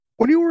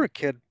When you were a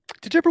kid,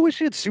 did you ever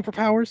wish you had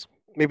superpowers?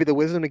 Maybe the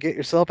wisdom to get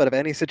yourself out of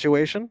any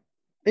situation?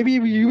 Maybe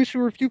you wish you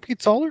were a few feet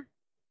taller?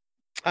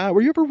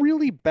 Were you ever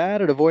really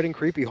bad at avoiding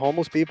creepy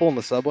homeless people in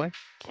the subway?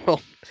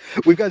 Well,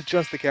 we've got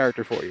just the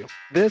character for you.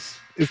 This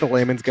is the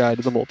Layman's Guide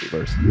to the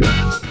Multiverse.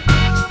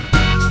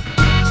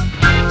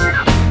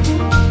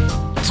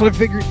 So I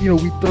figured,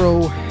 we'd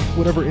throw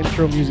whatever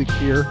intro music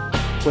here,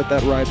 let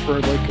that ride for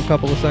like a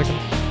couple of seconds.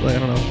 Like, I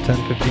don't know,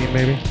 10, 15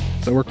 maybe.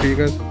 Does that work for you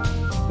guys?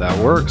 That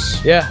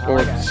works. Yeah.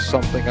 Or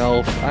something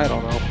else. I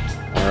don't know.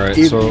 All right.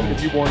 Even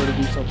if you wanted to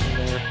do something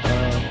there.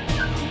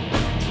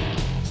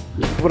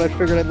 But I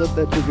figured I'd let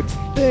that do its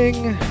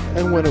thing,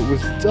 and when it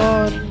was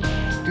done,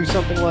 do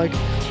something like,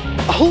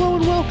 hello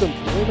and welcome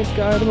to Layman's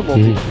Guide to the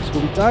Multiverse,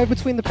 where we dive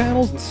between the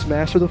panels and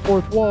smash through the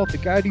fourth wall to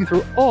guide you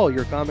through all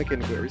your comic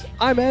inquiries.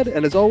 I'm Ed,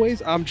 and as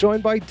always, I'm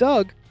joined by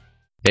Doug.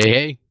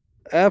 Hey.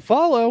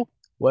 Follow.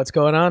 What's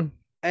going on?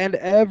 And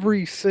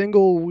every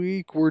single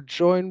week, we're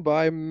joined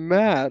by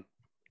Matt.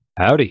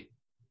 Howdy.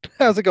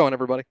 How's it going,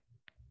 everybody?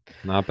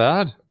 Not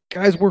bad.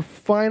 Guys, we're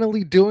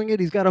finally doing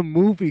it. He's got a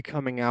movie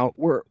coming out.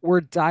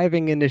 We're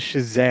diving into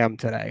Shazam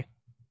today.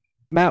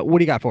 Matt, what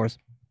do you got for us?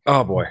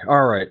 Oh boy.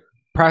 All right.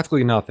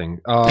 Practically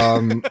nothing.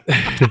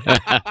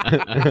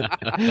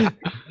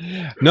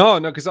 No,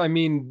 because I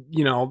mean,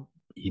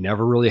 he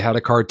never really had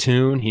a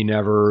cartoon. He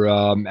never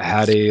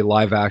had a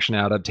live action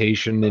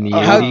adaptation in the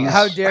 80s.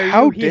 How dare you?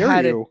 How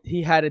dare you?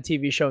 He had a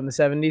TV show in the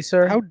 70s,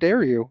 sir. How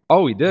dare you?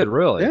 Oh, he did,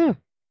 really? Yeah.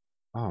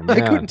 Oh, I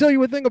man. couldn't tell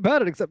you a thing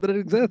about it except that it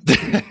exists.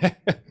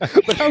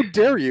 But how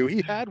dare you?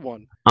 He had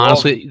one.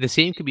 Honestly, the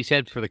same could be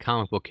said for the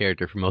comic book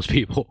character for most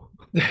people.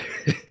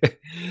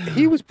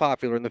 He was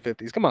popular in the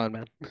 50s. Come on,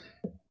 man.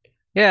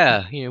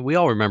 Yeah, we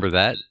all remember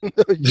that.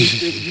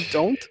 You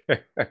don't?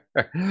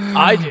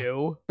 I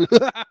do.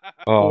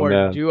 Oh, or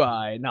man. do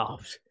I? No.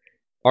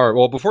 All right.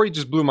 Well, before you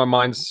just blew my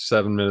mind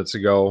 7 minutes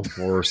ago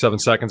or 7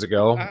 seconds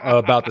ago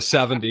about the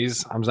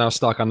 70s, I'm now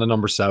stuck on the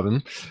number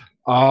 7.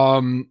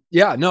 So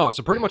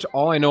pretty much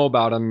all I know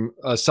about him,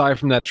 aside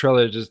from that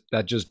trailer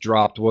that just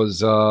dropped,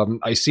 was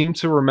I seem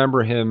to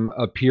remember him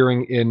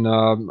appearing in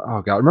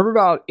remember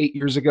about 8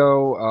 years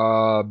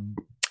ago,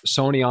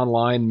 Sony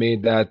Online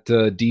made that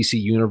DC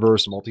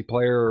Universe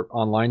multiplayer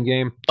online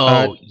game.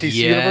 Oh, DC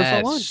Universe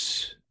Online?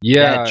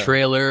 Yeah, that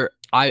trailer.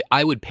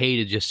 I would pay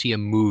to just see a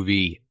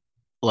movie,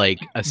 like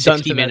a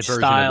 60-minute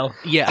version. A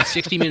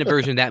 60-minute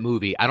version of that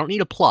movie. I don't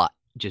need a plot.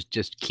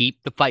 Just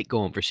keep the fight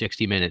going for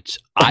 60 minutes.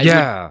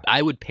 I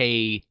would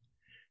pay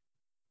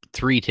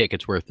 3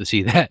 tickets worth to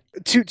see that.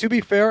 To be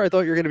fair, I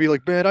thought you were going to be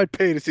like, man, I'd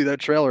pay to see that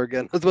trailer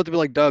again. I was about to be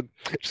like, Doug,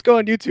 just go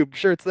on YouTube. I'm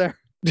sure it's there.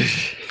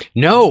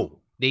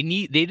 No, they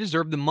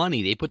deserve the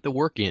money. They put the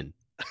work in.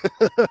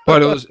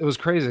 But it was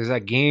crazy because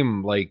that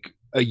game, like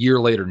a year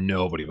later,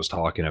 nobody was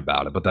talking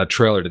about it. But that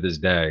trailer to this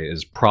day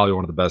is probably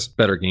one of the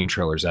better game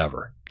trailers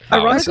ever.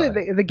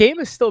 Ironically, the game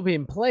is still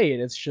being played.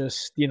 It's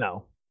just,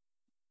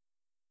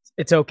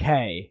 it's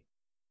okay.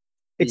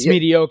 It's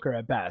mediocre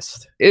at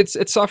best.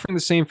 It's suffering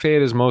the same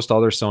fate as most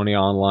other Sony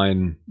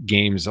Online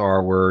games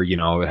are, where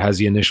it has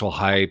the initial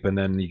hype and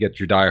then you get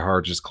your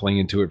diehard just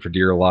clinging to it for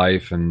dear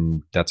life,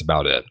 and that's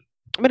about it.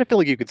 I mean, I feel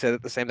like you could say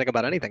the same thing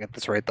about anything at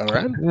this rate, though,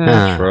 right?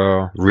 Yeah,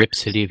 true. Rip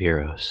City of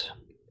Heroes.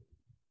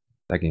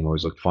 That game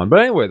always looked fun. But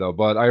anyway,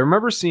 but I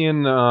remember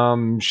seeing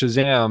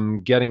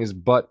Shazam getting his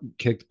butt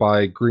kicked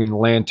by Green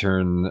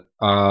Lantern,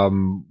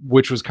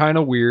 which was kind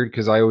of weird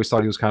because I always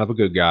thought he was kind of a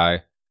good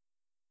guy.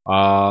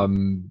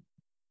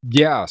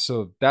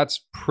 So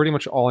that's pretty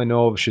much all I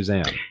know of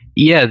Shazam.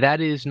 Yeah,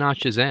 that is not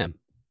Shazam.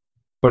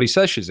 But he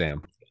says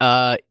Shazam.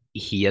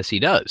 Yes, he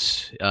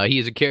does. He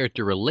is a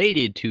character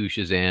related to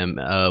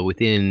Shazam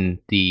within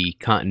the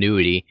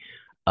continuity,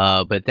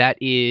 but that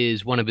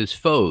is one of his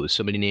foes,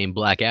 somebody named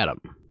Black Adam.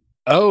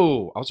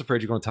 Oh, I was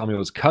afraid you were going to tell me it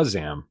was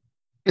Kazam.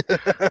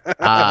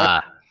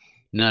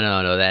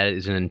 No. That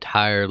is an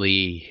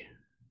entirely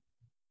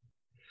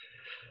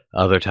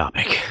other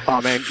topic.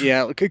 Oh man,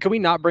 yeah. Can we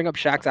not bring up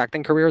Shaq's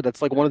acting career?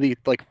 That's like one of the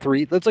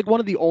three. That's like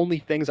one of the only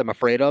things I'm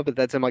afraid of.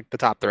 That's in like the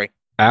top 3.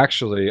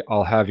 Actually,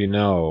 I'll have you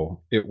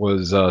know, it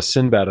was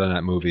Sinbad in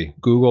that movie.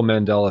 Google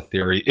Mandela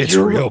theory. It's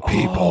real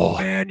people. Oh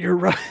man, you're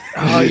right.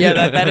 Oh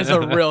yeah, that is a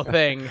real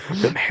thing.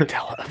 The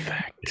Mandela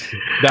effect.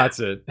 That's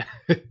it.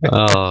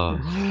 Oh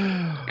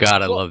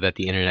God, I love that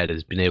the internet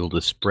has been able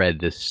to spread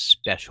this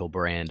special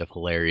brand of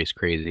hilarious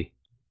crazy.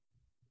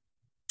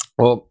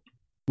 Well,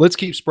 let's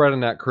keep spreading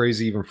that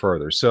crazy even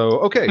further.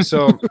 So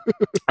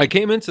I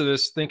came into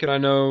this thinking I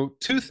know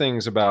 2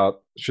 things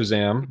about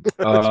Shazam.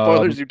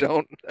 Spoilers, you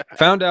don't.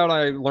 Found out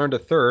I learned a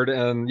third,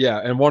 and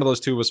one of those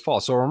 2 was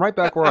false. So I'm right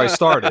back where I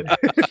started.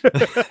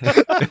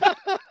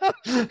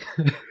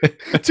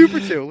 2 for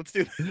 2. Let's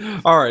do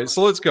this. All right,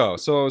 so let's go.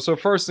 So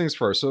first things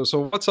first.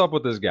 So what's up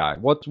with this guy?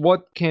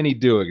 What can he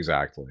do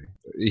exactly?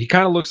 He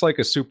kind of looks like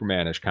a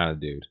Superman-ish kind of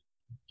dude.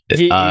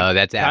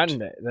 That's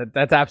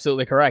That's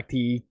absolutely correct.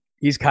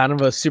 He's kind of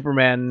a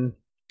Superman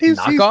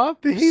knockoff.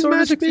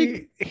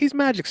 He's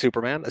magic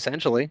Superman,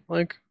 essentially.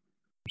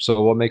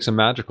 So what makes him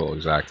magical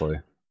exactly?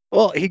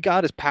 Well, he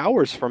got his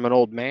powers from an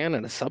old man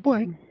in a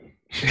subway.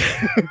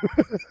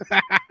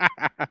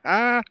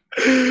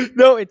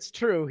 No, it's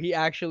true. He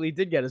actually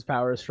did get his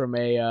powers from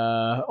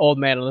a old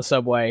man on the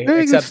subway. Yeah,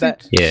 Except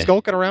that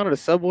skulking around at a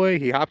subway,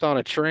 he hopped on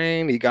a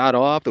train, he got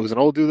off. There was an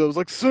old dude that was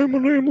like, "Say my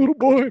name, little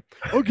boy.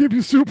 I'll give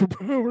you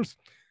superpowers."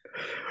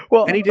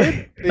 Well, and he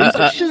did. He was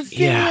like, Shazam!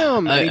 Yeah.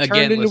 And he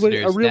turned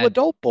into a real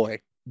adult boy.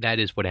 That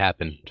is what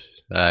happened.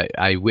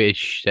 I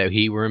wish that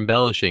he were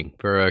embellishing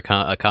for a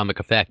comic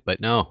effect,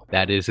 but no,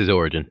 that is his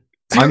origin.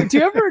 Do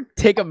you ever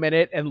take a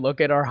minute and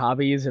look at our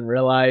hobbies and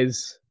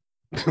realize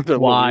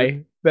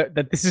why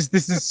that this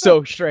is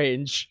so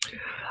strange?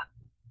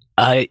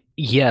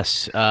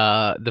 Yes.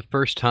 The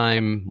first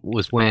time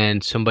was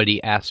when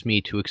somebody asked me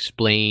to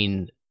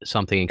explain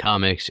something in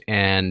comics,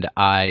 and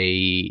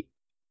I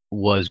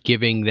was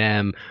giving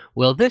them,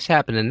 well, this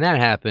happened and that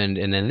happened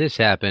and then this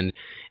happened,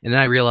 and then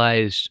I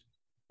realized,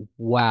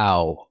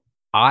 wow,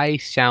 I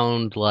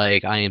sound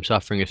like I am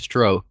suffering a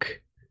stroke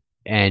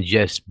and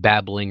just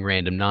babbling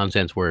random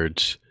nonsense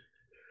words.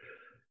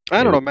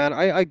 I don't know, man.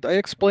 I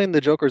explained the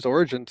Joker's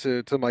origin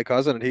to my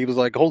cousin, and he was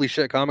like, "Holy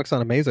shit, comics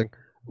sound amazing."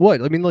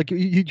 What? I mean, like,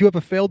 you have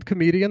a failed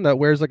comedian that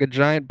wears like a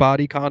giant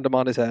body condom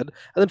on his head, and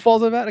then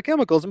falls in a vat of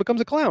chemicals and becomes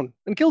a clown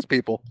and kills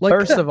people. Like,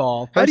 First of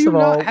all,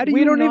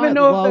 we don't even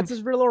know if that's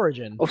his real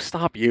origin. Oh,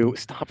 stop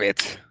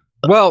it.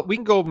 Well, we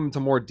can go into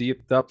more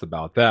deep depth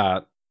about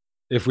that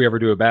if we ever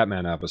do a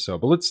Batman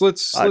episode. But let's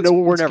no,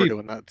 we're never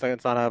doing that.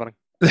 It's not happening.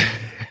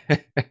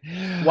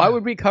 Why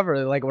would we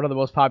cover like one of the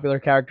most popular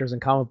characters in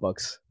comic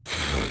books?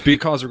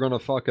 Because we're going to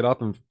fuck it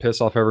up and piss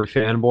off every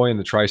fanboy in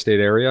the tri-state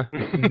area.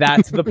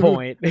 That's the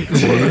point.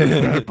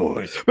 Bad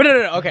boys. But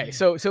no. Okay,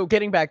 so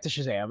getting back to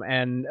Shazam,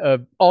 and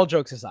all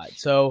jokes aside,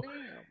 so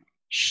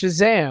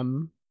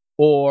Shazam,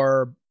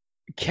 or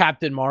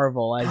Captain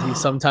Marvel, as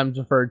he's sometimes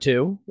referred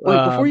to.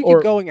 Wait, before you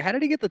keep going, how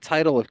did he get the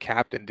title of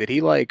Captain? Did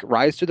he like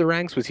rise through the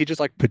ranks? Was he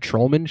just like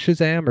Patrolman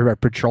Shazam or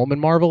Patrolman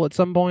Marvel at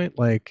some point?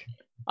 Like,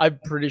 I'm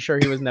pretty sure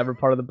he was never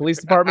part of the police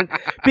department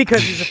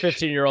because he's a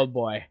 15-year-old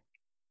boy.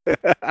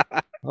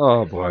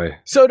 Oh boy.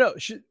 So no,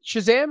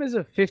 Shazam is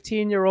a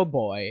 15-year-old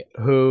boy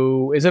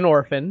who is an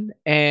orphan,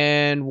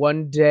 and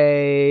one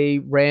day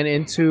ran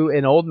into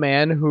an old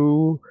man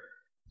who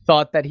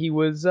thought that he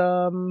was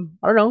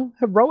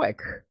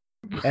heroic.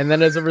 And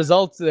then as a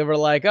result, they were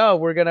like, "Oh,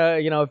 we're gonna,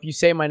 if you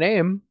say my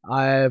name,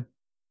 I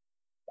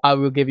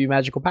will give you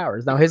magical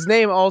powers." Now his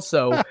name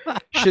also,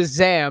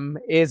 Shazam,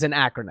 is an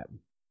acronym.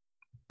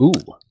 Ooh,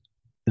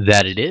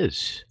 that it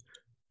is.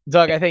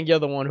 Doug, I think you're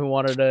the one who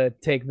wanted to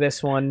take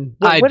this one.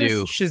 What does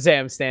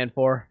Shazam stand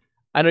for?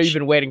 I know you've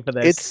been waiting for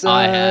this.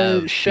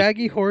 It's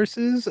shaggy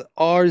horses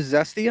are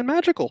zesty and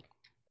magical.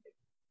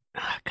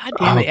 God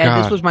damn it,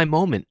 Ed, this was my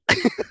moment.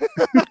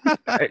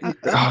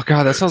 Oh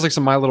god, that sounds like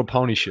some My Little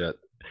Pony shit.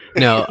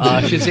 No,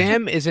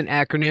 Shazam is an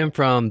acronym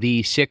from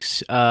the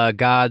 6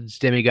 gods,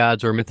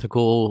 demigods, or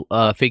mythical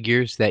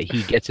figures that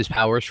he gets his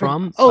powers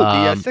from. Oh,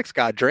 the 6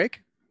 god, Drake.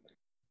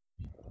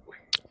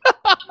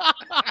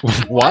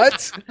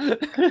 What? Go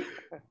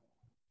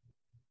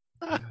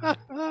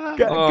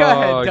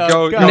ahead,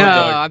 Doug. No,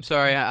 I'm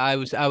sorry. I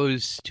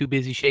was too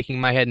busy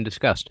shaking my head in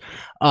disgust.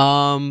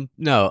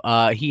 No,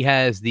 he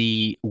has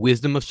the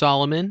wisdom of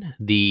Solomon,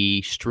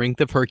 the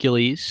strength of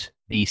Hercules,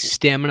 the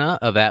stamina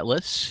of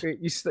Atlas.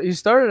 You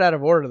started out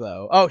of order,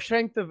 though. Oh,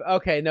 strength of...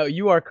 Okay, no,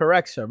 you are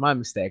correct, sir. My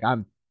mistake.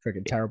 I'm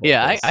freaking terrible.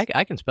 Yeah,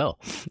 I can spell.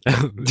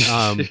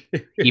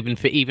 Even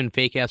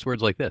fake-ass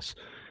words like this.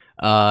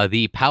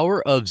 The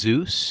power of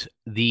Zeus,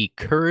 the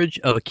courage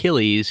of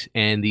Achilles,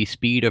 and the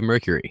speed of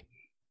Mercury.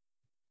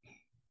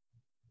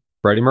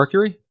 Freddie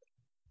Mercury?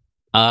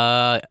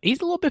 He's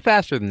a little bit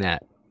faster than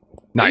that.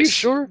 Nice. Are you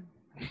sure?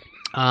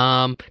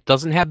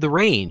 Doesn't have the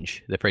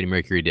range that Freddie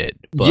Mercury did.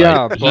 But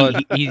yeah,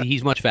 but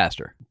he's much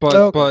faster.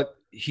 But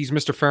he's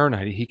Mr.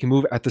 Fahrenheit. He can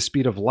move at the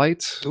speed of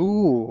light.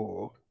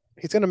 Ooh,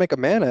 he's gonna make a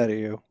man out of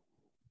you.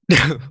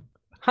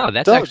 Huh,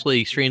 that's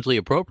actually strangely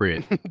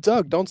appropriate.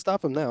 Doug, don't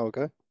stop him now,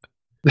 okay?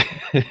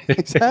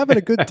 He's having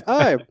a good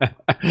time.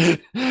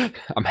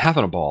 I'm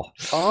having a ball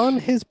on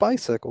his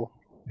bicycle.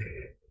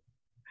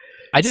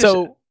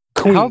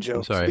 Queen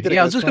joke. Sorry.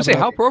 Yeah, I was just gonna say,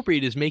 how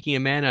appropriate is making a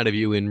man out of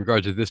you in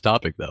regards to this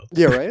topic, though?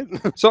 Yeah, right.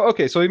 So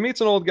he meets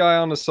an old guy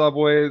on the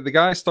subway. The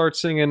guy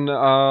starts singing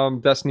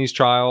Destiny's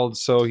Child,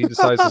 so he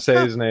decides to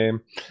say his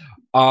name.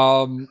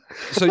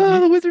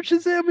 The Wizard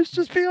Shazam is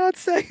just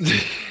Beyonce.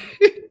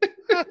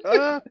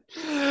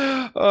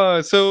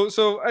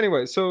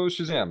 Anyway,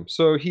 Shazam.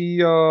 So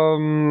he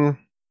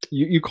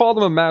you called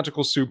him a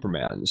magical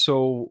Superman.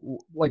 So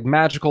like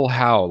magical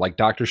how? Like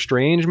Doctor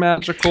Strange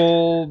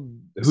magical?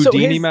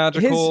 Houdini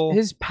magical?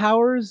 His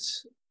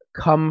powers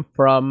come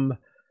from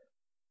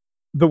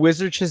the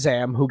Wizard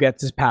Shazam, who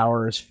gets his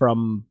powers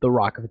from the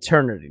Rock of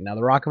Eternity. Now,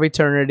 the Rock of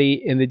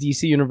Eternity in the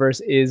DC universe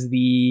is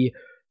the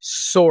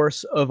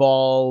source of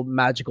all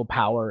magical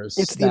powers.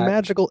 It's the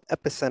magical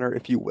epicenter,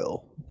 if you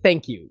will.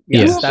 Thank you.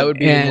 Yes, that would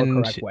be the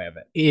more correct way of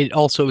it. It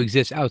also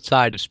exists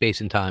outside of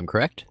space and time,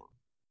 correct?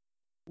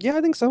 Yeah,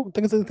 I think so.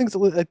 I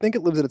think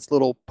it lives in its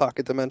little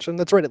pocket dimension.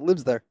 That's right, it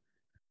lives there.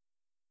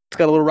 It's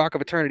got a little Rock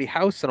of Eternity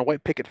house and a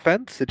white picket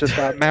fence. It just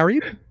got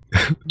married.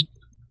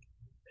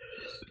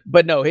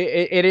 But no,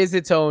 it is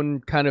its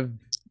own kind of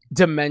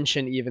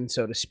dimension, even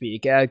so to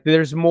speak.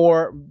 There's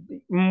more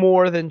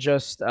than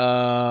just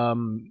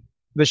the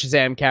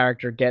Shazam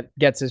character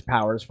gets his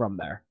powers from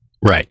there.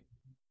 Right.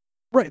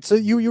 Right. So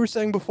you were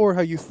saying before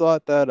how you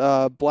thought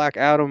that Black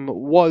Adam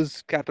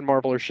was Captain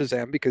Marvel or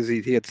Shazam because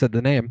he had said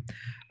the name.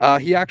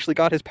 He actually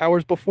got his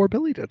powers before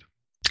Billy did.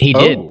 He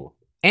did,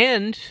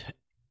 and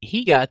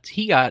he got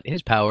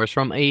his powers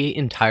from a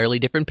entirely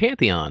different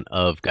pantheon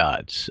of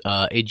gods,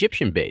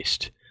 Egyptian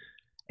based.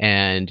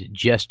 And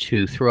just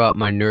to throw out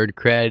my nerd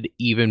cred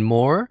even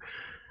more,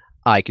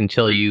 I can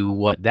tell you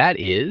what that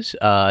is.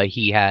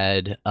 He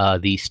had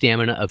the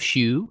stamina of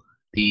Shu,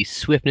 the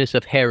swiftness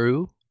of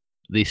Heru,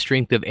 the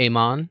strength of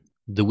Amon,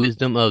 the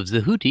wisdom of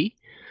Zehuti,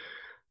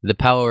 the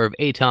power of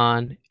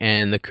Aton,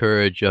 and the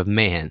courage of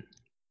Man.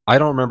 I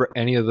don't remember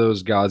any of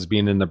those gods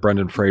being in the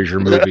Brendan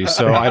Fraser movie,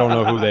 so I don't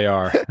know who they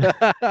are.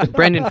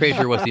 Brendan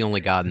Fraser was the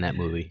only god in that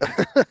movie.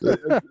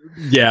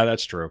 Yeah,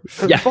 that's true.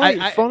 Yeah,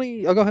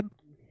 funny. Oh, go ahead.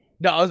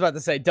 No, I was about to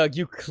say, Doug,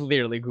 you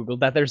clearly Googled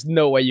that. There's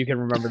no way you can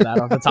remember that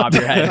off the top of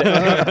your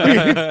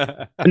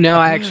head. No,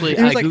 I actually...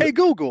 He was like, hey,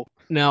 Google.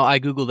 No, I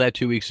Googled that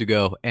 2 weeks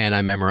ago, and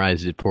I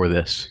memorized it for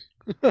this.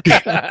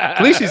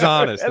 At least he's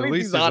honest. At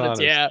least he's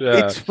honest, yeah.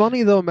 It's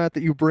funny, though, Matt,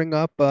 that you bring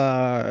up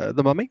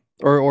The Mummy,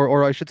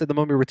 or I should say The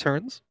Mummy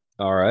Returns.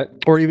 All right.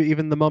 Or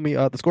even The Mummy,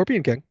 The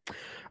Scorpion King.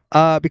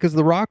 Because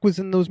The Rock was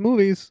in those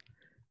movies.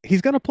 He's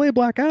going to play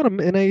Black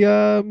Adam in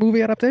a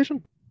movie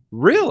adaptation.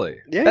 Really?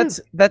 Yeah.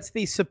 That's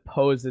the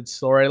supposed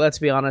story. Let's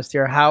be honest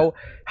here. How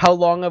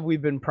long have we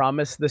been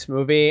promised this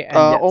movie and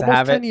yet almost to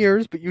have 10 it?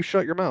 years, but you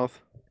shut your mouth.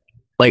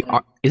 Like,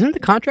 isn't the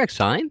contract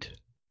signed?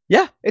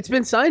 Yeah, it's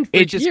been signed for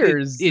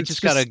years. It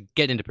just got to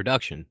get into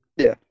production.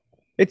 Yeah.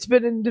 It's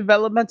been in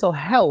developmental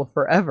hell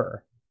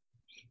forever.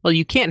 Well,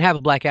 you can't have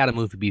a Black Adam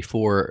movie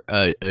before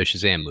a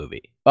Shazam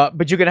movie.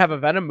 But you could have a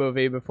Venom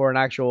movie before an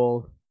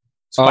actual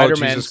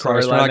Spider-Man Jesus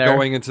Christ, we're not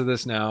going into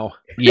this now.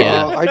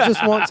 Yeah. I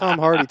just want Tom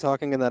Hardy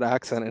talking in that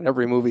accent in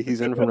every movie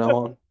he's in from now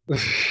on.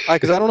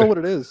 Because I don't know what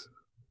it is.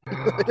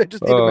 I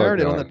just need to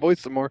marinate on that voice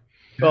some more.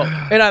 Well,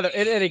 in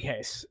any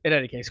case,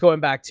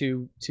 going back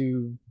to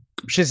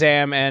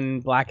Shazam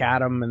and Black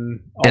Adam and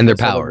their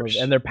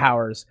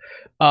powers.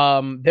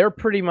 They're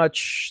pretty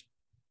much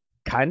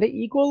kind of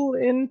equal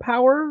in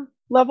power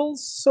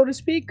levels, so to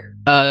speak.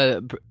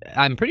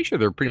 I'm pretty sure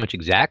they're pretty much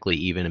exactly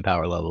even in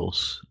power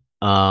levels.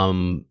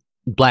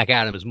 Black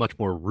Adam is much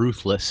more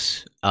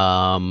ruthless.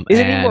 Isn't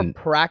he more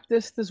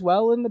practiced as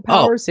well in the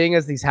powers, seeing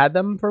as he's had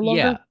them for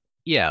longer?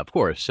 Yeah, of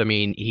course. I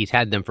mean, he's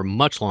had them for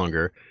much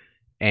longer,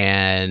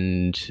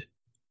 and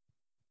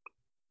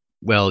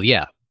well,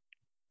 yeah.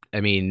 I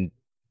mean,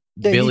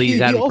 Billy's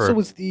he also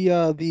was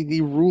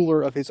the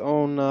ruler of his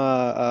own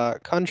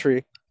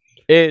country.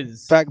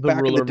 Back in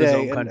the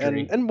day,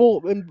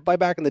 and by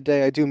back in the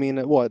day, I do mean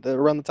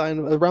around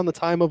the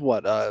time of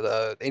what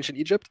ancient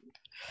Egypt.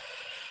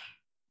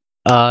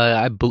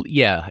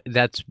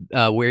 That's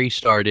where he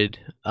started,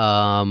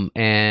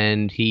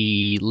 and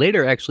he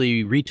later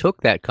actually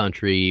retook that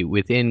country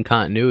within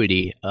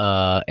continuity,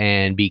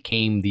 and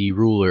became the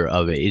ruler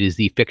of it. It is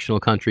the fictional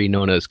country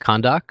known as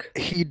Kahndaq.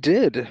 He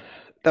did.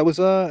 That was,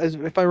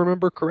 if I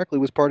remember correctly,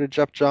 was part of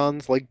Jeff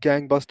Johns'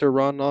 gangbuster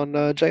run on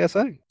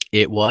JSA.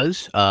 It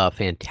was a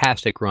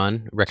fantastic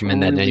run.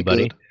 Recommend that to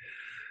anybody. Good.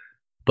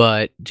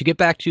 But to get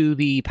back to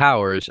the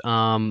powers,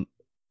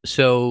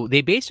 so they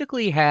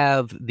basically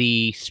have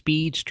the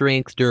speed,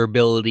 strength,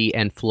 durability,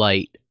 and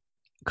flight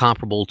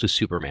comparable to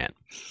Superman.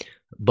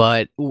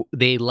 But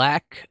they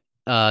lack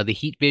the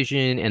heat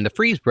vision and the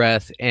freeze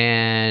breath,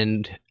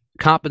 and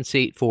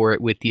compensate for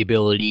it with the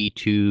ability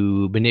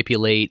to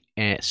manipulate,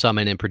 and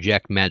summon, and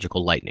project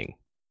magical lightning.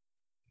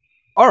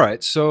 All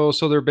right, so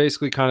they're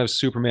basically kind of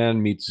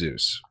Superman meets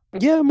Zeus.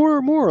 Yeah,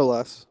 more or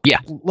less. Yeah.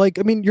 I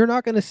mean, you're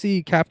not going to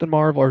see Captain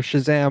Marvel or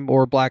Shazam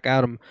or Black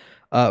Adam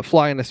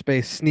fly into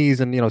space,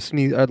 sneeze, and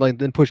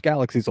then push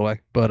galaxies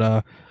away. But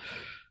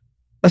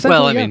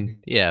well, I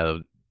mean, yeah.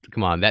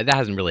 Come on, that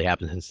hasn't really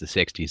happened since the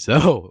 '60s.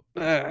 So,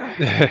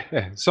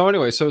 so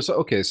anyway,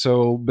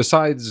 so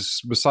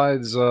besides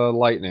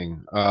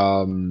lightning,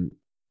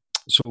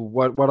 so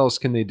what else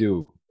can they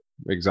do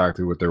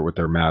exactly with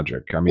their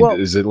magic? I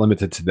mean, is it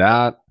limited to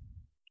that?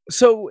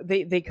 So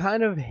they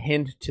kind of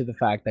hint to the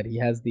fact that he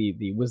has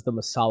the wisdom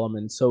of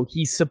Solomon. So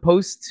he's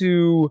supposed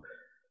to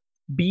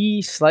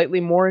be slightly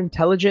more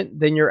intelligent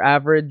than your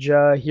average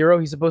hero.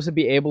 He's supposed to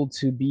be able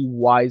to be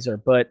wiser,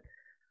 but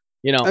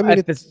I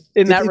mean,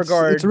 in that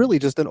regard, it's really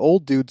just an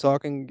old dude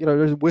talking.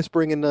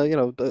 Whispering in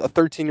a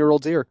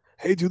 13-year-old's ear.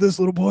 Hey, do this,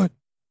 little boy.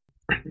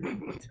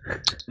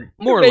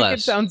 More or less.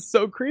 It sounds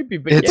so creepy,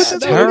 but it's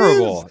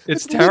terrible.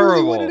 It's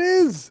terrible. What it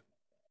is.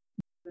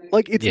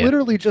 It's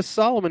literally just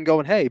Solomon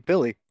going, "Hey,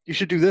 Billy, you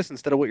should do this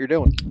instead of what you're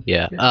doing."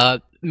 Yeah.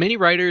 Many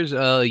writers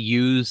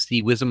use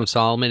the wisdom of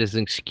Solomon as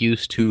an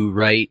excuse to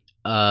write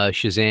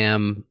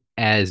Shazam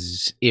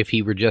as if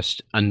he were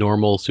just a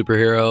normal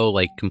superhero,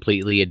 like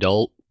completely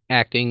adult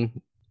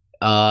acting.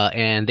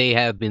 and they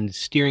have been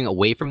steering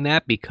away from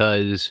that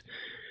because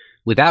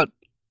without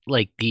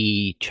like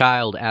the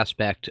child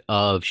aspect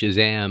of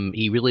Shazam,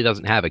 he really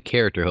doesn't have a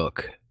character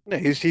hook. No,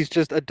 he's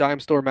just a dime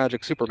store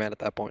magic Superman at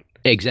that point.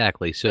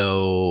 Exactly.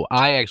 So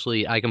I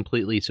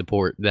completely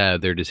support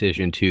their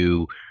decision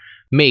to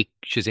make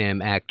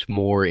Shazam act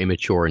more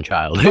immature and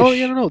childish. Oh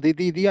yeah, no.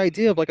 The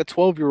idea of like a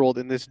 12-year-old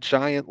in this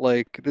giant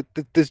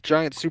this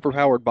giant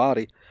superpowered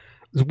body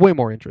is way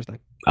more interesting.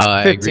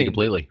 I agree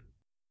completely.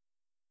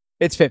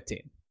 It's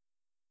 15.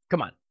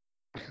 Come on.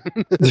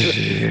 Come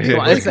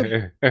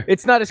on.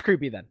 It's not as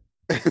creepy then.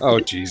 Oh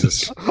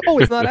Jesus! Oh,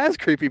 it's not as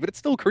creepy, but it's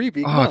still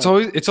creepy. Oh,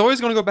 it's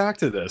always going to go back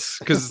to this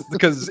because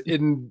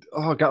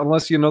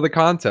unless you know the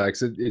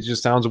context, it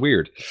just sounds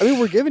weird. I mean,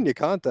 we're giving you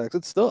context.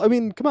 It's still. I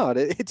mean, come on.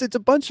 It's a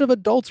bunch of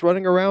adults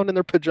running around in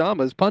their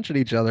pajamas, punching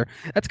each other.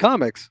 That's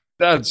comics.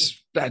 That's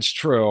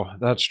true.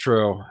 That's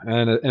true.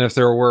 And if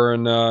they were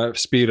wearing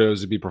Speedos,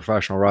 it'd be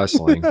professional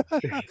wrestling.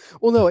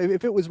 Well, no.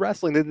 If it was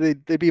wrestling,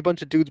 they'd be a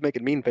bunch of dudes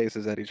making mean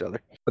faces at each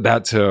other.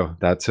 That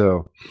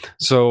too.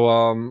 So,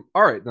 all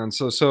right then.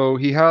 So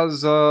he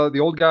has the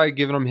old guy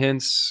giving him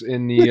hints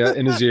in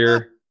his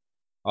ear.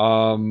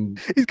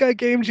 He's got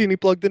Game Genie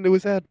plugged into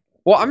his head.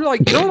 Well, I'm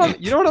like, you know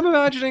what I'm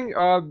imagining?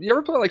 You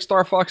ever play like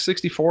Star Fox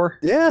 64?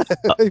 Yeah.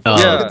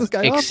 Yeah. This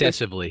guy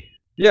Excessively.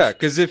 Yeah,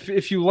 because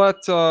if you let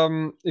I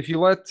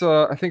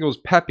think it was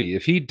Peppy,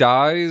 if he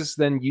dies,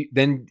 then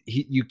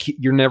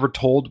you're never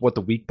told what the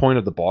weak point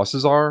of the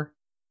bosses are.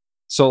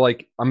 So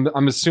like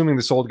I'm assuming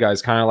this old guy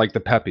is kind of like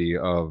the Peppy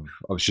of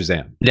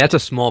Shazam. That's a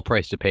small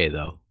price to pay,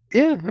 though.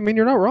 Yeah, I mean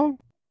you're not wrong.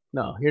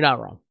 No, you're not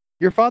wrong.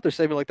 Your father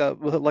saved me like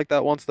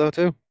that once though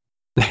too.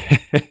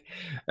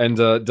 And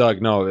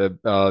Doug, no,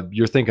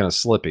 you're thinking of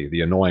Slippy,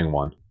 the annoying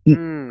one.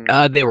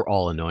 They were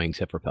all annoying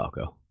except for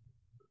Falco.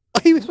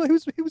 He was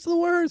the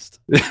worst.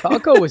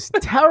 Falco was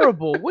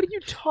terrible. What are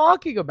you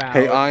talking about?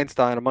 Hey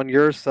Einstein, I'm on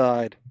your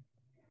side.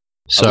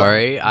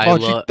 Sorry, I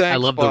thanks,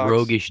 love the Fox.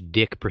 roguish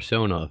dick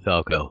persona of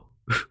Falco.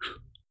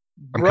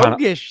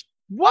 Roguish?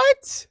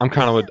 What? I'm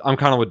kind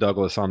of with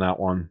Douglas on that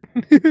one.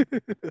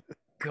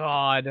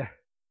 God.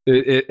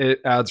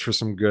 It adds for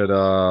some good.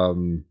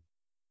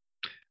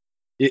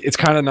 It's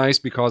kind of nice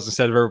because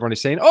instead of everybody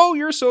saying, "Oh,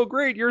 you're so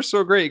great,"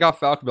 you got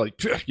Falcon be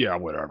like, "Yeah,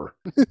 whatever."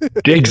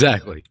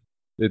 Exactly.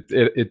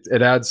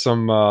 It adds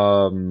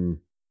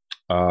some.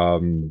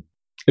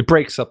 It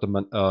breaks up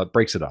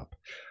breaks it up.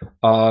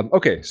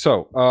 Okay,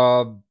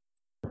 so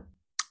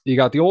you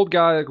got the old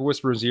guy like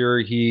Whisper's ear.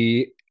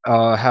 He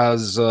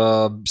has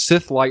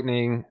Sith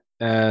lightning,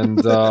 and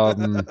I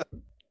mean,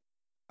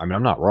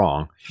 I'm not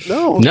wrong.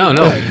 No, No,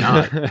 right.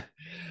 not.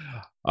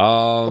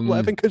 I'm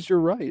laughing because you're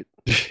right.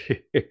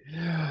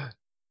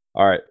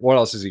 All right, what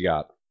else has he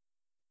got?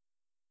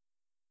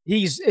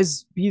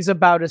 He's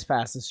about as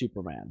fast as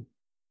Superman.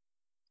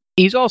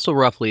 He's also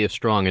roughly as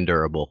strong and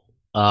durable.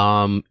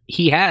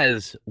 He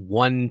has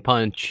one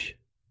punch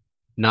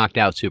knocked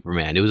out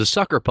Superman. It was a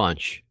sucker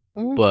punch,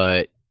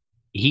 but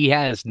he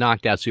has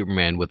knocked out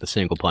Superman with a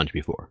single punch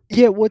before.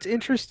 Yeah, what's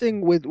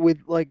interesting with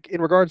like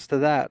in regards to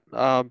that,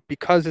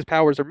 because his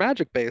powers are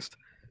magic based,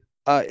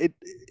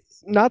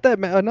 not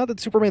that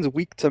Superman's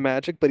weak to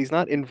magic, but he's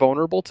not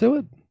invulnerable to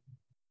it.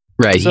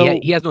 Right. So,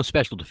 he has no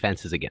special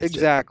defenses against it.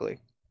 Exactly.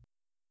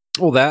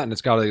 Well, that and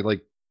it's got to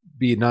like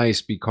be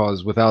nice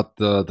because without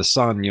the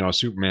sun,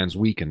 Superman's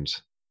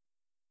weakened.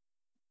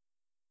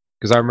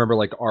 Because I remember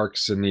like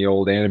arcs in the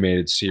old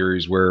animated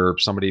series where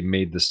somebody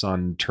made the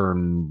sun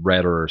turn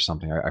red or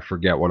something. I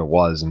forget what it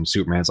was, and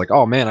Superman's like,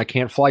 "Oh man, I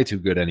can't fly too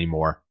good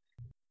anymore."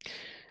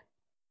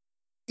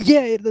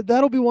 Yeah,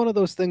 that'll be one of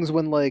those things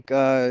when like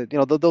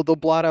they'll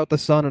blot out the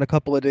sun, and a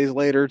couple of days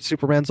later,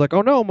 Superman's like,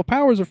 "Oh no, my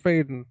powers are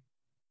fading."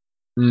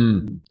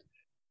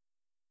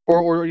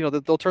 Or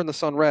they'll turn the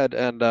sun red,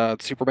 and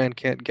Superman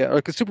can't get,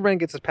 because Superman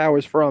gets his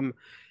powers from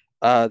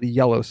the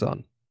yellow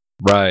sun.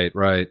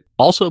 Right.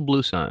 Also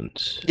blue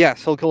suns.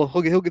 Yes, he'll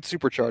get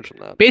supercharged from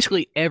that.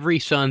 Basically every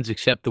suns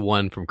except the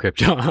one from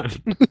Krypton.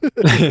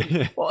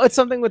 Well, it's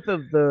something with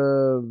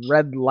the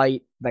red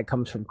light that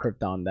comes from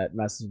Krypton that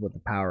messes with the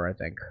power, I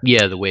think.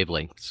 Yeah, the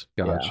wavelengths.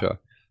 Gotcha. Yeah.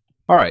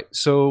 All right,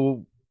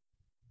 so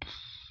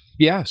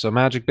so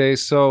magic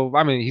based. So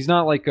I mean, he's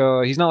not like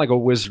a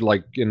wizard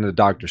like in the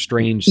Doctor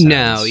Strange sense.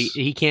 No,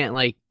 he can't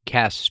like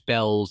cast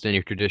spells in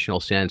any traditional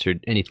sense or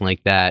anything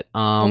like that.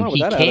 He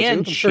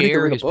can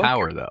share his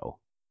power though.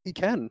 He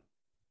can.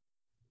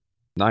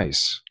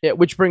 Nice. Yeah,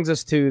 which brings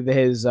us to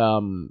his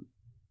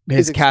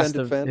cast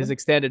of family? his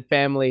extended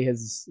family,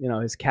 his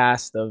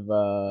cast of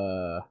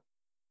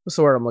what's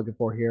the word I'm looking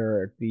for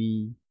here?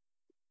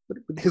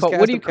 What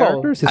do you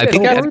call characters? I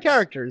think cast of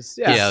characters.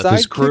 Yeah.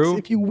 His crew,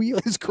 if you will,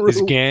 his crew,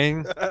 his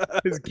gang,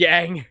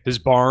 his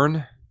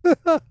barn,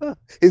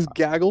 his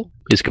gaggle,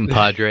 his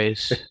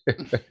compadres.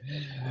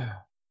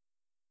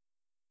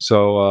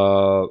 So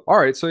all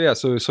right, so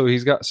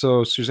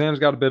Shazam's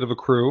got a bit of a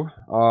crew.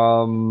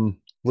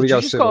 What do you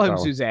got to say? Call him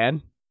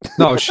Suzanne?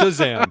 No,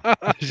 Shazam.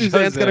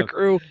 Shazam's got a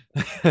crew.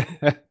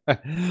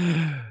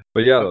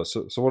 But yeah,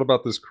 so what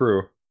about this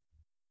crew?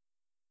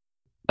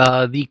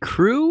 The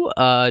crew,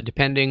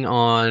 depending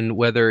on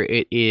whether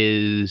it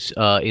is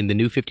in the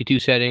New 52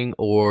 setting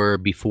or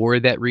before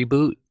that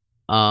reboot,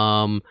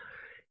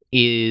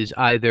 is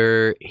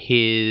either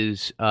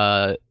his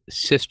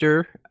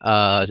sister,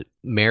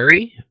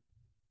 Mary,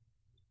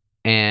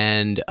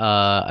 and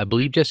I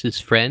believe just his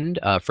friend,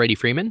 Freddie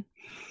Freeman.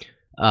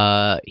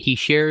 He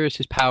shares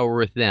his power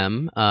with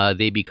them.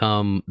 They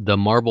become the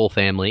Marvel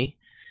family.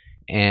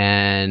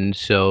 And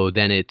so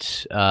then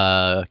it's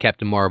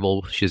Captain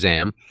Marvel,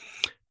 Shazam,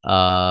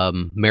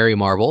 Mary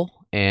Marvel,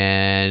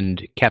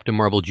 and Captain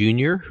Marvel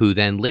Jr., who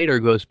then later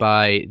goes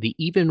by the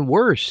even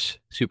worse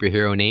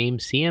superhero name,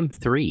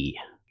 CM3.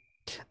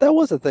 That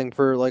was a thing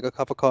for like a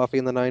cup of coffee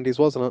in the 90s,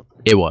 wasn't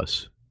it? It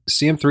was.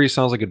 CM3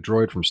 sounds like a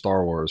droid from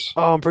Star Wars.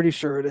 Oh, I'm pretty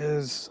sure it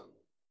is.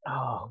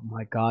 Oh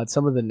my god,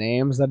 some of the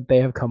names that they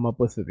have come up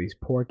with for these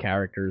poor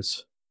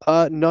characters.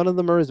 None of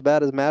them are as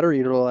bad as Matter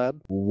Eater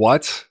Lad.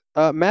 What?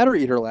 Matter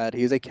Eater Lad.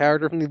 He's a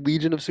character from the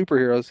Legion of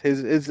Superheroes.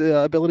 His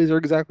abilities are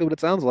exactly what it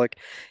sounds like.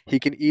 He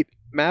can eat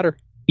matter.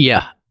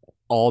 Yeah,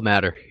 all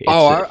matter.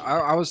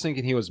 I was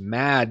thinking he was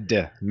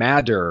madder,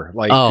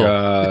 like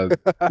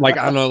like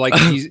I don't know, like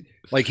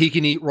he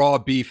can eat raw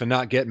beef and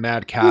not get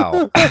mad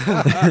cow.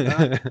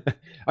 I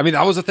mean,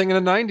 that was a thing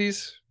in the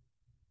 90s.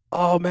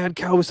 Oh, Mad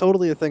Cow was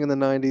totally a thing in the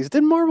 90s.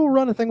 Didn't Marvel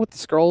run a thing with the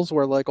Skrulls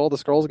where like all the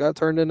Skrulls got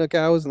turned into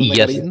cows and they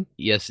got eaten?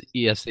 Yes,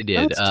 they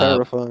did. That's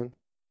terrifying.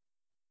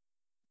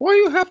 Why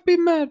you have to be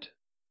mad?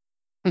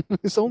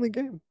 It's only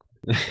game.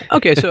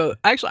 Okay, so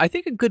actually, I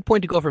think a good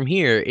point to go from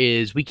here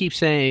is we keep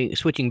saying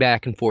switching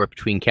back and forth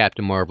between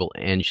Captain Marvel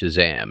and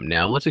Shazam.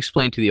 Now, let's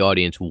explain to the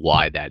audience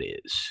why that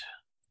is.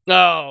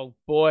 Oh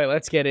boy,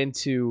 let's get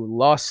into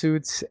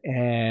lawsuits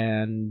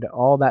and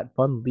all that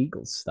fun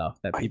legal stuff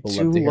that people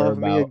love to hear about.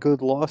 Me a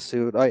good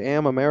lawsuit. I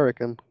am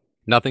American.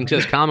 Nothing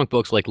says comic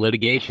books like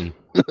litigation.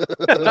 Oh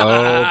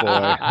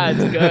boy,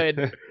 that's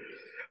good.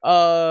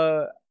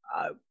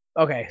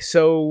 Okay,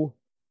 so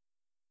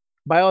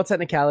by all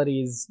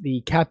technicalities, the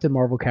Captain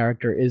Marvel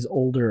character is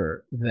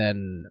older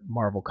than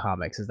Marvel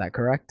Comics. Is that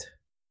correct?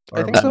 Or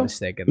I think so.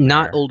 Mistaken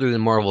Not there? older than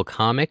Marvel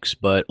Comics,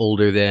 but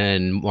older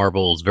than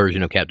Marvel's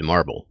version of Captain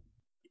Marvel.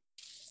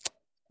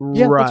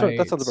 Yeah, right. that's right.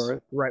 That sounds about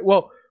right. Right.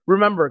 Well,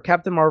 remember,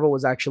 Captain Marvel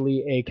was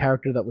actually a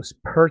character that was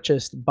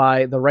purchased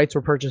by the rights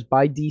were purchased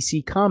by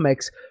DC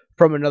Comics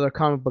from another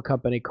comic book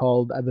company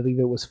called, I believe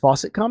it was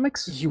Fawcett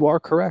Comics. You are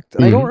correct.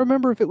 And I don't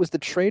remember if it was the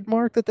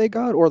trademark that they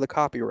got or the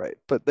copyright,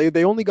 but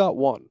they only got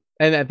one.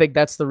 And I think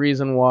that's the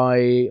reason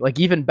why, like,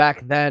 even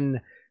back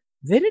then,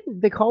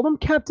 they called him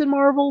Captain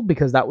Marvel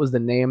because that was the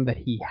name that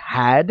he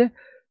had.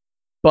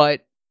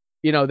 But,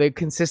 you know, they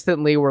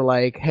consistently were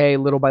like, hey,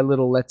 little by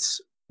little,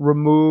 let's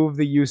remove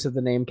the use of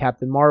the name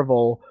Captain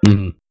Marvel,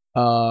 you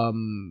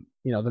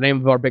know, the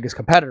name of our biggest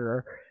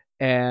competitor,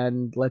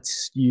 and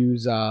let's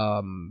use, you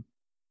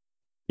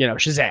know,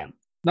 Shazam.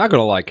 Not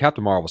gonna lie,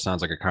 Captain Marvel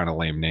sounds like a kind of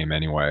lame name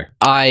anyway.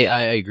 I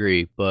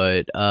agree,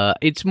 but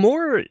it's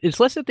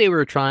less that they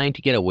were trying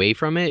to get away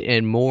from it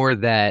and more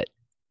that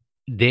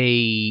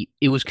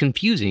it was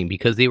confusing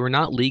because they were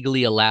not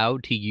legally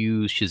allowed to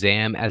use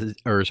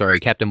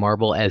Captain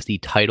Marvel as the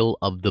title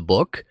of the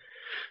book.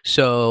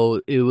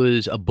 So it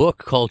was a book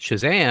called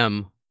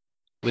Shazam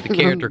with a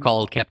character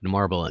called Captain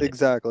Marvel in it.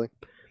 Exactly.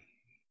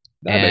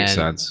 That makes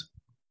sense.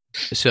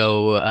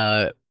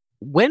 So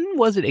when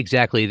was it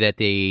exactly that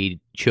they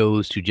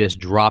chose to just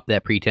drop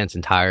that pretense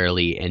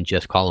entirely and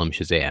just call him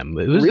Shazam?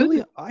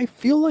 Really? I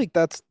feel like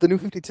that's the New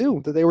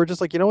 52. That they were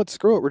just like, you know what,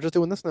 screw it, we're just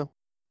doing this now.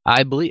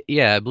 I believe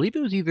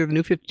it was either the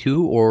New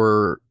 52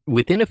 or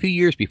within a few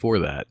years before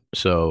that.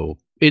 So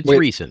it's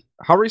recent.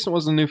 How recent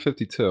was the New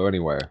 52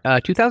 anyway?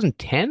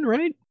 2010,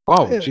 right?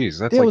 Oh, jeez,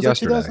 that's like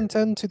yesterday.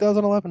 2010,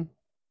 2011.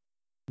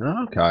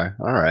 Okay,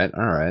 all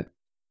right.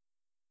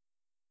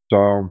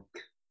 So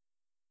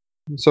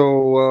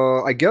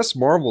I guess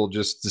Marvel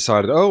just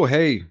decided, oh,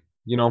 hey,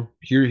 you know,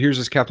 here's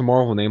this Captain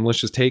Marvel name. Let's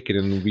just take it,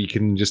 and we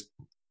can just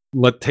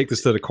take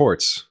this to the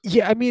courts.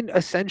 Yeah, I mean,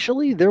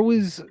 essentially,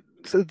 there's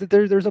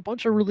a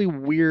bunch of really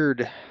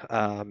weird,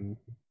 I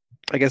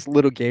guess,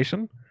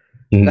 litigation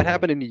that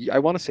happened in, I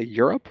want to say,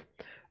 Europe.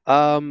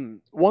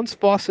 Once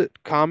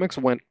Fawcett Comics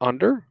went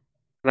under,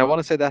 and I want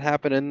to say that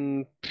happened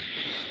in,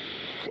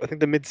 I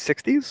think, the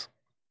mid-'60s.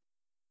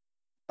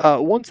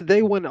 Once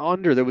they went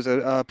under, there was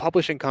a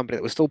publishing company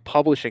that was still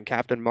publishing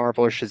Captain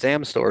Marvel or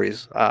Shazam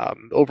stories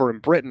over in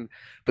Britain,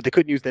 but they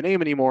couldn't use the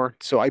name anymore.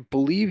 So I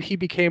believe he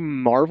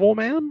became Marvel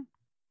Man.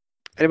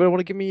 Anybody want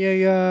to give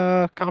me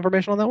a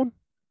confirmation on that one?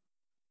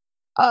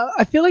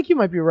 I feel like you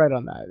might be right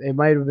on that. It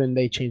might have been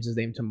they changed his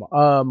name to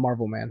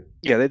Marvel Man.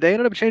 Yeah, they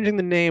ended up changing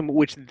the name,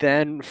 which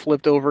then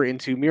flipped over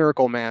into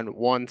Miracle Man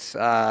once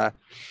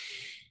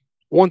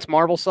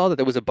Marvel saw that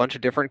there was a bunch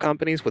of different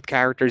companies with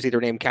characters either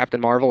named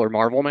Captain Marvel or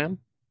Marvel Man.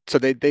 So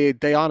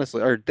they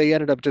honestly, or they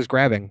ended up just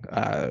grabbing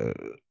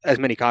as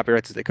many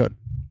copyrights as they could.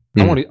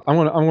 I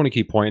want to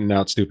keep pointing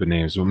out stupid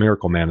names, but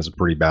Miracle Man is a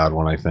pretty bad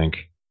one, I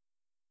think.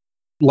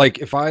 Like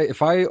if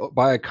I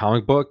buy a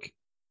comic book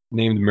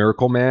named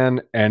Miracle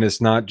Man, and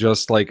it's not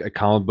just like a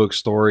comic book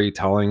story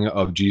telling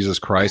of Jesus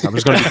Christ, I'm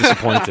just going to be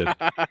disappointed.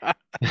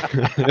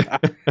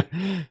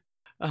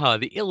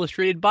 The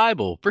illustrated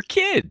Bible for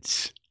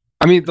kids.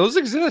 I mean, those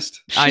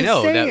exist. I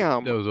know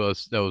Shazam!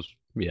 that was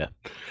yeah.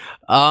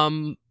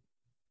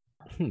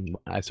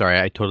 Sorry,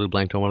 I totally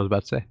blanked on what I was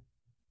about to say.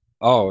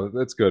 Oh,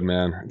 that's good,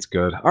 man. It's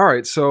good. All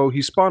right, so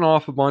he spun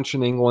off a bunch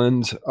in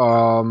England.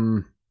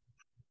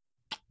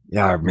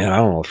 Yeah, man, I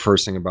don't know the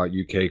first thing about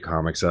UK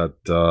comics that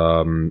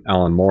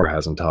Alan Moore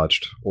hasn't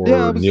touched, or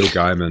Neil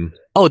Gaiman.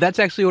 Oh, that's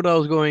actually what I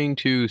was going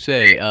to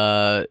say.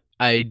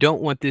 I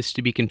don't want this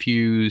to be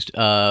confused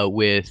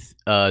with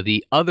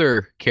the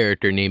other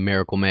character named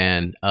Miracle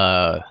Man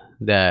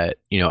that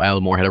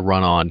Alan Moore had a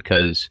run on,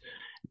 because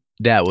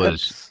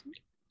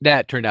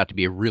that turned out to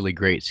be a really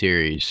great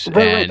series.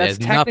 Right. That's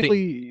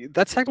technically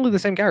the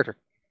same character.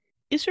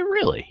 Is it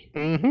really?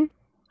 Mm-hmm.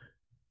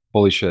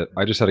 Holy shit!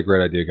 I just had a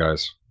great idea,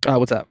 guys.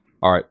 What's that?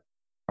 All right.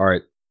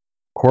 The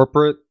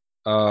corporate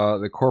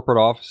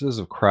offices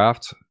of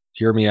Kraft.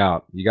 Hear me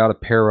out. You got to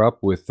pair up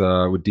with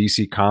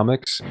DC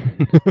Comics.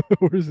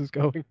 Where's this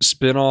going?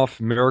 Spin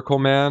off Miracle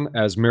Man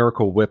as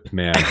Miracle Whip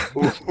Man.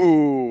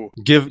 Ooh.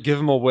 Give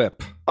him a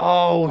whip.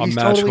 Oh, he's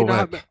totally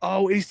not. Whip.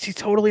 Oh, he's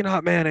totally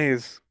not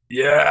mayonnaise.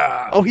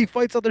 Yeah. Oh, he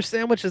fights other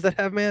sandwiches that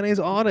have mayonnaise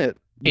on it.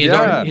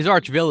 His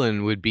arch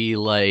villain would be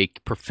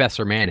like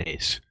Professor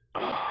Mayonnaise.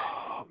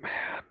 Oh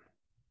man.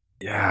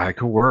 Yeah, it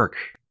could work.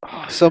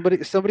 Oh,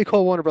 somebody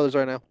call Warner Brothers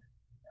right now.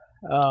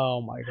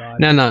 Oh my god.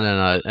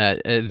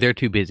 No. They're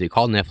too busy.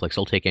 Call Netflix.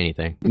 They'll take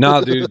anything.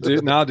 Nah,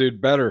 dude.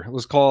 Better.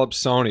 Let's call up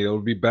Sony. It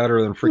would be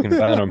better than freaking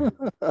Venom.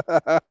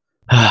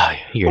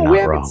 You're not we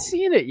wrong. haven't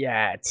seen it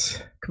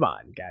yet. Come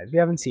on, guys. We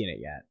haven't seen it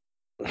yet.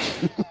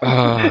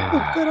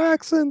 That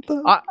accent,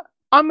 though.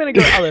 I'm gonna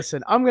go.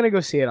 Listen, I'm gonna go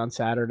see it on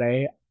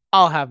Saturday.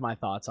 I'll have my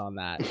thoughts on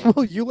that.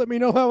 Well, you let me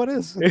know how it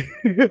is.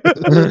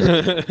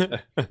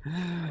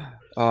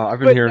 I've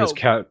been hearing his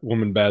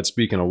Catwoman bad.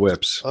 Speaking of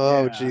whips.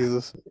 Oh Yeah.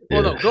 Jesus.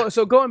 Well, no.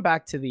 So going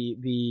back to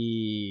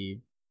the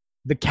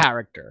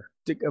character,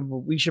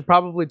 we should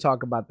probably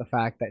talk about the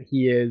fact that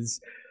he is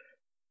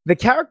the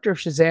character of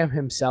Shazam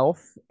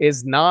himself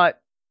is not.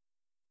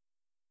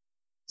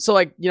 So,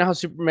 like, you know how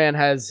Superman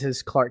has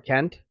his Clark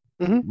Kent?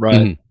 Mm-hmm.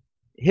 Right. Mhm.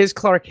 His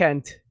Clark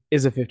Kent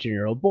is a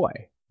 15-year-old boy,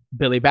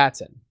 Billy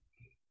Batson.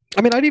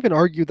 I mean, I'd even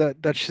argue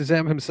that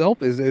Shazam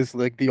himself is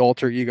like the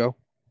alter ego.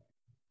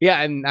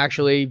 Yeah, and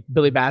actually,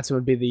 Billy Batson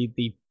would be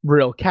the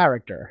real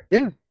character.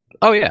 Yeah.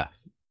 Oh yeah.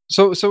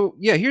 So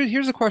yeah,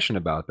 here's a question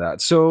about that.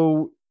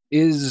 So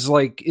is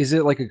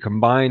it like a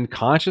combined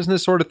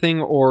consciousness sort of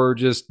thing, or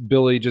just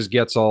Billy just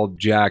gets all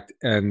jacked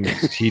and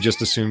he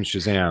just assumes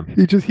Shazam?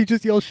 He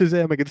just yells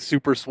Shazam and gets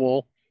super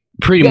swole.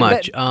 Pretty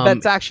much.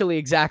 That's actually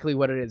exactly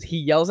what it is. He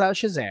yells out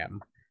Shazam,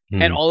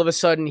 and all of a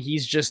sudden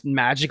he's just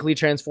magically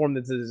transformed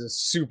into this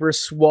super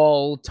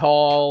swole,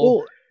 tall,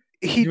 Well,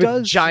 he with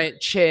does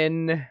giant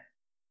chin.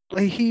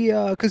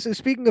 Because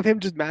speaking of him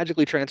just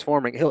magically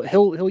transforming,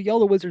 he'll yell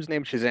the wizard's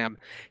name Shazam.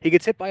 He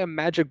gets hit by a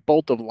magic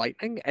bolt of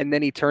lightning, and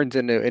then he turns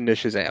into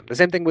Shazam. The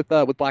same thing with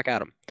Black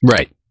Adam.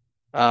 Right.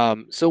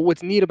 So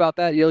what's neat about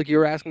that? Like you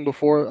were asking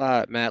before,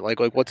 Matt, like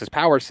what's his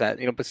power set?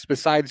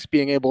 Besides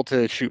being able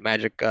to shoot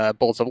magic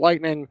bolts of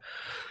lightning,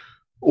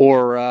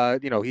 or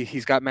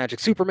he's got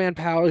magic Superman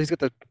power. He's got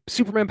the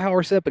Superman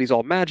power set, but he's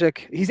all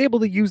magic. He's able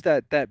to use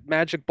that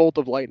magic bolt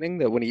of lightning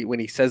that when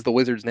he says the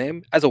wizard's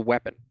name as a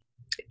weapon.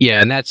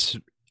 Yeah, and that's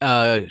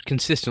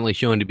consistently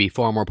shown to be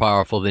far more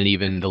powerful than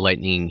even the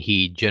lightning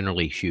he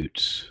generally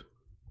shoots.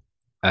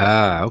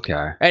 Ah,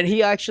 okay. And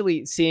he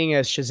actually, seeing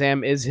as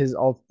Shazam is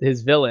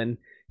his villain,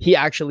 he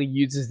actually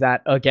uses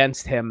that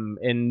against him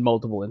in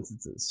multiple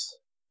instances.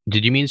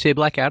 Did you mean to say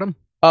Black Adam?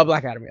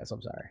 Black Adam, yes,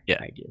 I'm sorry. Yeah.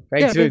 Thank you.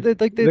 Yeah,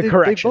 the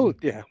correction.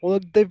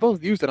 They've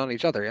both used it on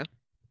each other, yeah?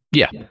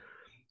 Yeah.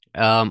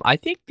 I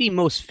think the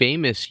most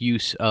famous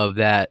use of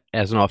that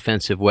as an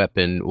offensive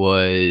weapon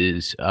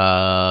was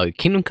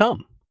Kingdom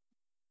Come.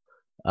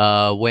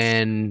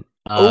 When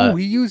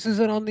he uses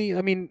it on the.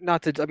 I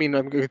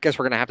guess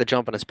we're gonna have to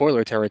jump into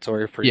spoiler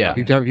territory for you. Yeah.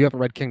 If you haven't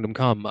read Kingdom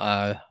Come,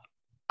 I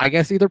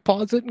guess either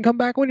pause it and come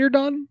back when you're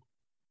done.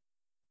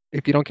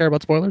 If you don't care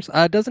about spoilers,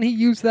 doesn't he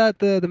use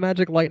the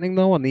magic lightning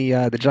though on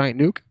the giant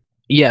nuke?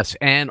 Yes,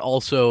 and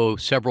also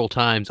several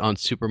times on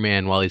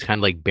Superman while he's kind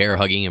of like bear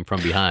hugging him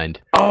from behind.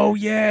 Oh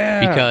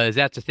yeah, Because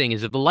that's the thing,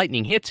 is if the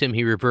lightning hits him,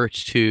 he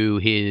reverts to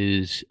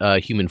his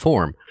human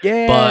form.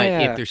 yeah. But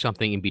if there's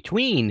something in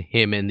between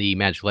him and the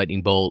magic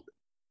lightning bolt,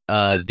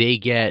 they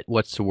get,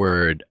 what's the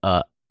word,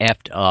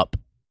 effed up.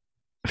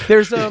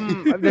 There's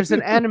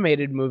an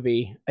animated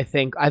movie, I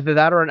think, either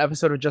that or an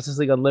episode of Justice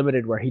League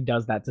Unlimited where he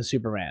does that to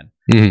Superman.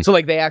 Mhm. So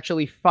like they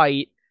actually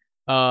fight.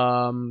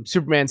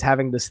 Superman's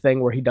having this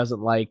thing where he doesn't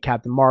like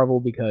Captain Marvel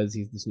because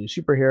he's this new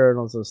superhero and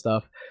all this other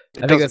stuff.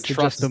 I think that's the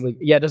Justice League.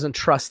 Yeah, doesn't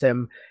trust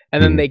him.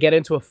 And then they get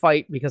into a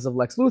fight because of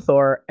Lex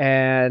Luthor,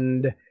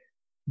 and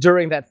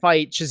during that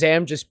fight,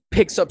 Shazam just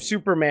picks up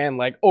Superman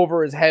like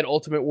over his head,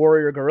 Ultimate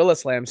Warrior Gorilla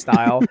Slam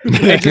style,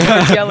 and just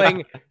starts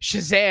yelling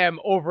Shazam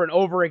over and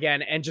over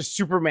again, and just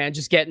Superman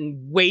just getting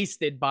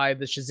wasted by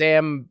the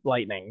Shazam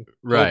lightning.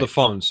 Right. The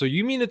phone. So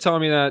you mean to tell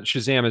me that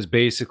Shazam is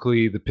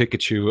basically the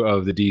Pikachu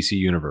of the DC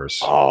universe?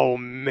 Oh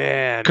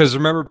man! Because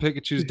remember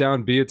Pikachu's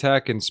down B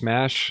attack and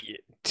Smash.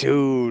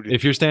 Dude,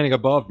 if you're standing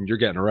above him, you're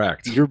getting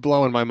wrecked. You're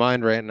blowing my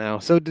mind right now.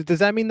 So does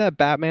that mean that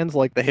Batman's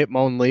like the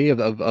Hitmonlee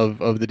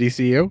of the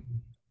DCU?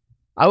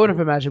 I would have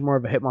imagined more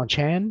of a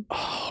Hitmonchan.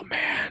 Oh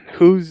man,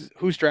 who's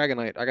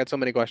Dragonite? I got so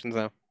many questions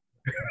now.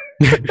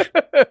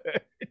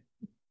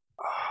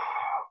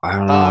 I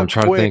don't know. I'm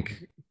trying to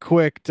think.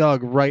 Quick,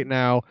 Doug, right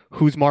now.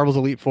 Who's Marvel's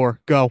Elite Four?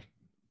 Go.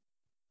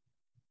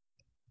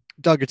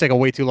 Doug, you're taking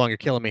way too long. You're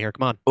killing me here.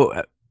 Come on.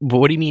 Oh,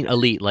 what do you mean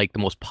elite? Like the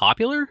most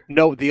popular?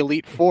 No, the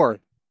Elite Four.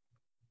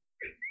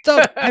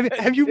 Doug,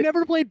 have you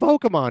never played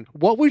Pokemon?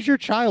 What was your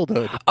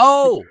childhood?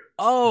 Oh.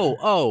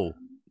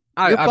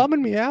 You're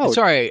bumming me out.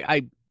 Sorry,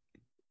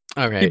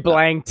 okay. He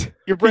blanked.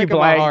 You're breaking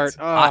my heart.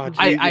 Oh,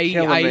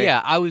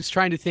 I was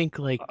trying to think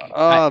like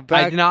I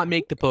did not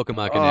make the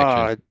Pokemon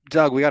connection.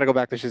 Doug, we got to go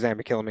back to Shazam.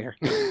 You're killing me here.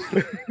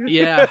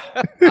 Yeah,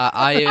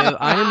 I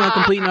am a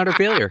complete and utter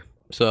failure.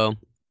 So,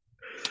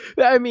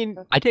 I mean,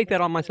 I take that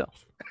on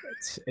myself.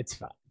 It's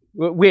fine.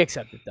 We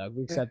accept it, Doug.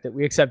 We accept it.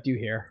 We accept you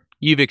here.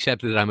 You've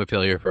accepted that I'm a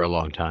failure for a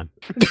long time.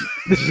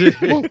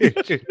 Doug,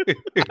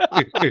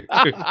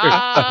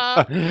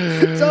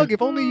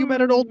 if only you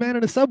met an old man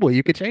in a subway,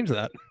 you could change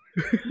that.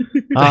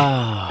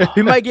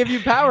 He might give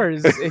you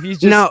powers if you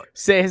just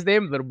say his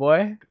name, little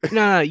boy.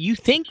 No, you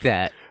think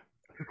that.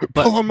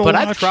 But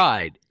I've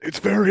tried. It's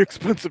very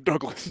expensive,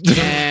 Douglas.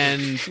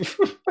 And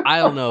I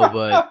don't know,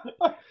 but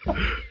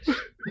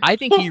I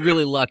think he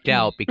really lucked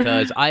out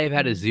because I have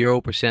had a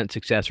 0%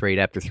 success rate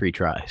after 3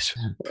 tries.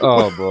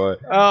 Oh boy!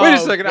 Wait a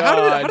second.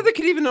 How did the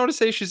kid even know to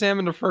say Shazam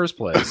in the first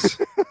place?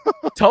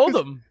 Told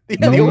him.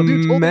 Yeah, the old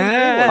dude told him.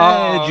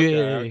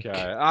 Magic.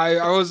 Okay.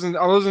 I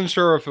wasn't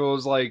sure if it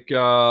was like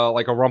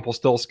a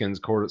Rumpelstiltskin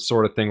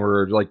sort of thing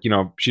where like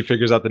she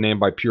figures out the name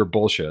by pure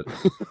bullshit.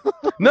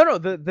 No.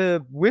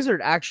 The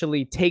wizard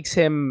actually takes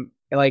him,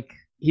 like,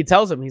 he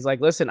tells him, he's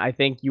like, listen, I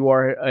think you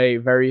are a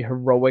very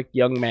heroic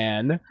young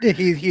man. Yeah,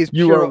 he's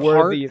you pure are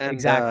worthy. And,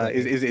 exactly.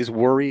 Is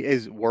worried?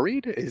 Is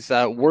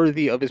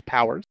worthy of his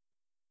powers.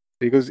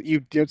 Because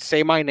you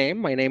say my name.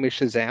 My name is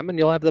Shazam, and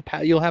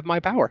you'll have my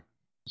power.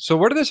 So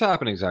where did this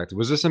happen exactly?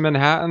 Was this in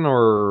Manhattan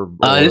or?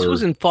 This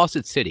was in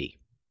Fawcett City,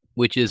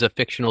 which is a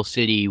fictional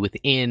city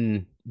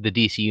within the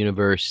DC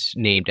universe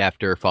named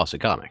after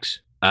Fawcett Comics.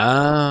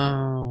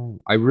 Oh,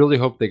 I really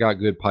hope they got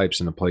good pipes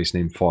in a place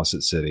named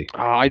Fawcett City.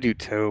 Oh, I do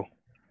too.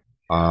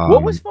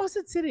 What was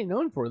Fawcett City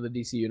known for in the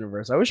DC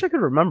universe? I wish I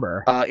could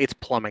remember. It's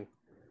plumbing.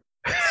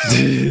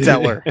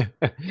 Stellar.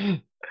 Well,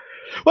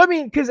 I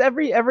mean, because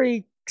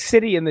every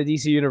city in the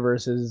DC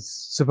universe is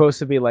supposed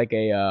to be like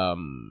a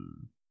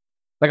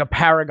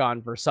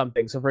paragon for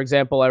something. So, for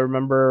example, I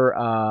remember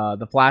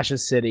the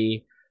Flash's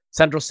city,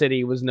 Central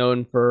City, was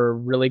known for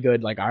really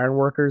good like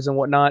ironworkers and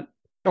whatnot.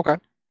 Okay.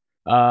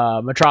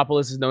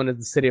 Metropolis is known as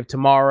the City of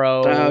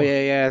Tomorrow. Oh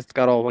yeah, it's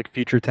got all like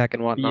future tech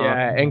and whatnot.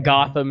 Yeah, and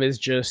Gotham is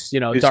just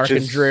dark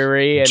and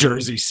dreary. And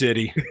Jersey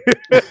City.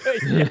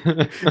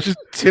 Just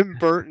Tim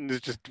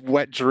Burton's just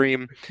wet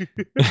dream.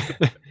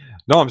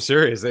 No, I'm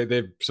serious.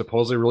 They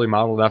supposedly really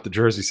modeled after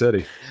Jersey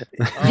City.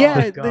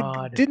 Yeah,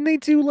 didn't they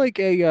do like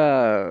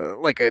a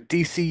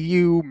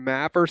DCU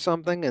map or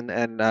something?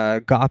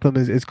 And Gotham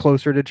is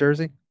closer to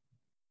Jersey.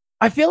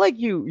 I feel like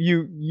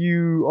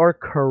you are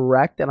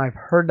correct, and I've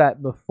heard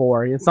that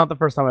before. It's not the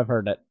first time I've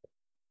heard it.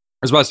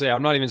 I was about to say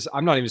I'm not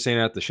even saying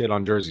that the shit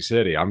on Jersey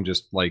City. I'm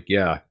just like,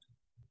 yeah.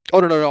 Oh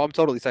no! I'm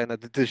totally saying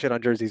that the shit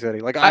on Jersey City.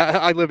 Like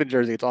I live in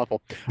Jersey. It's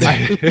awful.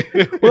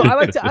 Well,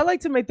 I like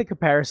to make the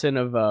comparison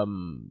of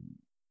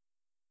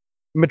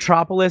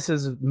Metropolis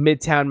is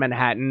Midtown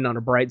Manhattan on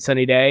a bright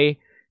sunny day,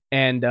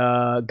 and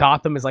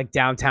Gotham is like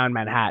downtown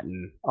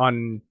Manhattan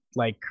on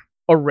like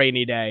a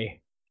rainy day.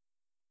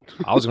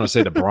 I was going to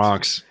say the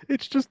Bronx.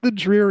 It's just the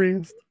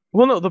dreariest.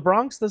 Well, no, the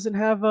Bronx doesn't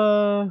have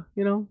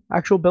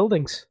actual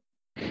buildings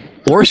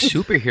or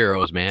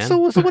superheroes, man. So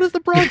what does the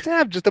Bronx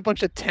have? Just a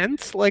bunch of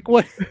tents? Like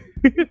what?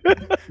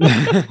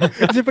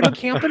 Is everybody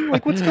camping?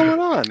 Like what's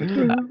going on?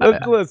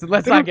 Listen,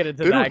 let's not get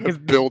into that because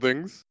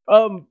buildings.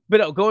 But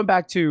no, going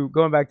back to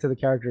the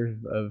character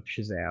of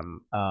Shazam,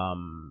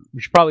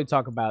 we should probably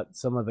talk about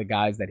some of the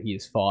guys that he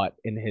has fought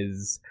in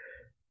his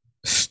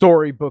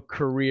storybook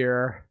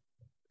career,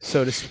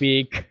 so to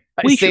speak.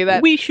 We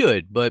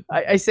should, but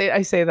I say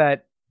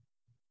that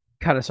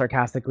kind of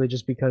sarcastically,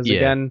 just because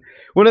again,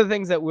 one of the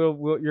things that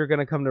you're going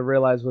to come to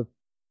realize with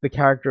the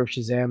character of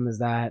Shazam is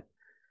that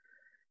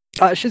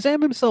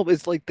Shazam himself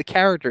is like the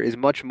character is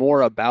much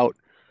more about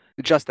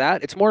just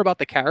that. It's more about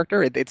the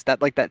character. It's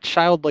that like that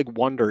childlike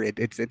wonder.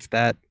 It's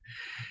that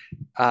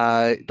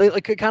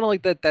like kind of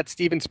like that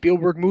Steven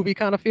Spielberg movie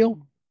kind of feel.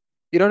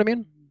 You know what I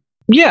mean?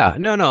 Yeah,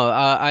 no,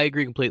 I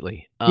agree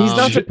completely. He's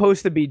not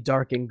supposed to be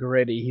dark and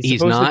gritty. He's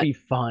supposed to be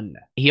fun.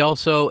 He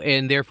also,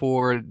 and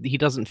therefore, he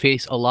doesn't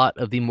face a lot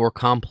of the more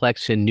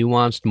complex and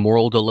nuanced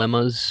moral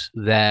dilemmas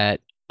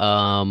that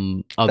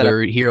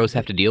other heroes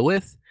have to deal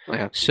with.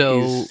 Yeah.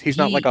 So he's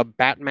not like a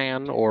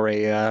Batman or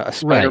a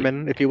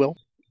Spider-Man, if you will.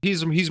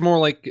 He's more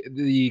like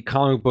the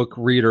comic book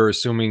reader,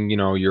 assuming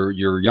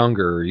you're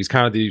younger. He's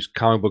kind of the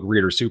comic book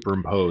reader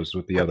superimposed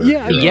with the other.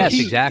 Yeah, heroes.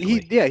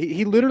 Exactly.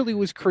 He literally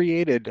was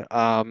created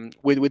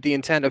with the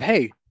intent of,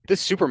 hey, this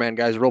Superman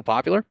guy's real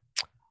popular.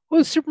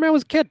 Well, Superman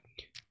was a kid.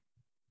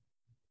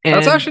 And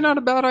that's actually not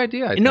a bad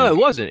idea. No, it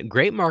wasn't.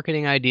 Great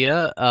marketing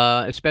idea,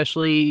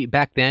 especially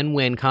back then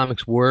when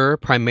comics were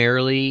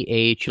primarily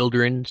a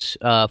children's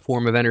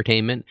form of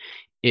entertainment.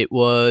 It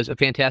was a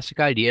fantastic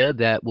idea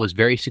that was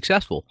very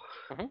successful.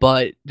 Mm-hmm.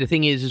 But the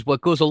thing is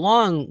what goes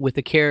along with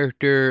a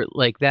character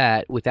like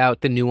that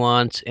without the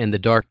nuance and the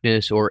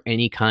darkness or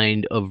any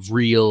kind of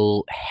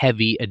real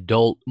heavy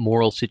adult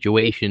moral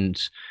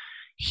situations,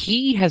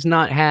 he has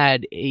not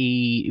had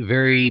a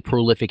very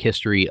prolific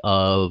history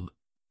of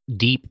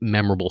deep,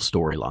 memorable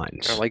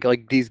storylines.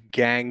 Like these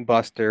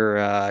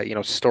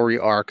gangbuster, story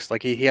arcs.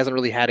 Like he hasn't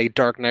really had a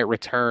Dark Knight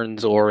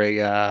Returns or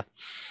a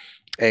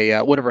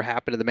Whatever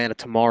Happened to the Man of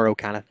Tomorrow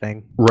kind of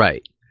thing.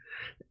 Right.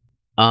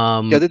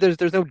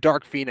 There's no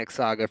Dark Phoenix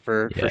saga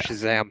for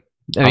Shazam.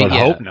 I would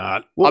hope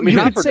not. Well,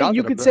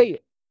 you could say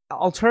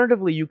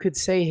alternatively, you could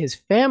say his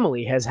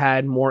family has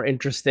had more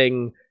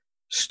interesting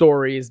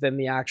stories than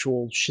the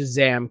actual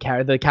Shazam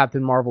character, the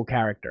Captain Marvel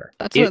character.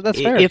 That's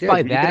fair. If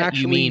by that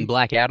you mean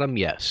Black Adam,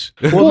 yes.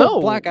 Well, no,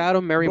 Black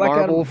Adam, Mary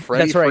Marvel,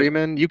 Freddie right.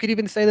 Freeman. You could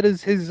even say that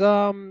his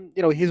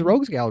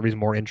Rogues Gallery is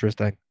more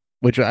interesting,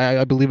 which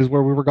I believe is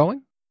where we were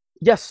going.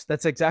 Yes,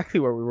 that's exactly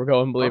where we were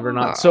going, believe it or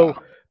not.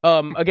 So,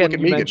 again, you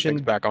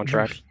mentioned back on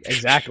track.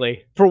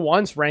 Exactly. For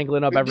once,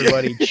 wrangling up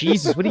everybody.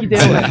 Jesus, what are you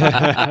doing?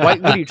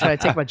 What are you trying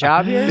to take my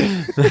job here?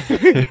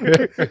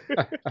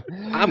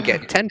 I'm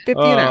getting $10.50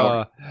 an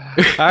hour.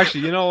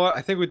 Actually, you know what?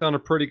 I think we've done a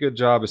pretty good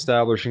job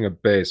establishing a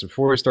base.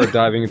 Before we start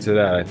diving into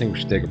that, I think we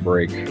should take a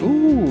break.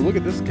 Ooh, look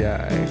at this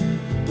guy.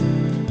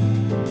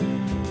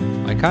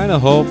 I kind of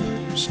hope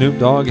Snoop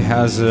Dogg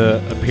has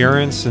an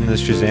appearance in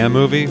this Shazam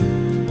movie.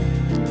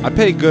 I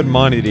pay good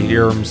money to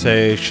hear him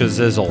say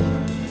Shazizzle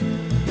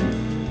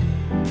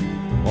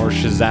or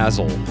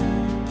Shazazzle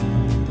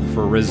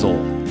for Rizzle.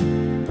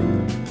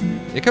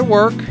 It could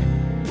work.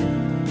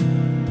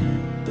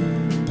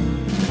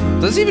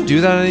 Does he even do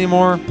that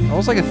anymore? That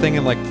was like a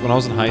thing when I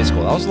was in high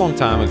school. That was a long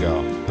time ago.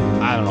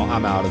 I don't know.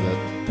 I'm out of it.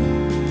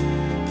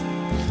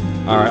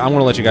 All right, I'm going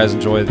to let you guys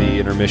enjoy the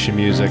intermission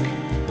music.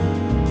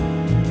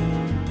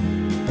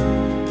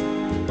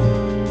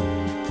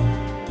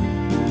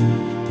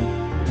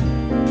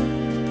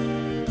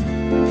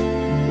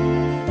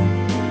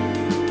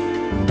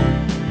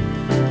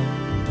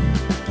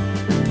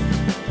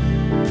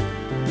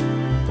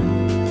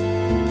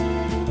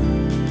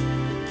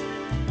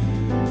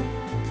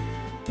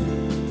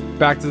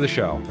 Back to the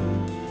show.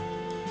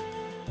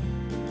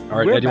 All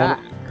right, We're Eddie.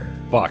 back.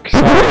 Fuck.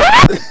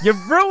 You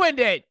ruined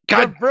it.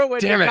 God you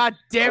ruined damn it. God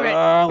damn it.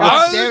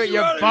 God damn it.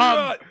 You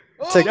bum.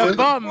 Take You this.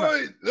 bum.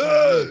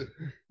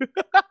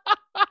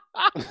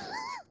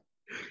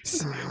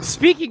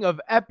 Speaking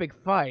of epic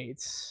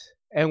fights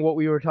and what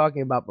we were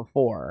talking about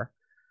before,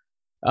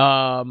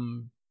 Black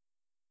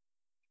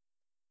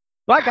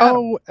Adam.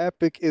 How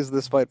epic is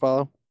this fight,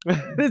 Follow?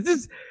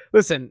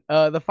 Listen,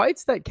 the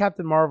fights that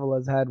Captain Marvel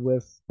has had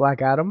with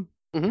Black Adam,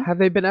 have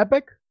they been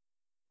epic?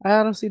 I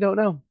honestly don't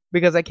know,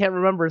 because I can't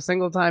remember a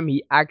single time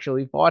he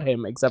actually fought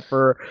him, except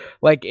for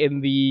like in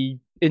the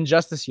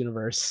Injustice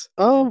universe.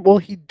 Well,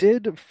 he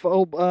did.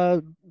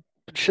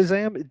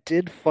 Shazam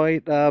did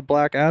fight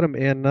Black Adam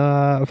in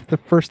the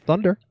First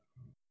Thunder.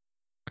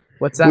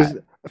 What's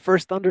that?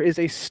 First Thunder is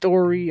a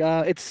story.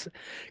 It's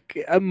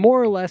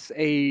more or less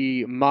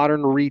a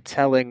modern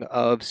retelling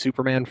of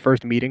Superman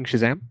first meeting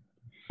Shazam.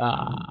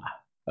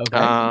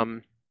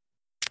 Okay.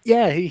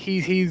 Yeah,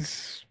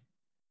 he's.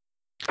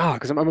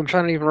 Because I'm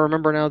trying to even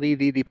remember now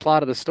the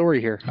plot of the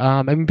story here.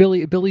 I mean,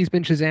 Billy's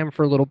been Shazam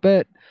for a little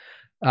bit.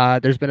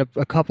 There's been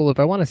a couple of,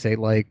 I want to say,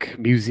 like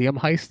museum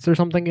heists or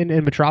something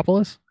in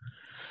Metropolis.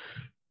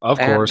 Of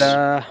course.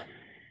 Yeah,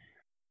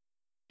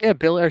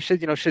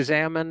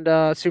 Shazam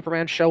and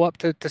Superman show up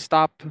to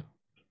stop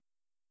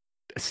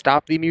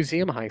the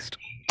museum heist.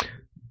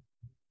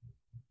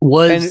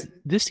 Was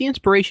this the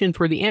inspiration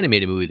for the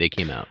animated movie that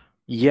came out?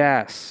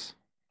 Yes.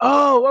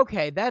 Oh,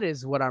 okay. That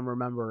is what I'm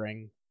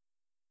remembering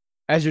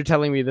as you're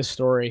telling me the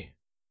story.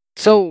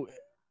 So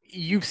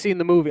you've seen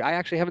the movie. I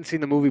actually haven't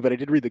seen the movie, but I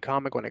did read the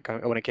comic when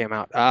it came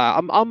out.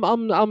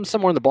 I'm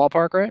somewhere in the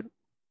ballpark, right?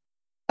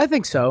 I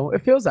think so.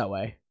 It feels that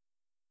way.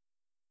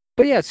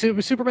 But yeah,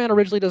 Superman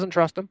originally doesn't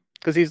trust him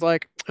because he's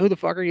like, "Who the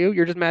fuck are you?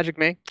 You're just Magic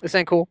Me. This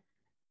ain't cool.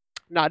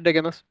 Not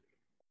digging this."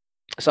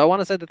 So I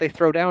want to say that they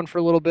throw down for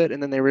a little bit,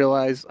 and then they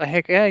realize,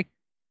 hey,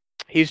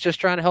 he's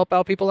just trying to help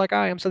out people like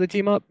I am, so they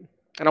team up.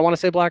 And I want to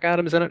say Black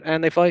Adam's in it,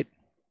 and they fight.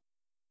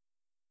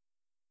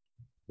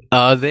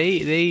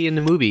 They in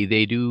the movie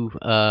they do.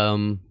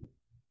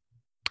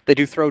 They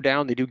do throw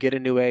down. They do get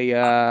into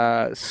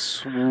a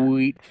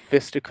sweet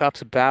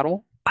fisticuffs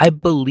battle. I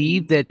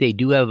believe that they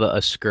do have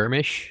a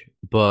skirmish,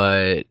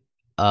 but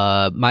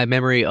my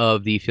memory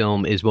of the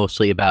film is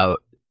mostly about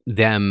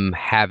them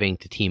having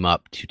to team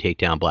up to take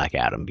down Black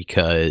Adam,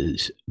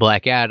 because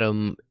Black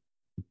Adam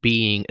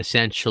being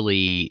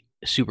essentially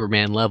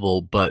Superman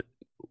level, but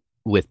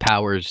with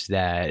powers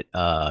that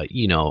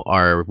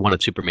are one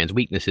of Superman's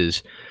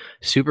weaknesses.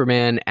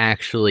 Superman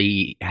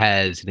actually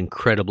has an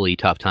incredibly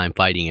tough time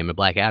fighting him, and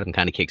Black Adam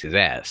kind of kicks his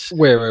ass.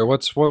 Wait,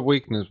 what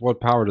weakness?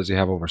 What power does he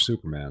have over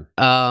Superman?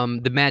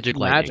 The magic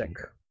lightning.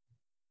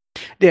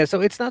 Yeah,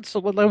 so it's not so.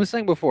 What I was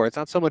saying before, it's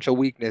not so much a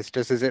weakness,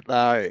 just as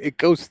it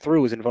goes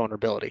through his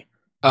invulnerability.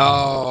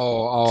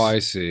 Oh, I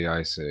see.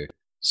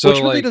 So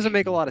which really doesn't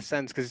make a lot of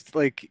sense, because it's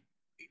like,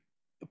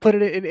 put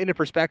it in a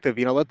perspective.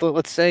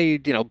 Let's say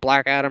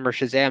Black Adam or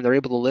Shazam, they're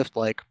able to lift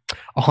like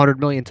 100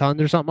 million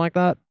tons or something like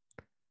that.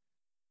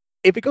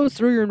 If it goes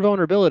through your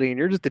invulnerability and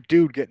you're just a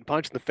dude getting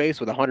punched in the face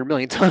with 100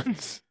 million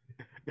tons,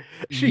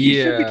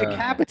 he should be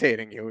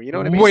decapitating you. You know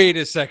what I mean? Wait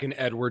a second,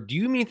 Edward. Do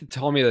you mean to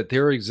tell me that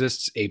there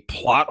exists a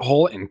plot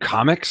hole in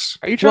comics?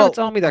 Are you trying to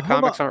tell me that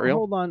comics aren't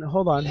real?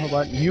 Hold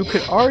on. You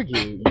could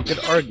argue.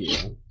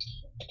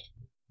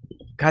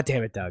 God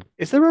damn it, Doug.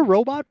 Is there a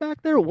robot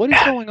back there? What is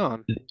going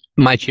on?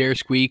 My chair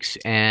squeaks,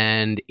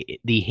 and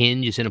the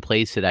hinge is in a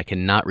place that I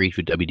cannot reach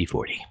with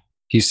WD-40.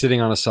 He's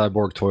sitting on a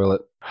cyborg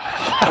toilet.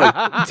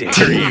 How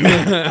dare you?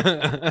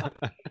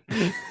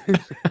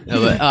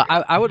 No, but,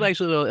 I would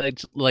actually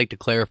like to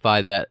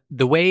clarify that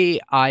the way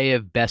I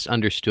have best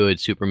understood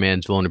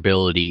Superman's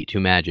vulnerability to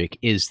magic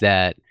is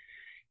that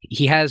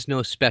he has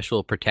no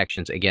special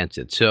protections against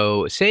it.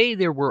 So say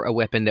there were a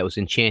weapon that was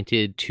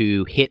enchanted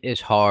to hit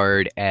as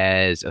hard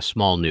as a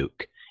small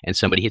nuke, and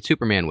somebody hit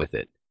Superman with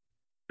it.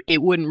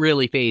 It wouldn't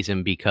really faze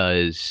him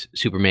because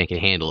Superman can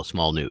handle a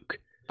small nuke.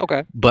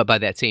 Okay. But by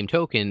that same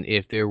token,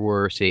 if there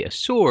were, say, a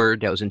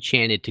sword that was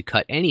enchanted to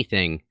cut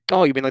anything...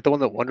 Oh, you mean like the one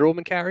that Wonder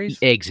Woman carries?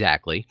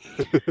 Exactly.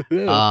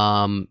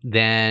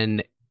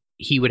 Then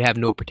he would have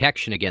no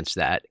protection against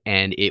that,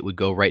 and it would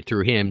go right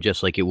through him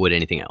just like it would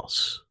anything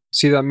else.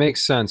 See, that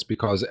makes sense,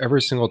 because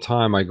every single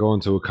time I go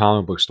into a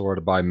comic book store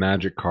to buy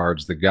magic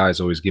cards, the guys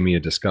always give me a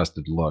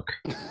disgusted look.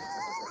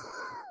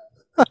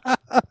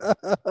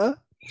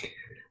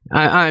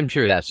 I'm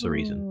sure that's the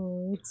reason.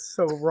 Oh, it's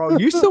so wrong.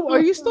 Are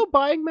you still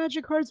buying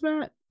magic cards,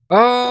 Matt?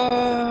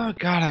 God,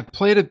 I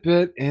played a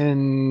bit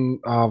in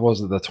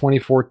was it the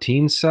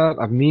 2014 set?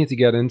 I've meaning to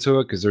get into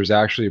it because there's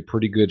actually a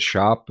pretty good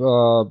shop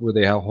where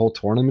they have whole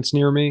tournaments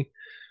near me.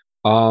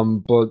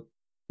 But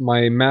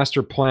my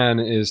master plan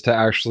is to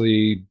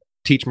actually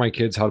teach my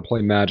kids how to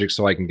play Magic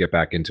so I can get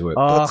back into it.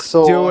 That's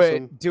so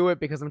awesome. Do it,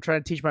 because I'm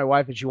trying to teach my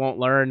wife and she won't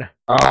learn.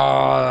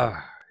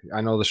 I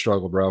know the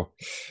struggle, bro.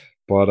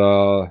 But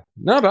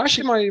no, but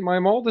actually my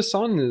oldest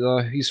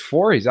son, he's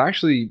 4.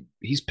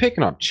 He's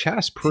picking up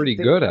chess pretty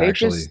good,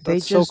 actually. They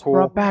just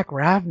brought back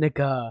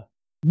Ravnica.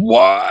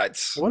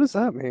 What? What does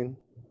that mean?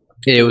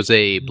 It was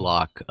a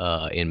block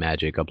in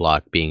Magic, a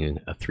block being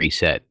a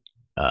 3-set.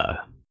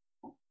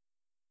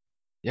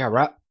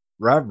 Yeah,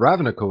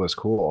 Ravnica was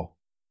cool.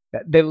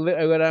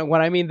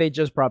 When I mean they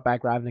just brought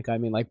back Ravnica, I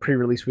mean like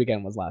pre-release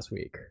weekend was last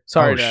week.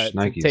 Sorry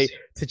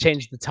to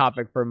change the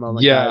topic for a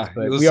moment, guys,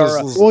 but we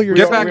are. Well, you're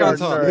get back on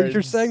top.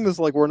 You're saying this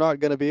like we're not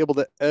going to be able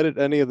to edit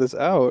any of this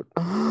out.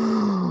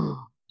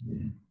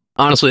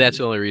 Honestly, that's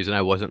the only reason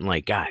I wasn't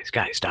like, guys,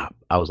 stop.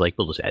 I was like,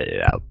 we'll just edit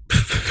it out.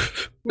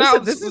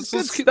 No,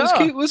 let's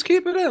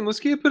keep it in. Let's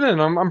keep it in.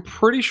 I'm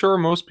pretty sure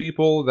most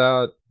people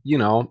that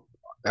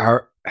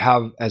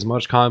have as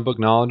much comic book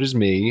knowledge as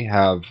me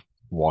have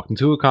walked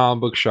into a comic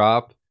book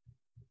shop,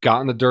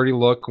 gotten the dirty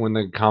look when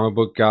the comic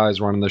book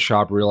guys running the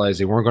shop realized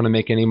they weren't going to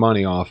make any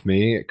money off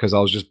me because I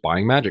was just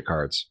buying Magic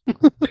cards.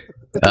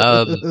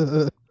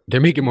 They're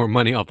making more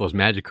money off those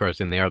Magic cards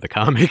than they are the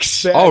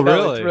comics. Oh,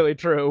 really? It's really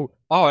true.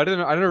 Oh, I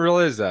didn't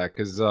realize that,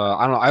 because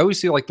I don't know. I always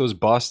see like those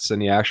busts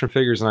and the action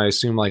figures, and I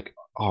assume like,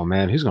 oh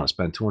man, who's going to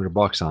spend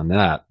 $200 on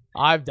that?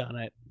 I've done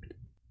it.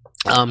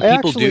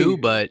 People do,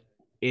 but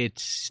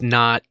it's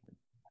not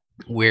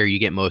where you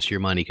get most of your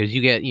money, because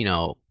you get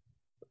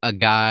a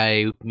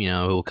guy who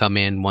will come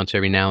in once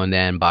every now and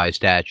then, buy a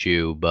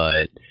statue,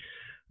 but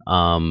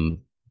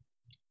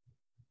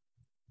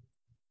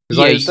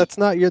that's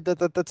not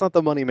that's not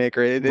the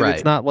moneymaker. Right.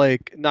 It's not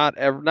like not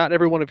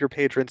every one of your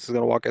patrons is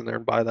going to walk in there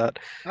and buy that.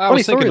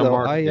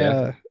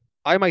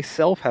 I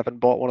myself haven't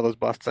bought one of those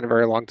busts in a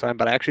very long time,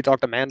 but I actually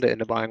talked Amanda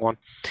into buying one.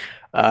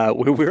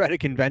 We were at a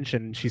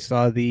convention. She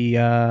saw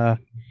the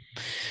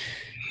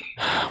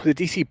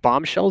DC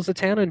Bombshells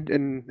Zatanna,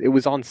 and it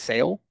was on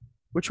sale.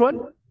 Which one?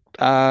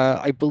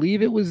 I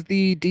believe it was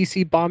the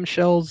DC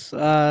Bombshells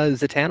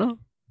Zatanna.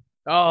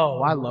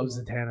 Oh, I love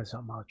Zatanna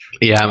so much.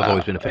 Yeah, I've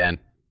always been a fan.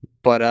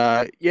 But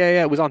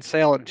yeah, it was on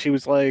sale, and she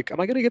was like, "Am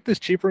I gonna get this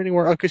cheaper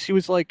anywhere?" Because she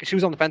was on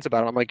the fence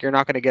about it. I'm like, "You're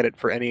not gonna get it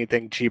for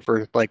anything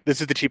cheaper. Like,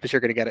 this is the cheapest you're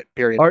gonna get it.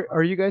 Period."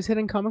 Are you guys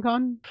hitting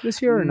Comic-Con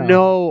this year or no?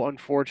 No,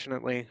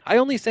 unfortunately. I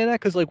only say that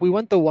because like we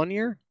went the one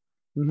year,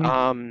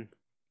 Mhm.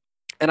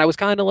 and I was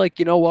kind of like,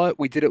 you know what,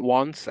 we did it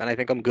once, and I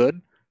think I'm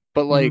good.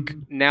 But like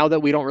now that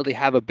we don't really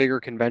have a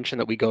bigger convention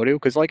that we go to,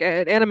 because like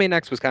Anime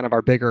Next was kind of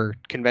our bigger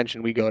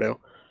convention we go to.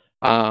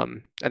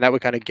 And that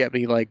would kind of get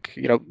me like,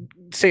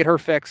 say her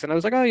fix, and I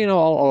was like, oh,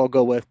 I'll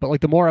go with. But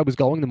like the more I was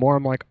going, the more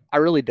I'm like, I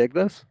really dig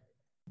this.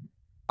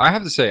 I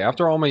have to say,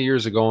 after all my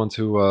years of going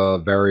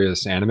to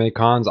various anime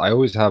cons, I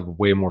always have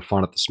way more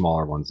fun at the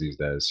smaller ones these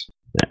days.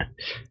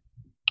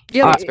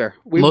 Yeah, that's fair.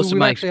 We've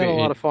actually had a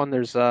lot experience- of fun.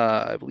 There's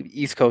I believe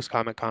East Coast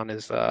Comic Con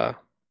is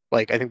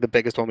like I think the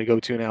biggest one we go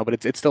to now, but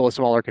it's still a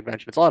smaller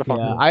convention. It's a lot of fun.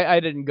 Yeah, I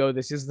didn't go.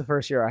 This is the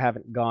first year I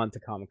haven't gone to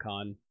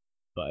Comic-Con.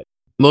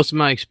 Most of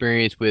my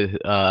experience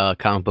with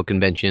comic book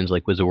conventions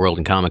like Wizard World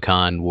and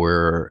Comic-Con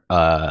were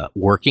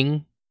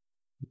working.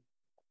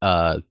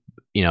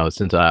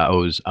 Since I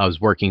was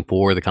working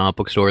for the comic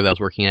book store that I was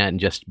working at and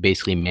just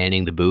basically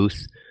manning the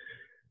booth.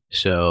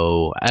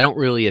 So I don't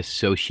really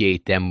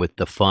associate them with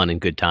the fun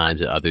and good times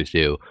that others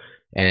do.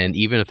 And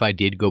even if I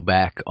did go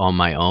back on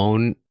my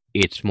own,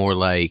 it's more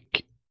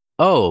like,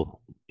 oh,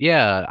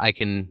 yeah, I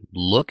can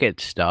look at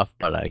stuff,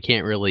 but I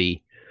can't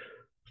really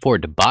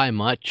afford to buy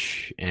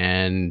much.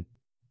 And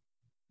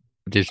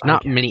there's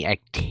not many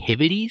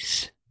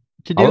activities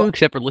to do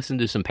except for listen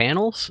to some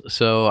panels.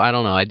 So I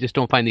don't know. I just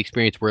don't find the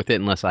experience worth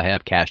it unless I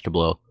have cash to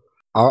blow.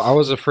 I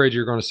was afraid you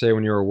were going to say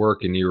when you were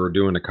working you were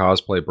doing the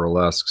cosplay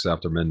burlesques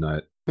after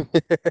midnight.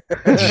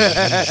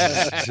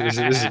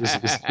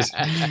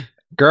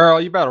 Girl,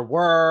 you better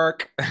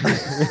work.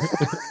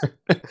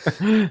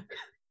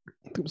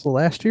 It was the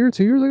last year,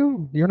 2 years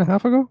ago, year and a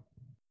half ago.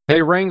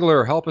 Hey,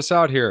 Wrangler, help us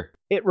out here.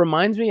 It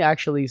reminds me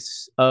actually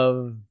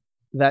of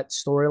that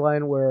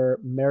storyline where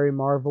Mary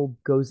Marvel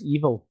goes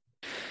evil.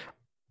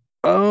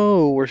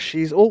 Oh, where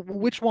she's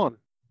which one?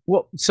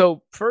 Well,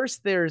 so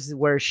first there's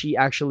where she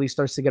actually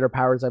starts to get her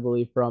powers, I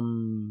believe,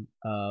 from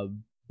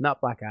not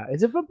Black Adam.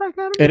 Is it from Black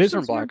Adam? It is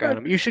from Black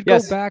Adam. You should go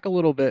back a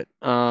little bit.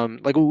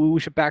 Like we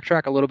should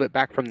backtrack a little bit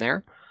back from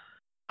there.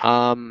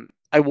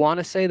 I want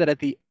to say that at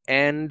the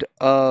end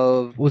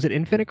of was it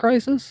Infinite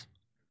Crisis,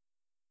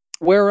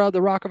 where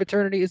the Rock of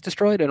Eternity is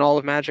destroyed and all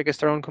of magic is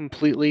thrown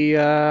completely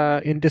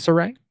in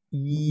disarray.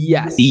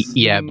 Yes.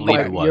 Yeah, I believe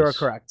it was. You're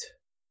correct.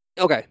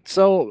 Okay,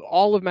 so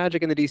all of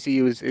magic in the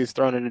DCU is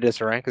thrown into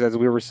disarray because, as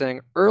we were saying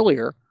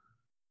earlier,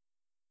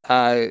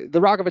 the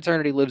Rock of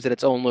Eternity lives in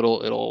its own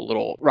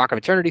little Rock of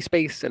Eternity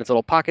space and its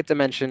little pocket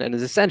dimension, and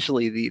is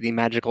essentially the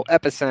magical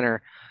epicenter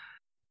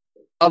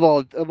of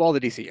all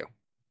the DCU.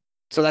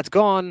 So that's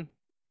gone.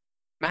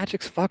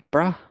 Magic's fucked,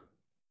 bruh.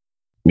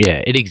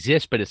 Yeah, it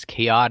exists, but it's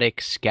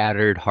chaotic,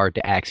 scattered, hard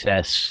to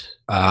access.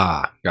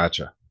 Ah,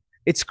 gotcha.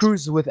 It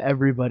screws with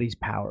everybody's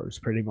powers,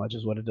 pretty much,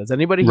 is what it does.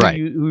 Anybody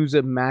who's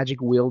a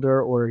magic wielder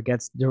or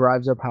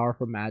derives their power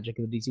from magic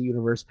in the DC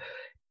universe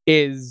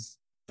is,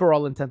 for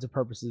all intents and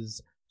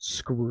purposes,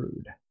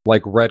 screwed.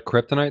 Like Red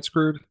Kryptonite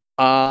screwed?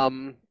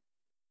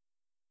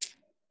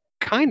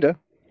 Kinda.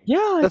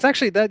 Yeah. That's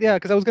actually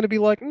because I was gonna be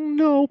like,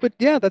 no, but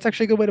yeah, that's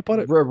actually a good way to put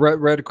it.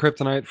 Red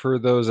Kryptonite, for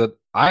those that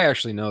I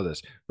actually know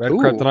this. Red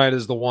Kryptonite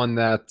is the one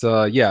that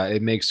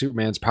it makes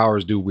Superman's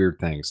powers do weird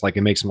things. Like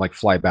it makes him like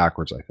fly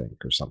backwards, I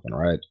think, or something,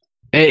 right?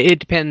 It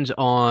depends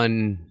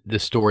on the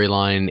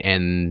storyline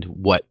and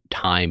what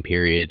time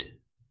period.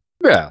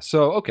 Yeah,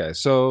 so okay,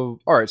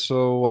 so all right,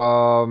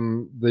 so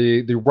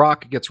the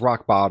Rock gets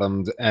rock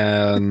bottomed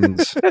and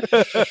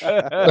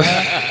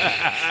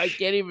I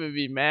can't even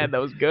be mad.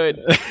 That was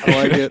good.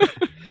 I like it.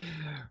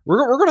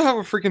 We're gonna have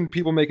a freaking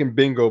people making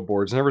bingo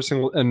boards, and every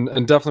single and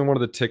definitely one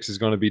of the ticks is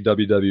going to be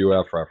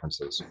WWF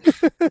references.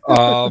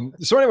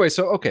 So anyway,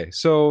 so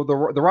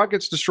the Rock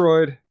gets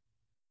destroyed,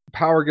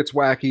 power gets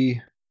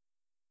wacky.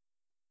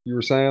 You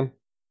were saying?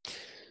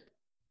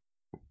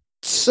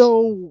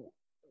 So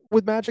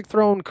with magic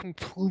thrown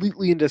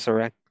completely in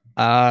disarray,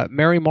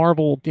 Mary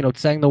Marvel,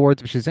 saying the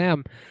words of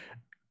Shazam,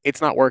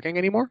 it's not working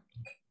anymore.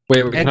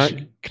 Wait,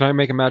 can I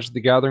make a Magic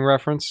the Gathering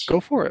reference? Go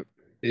for it.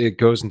 It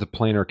goes into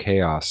planar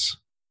chaos.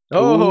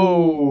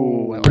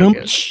 Oh,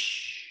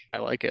 I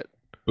like it.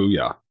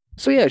 Booyah.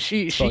 So yeah,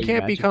 she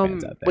can't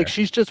become like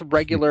she's just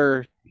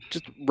regular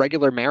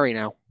Mary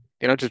now.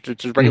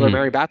 Just regular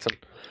Mary Batson.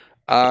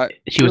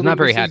 She was not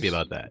very happy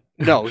about that.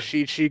 No,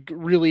 she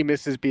really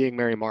misses being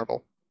Mary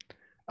Marvel.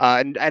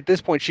 And at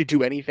this point, she'd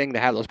do anything to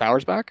have those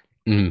powers back.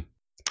 Mm.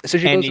 So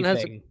she goes and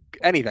has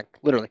anything,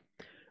 literally.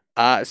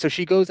 So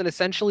she goes and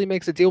essentially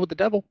makes a deal with the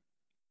devil,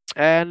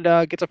 and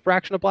gets a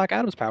fraction of Black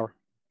Adam's power.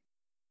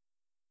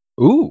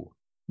 Ooh.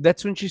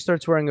 That's when she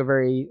starts wearing a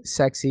very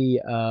sexy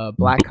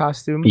black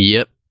costume.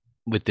 Yep,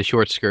 with the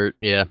short skirt,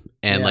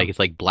 and like it's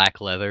like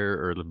black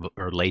leather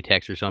or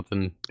latex or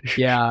something.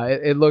 Yeah,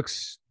 it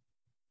looks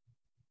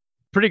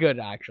pretty good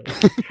actually.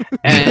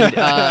 And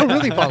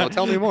really, Paulo,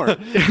 tell me more.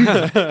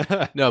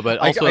 No, but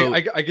also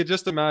I could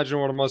just imagine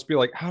what it must be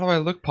like. How do I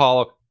look,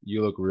 Paulo?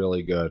 You look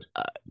really good.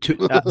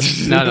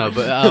 No,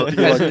 but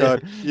You look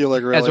good. You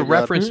look really as a good.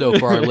 reference, though,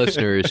 for our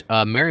listeners,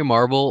 Mary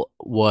Marvel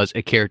was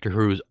a character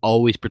who was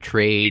always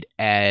portrayed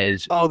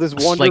as this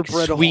Wonder like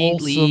Bread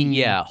sweetly,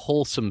 wholesome,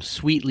 wholesome,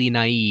 sweetly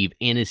naive,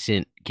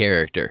 innocent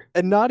character.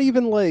 and not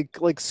even like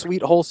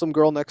sweet wholesome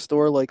girl next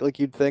door like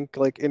you'd think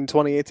like in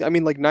 2018. I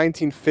mean like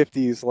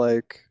 1950s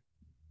like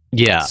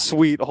Yeah,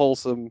 sweet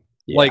wholesome.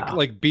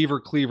 Like Beaver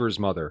Cleaver's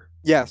mother.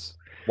 Yes.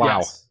 Wow.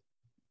 Yes.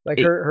 Like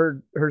It-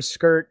 her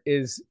skirt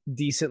is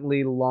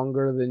decently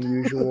longer than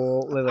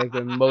usual, like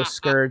in most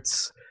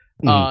skirts.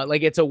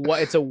 Like it's a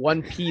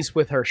one piece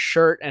with her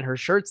shirt, and her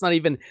shirt's not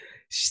even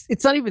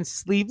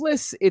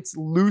sleeveless. It's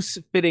loose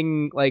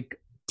fitting like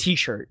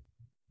t-shirt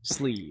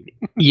sleeve.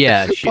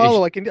 yeah.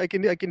 Paulo, I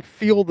can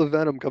feel the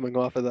venom coming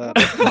off of that.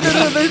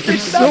 There's You're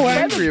not so venom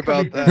angry about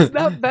coming- that. There's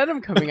not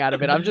venom coming out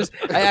of it.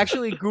 I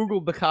actually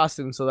Googled the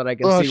costume so that I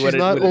can see She's what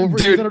not it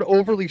she's not an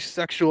overly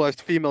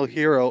sexualized female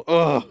hero.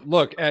 Ugh.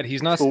 Look, Ed,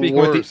 he's not The speaking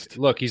worst.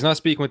 he's not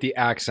speaking with the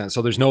accent,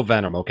 so there's no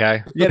venom,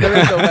 okay? Yeah, there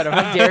is no venom.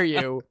 How dare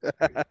you?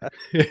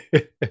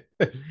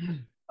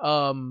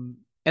 And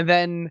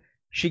then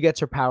she gets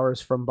her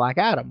powers from Black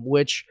Adam,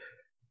 which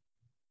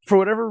for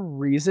whatever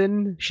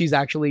reason she's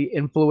actually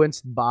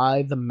influenced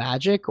by the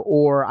magic,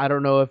 or I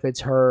don't know if it's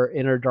her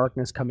inner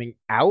darkness coming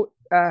out.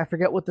 I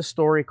forget what the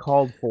story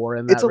called for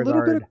in that It's a regard.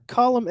 little bit of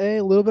column A,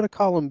 a little bit of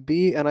column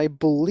B, and I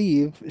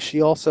believe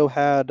she also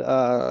had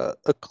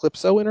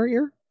Eclipso in her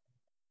ear.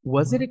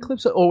 Was it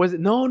Eclipse? Or was it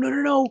no?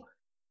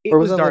 It Or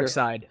was was that later?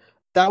 Darkseid.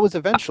 That was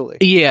eventually.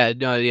 Yeah,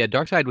 no, yeah.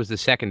 Darkseid was the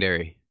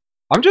secondary.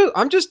 I'm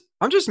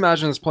just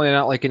imagining this playing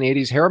out like an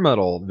 80s hair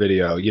metal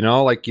video,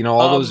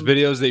 all those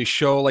videos they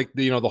show like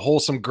the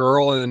wholesome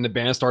girl and then the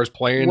band starts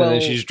playing and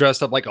then she's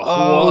dressed up like a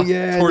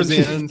whore towards the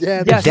end.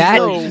 Yeah, Yes,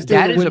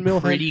 That is a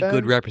windmill pretty headband.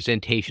 good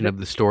representation of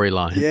the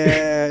storyline.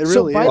 Yeah, it So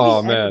really by is.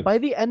 Oh, the man. end, by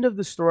the end of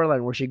the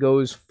storyline, where she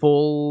goes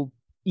full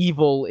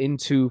evil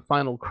into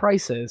Final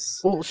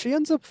Crisis, Well, she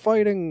ends up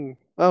fighting.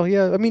 Oh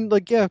yeah, I mean,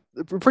 like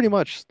pretty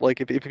much.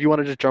 Like if you want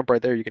to just jump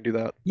right there, you can do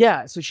that.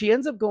 yeah. So she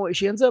ends up going.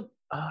 She ends up.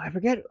 I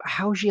forget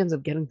how she ends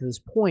up getting to this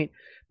point,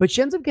 but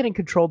she ends up getting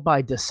controlled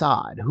by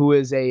Desaad, who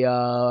is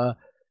a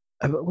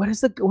what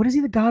is he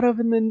the god of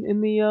in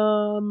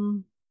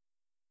the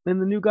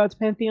New Gods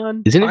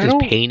pantheon? Isn't it I just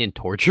don't- pain and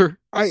torture?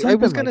 I Something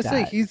was like gonna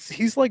say that.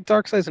 he's like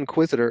Darkseid's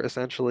Inquisitor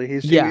essentially.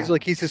 He's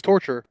his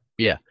torture.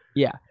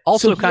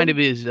 Also, So kind he-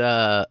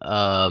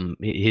 of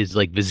his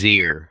like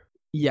vizier.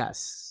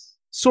 Yes,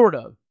 sort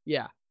of.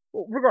 Yeah.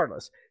 Well,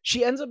 regardless,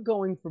 she ends up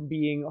going from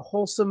being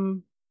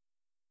wholesome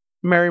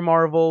Mary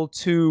Marvel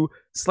to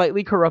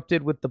slightly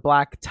corrupted with the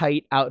black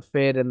tight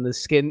outfit and the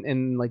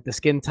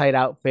skin tight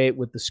outfit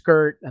with the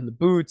skirt and the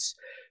boots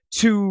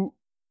to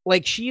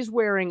like she's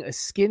wearing a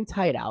skin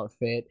tight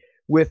outfit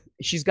with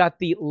she's got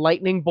the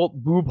lightning bolt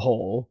boob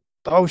hole.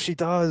 Oh, she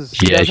does.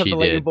 Yeah, does have she the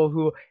lightning did. bolt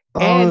who Oh,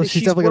 and she's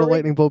she's definitely got a wearing-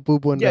 lightning bolt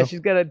boob window. yeah, she's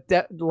got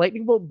a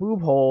lightning bolt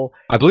boob hole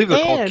I believe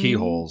they're called And-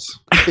 keyholes.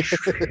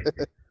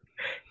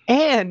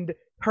 and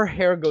her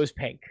hair goes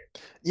pink.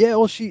 Yeah,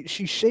 well, she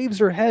shaves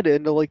her head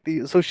into like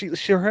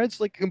her head's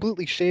like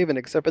completely shaven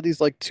except for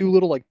these like two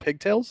little like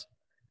pigtails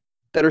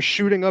that are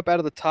shooting up out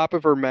of the top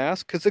of her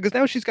mask because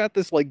now she's got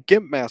this like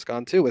gimp mask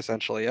on too,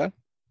 essentially. Yeah.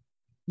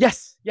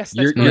 Yes, that's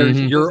You're, correct. you're,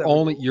 She you're does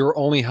only everything. you're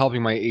only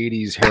helping my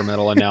 80s hair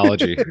metal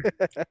analogy.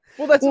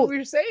 Well, that's Well, what we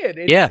were saying.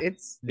 It's, Yeah,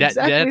 it's That's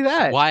exactly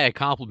that. why I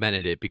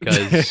complimented it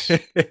because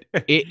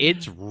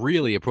it's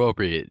really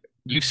appropriate.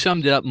 You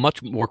summed it up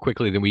much more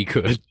quickly than we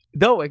could.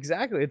 No,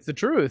 exactly. It's the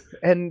truth,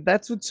 and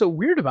that's what's so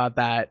weird about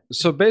that.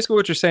 So basically,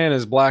 what you're saying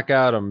is Black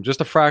Adam,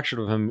 just a fraction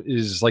of him,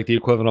 is like the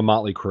equivalent of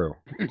Motley Crue.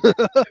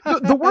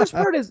 The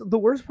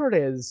worst part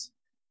is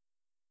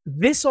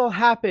this all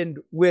happened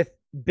with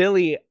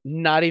Billy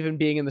not even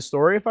being in the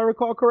story, if I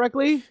recall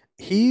correctly.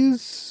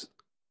 He's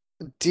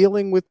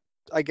dealing with,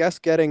 I guess,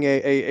 getting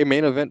a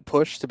main event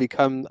push to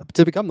become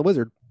the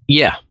Wizard.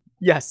 Yeah,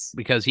 Yes.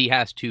 because he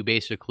has to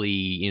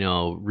basically,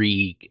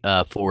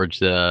 reforge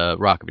the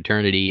Rock of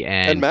Eternity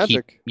and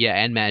magic.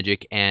 and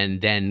magic,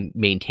 and then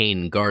maintain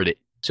and guard it.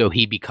 So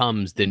he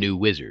becomes the new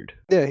wizard.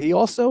 Yeah, he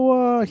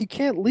also he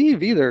can't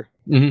leave either.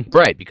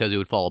 Right, because it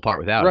would fall apart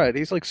without him. Right,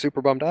 he's like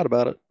super bummed out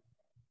about it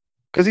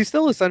because he's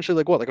still essentially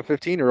like what, like a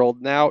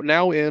 15-year-old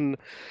now in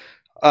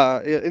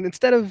and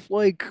instead of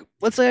like,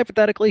 let's say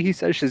hypothetically he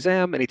says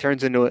Shazam and he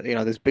turns into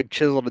a, this big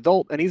chiseled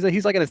adult and he's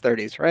like in his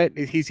 30s, right?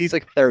 He's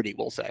like 30,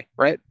 we'll say,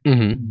 right?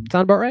 Sound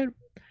about right?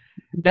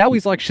 Now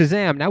he's like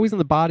Shazam. Now he's in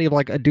the body of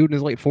like a dude in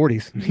his late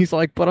 40s. He's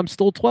like, but I'm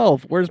still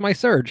 12. Where's my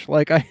surge?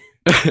 Like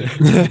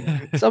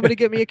somebody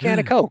get me a can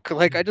of Coke.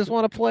 Like I just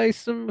want to play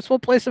some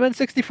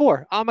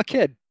N64. I'm a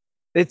kid.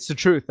 It's the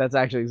truth. That's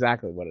actually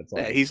exactly what it's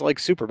like. Yeah, he's like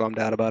super bummed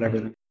out about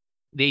everything.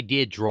 They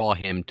did draw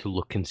him to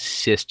look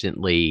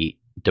consistently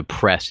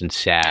depressed and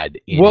sad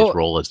in Well- his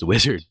role as the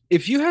wizard.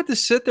 If you had to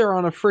sit there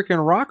on a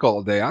freaking rock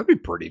all day, I'd be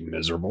pretty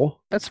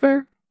miserable. That's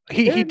fair.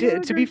 He Yeah, no, I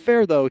did. To be agree.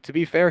 fair, though,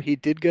 he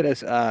did get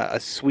a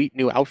sweet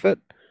new outfit.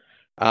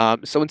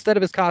 So instead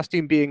of his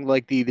costume being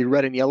like the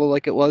red and yellow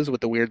like it was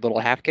with the weird little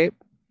half cape,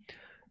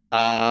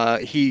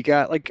 He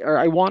got or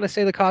I want to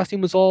say the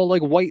costume was all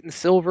like white and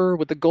silver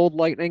with the gold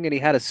lightning, and he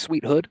had a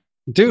sweet hood.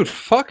 Dude,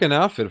 fucking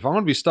outfit. If I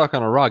want to be stuck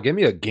on a rock, give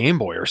me a Game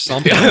Boy or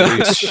something.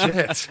 Holy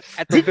shit.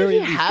 At the Did very he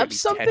least, have give me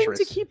something Tetris.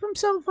 to keep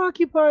himself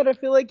occupied? I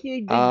feel like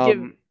he did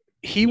give.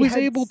 He was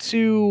had able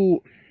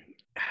to,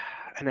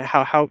 and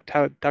how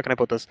can I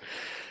put this?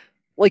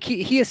 Like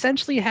he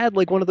essentially had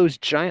like one of those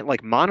giant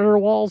like monitor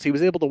walls. He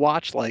was able to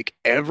watch like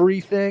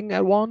everything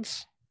at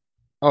once.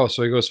 Oh,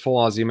 so he goes full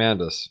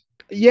Ozymandias.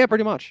 Yeah,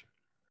 pretty much.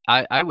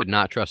 I would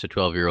not trust a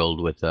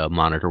 12-year-old with a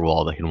monitor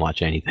wall that can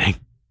watch anything.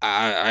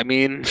 I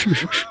mean,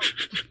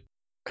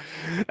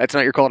 that's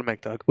not your call to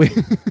make, Doug.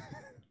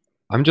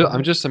 I'm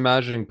just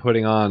imagining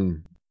putting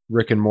on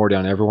Rick and Morty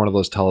on every one of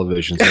those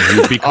televisions.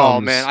 And he becomes, Oh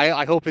man,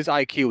 I hope his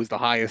IQ is the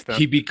highest. Then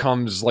he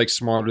becomes like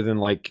smarter than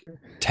like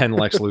 10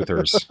 Lex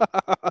Luthors.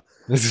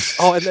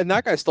 Oh, and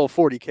that guy stole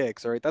 40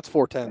 cakes. All right, that's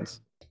 4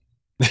 tens.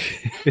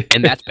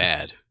 And that's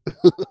bad.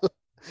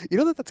 You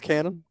know that's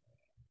canon.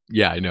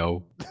 Yeah, I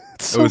know.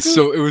 It's It was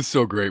good.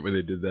 so great when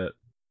they did that.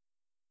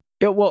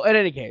 Yeah, well, in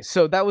any case,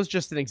 so that was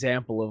just an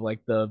example of like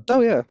the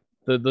Oh yeah.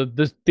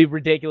 the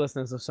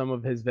ridiculousness of some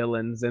of his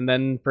villains, and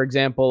then for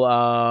example,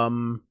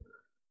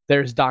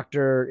 there's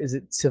Doctor. Is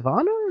it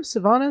Sivana or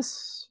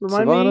Sylvanas?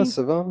 Remind me.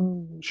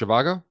 Savannah.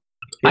 Shivago?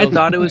 I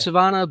thought it was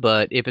Savannah,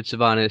 but if it's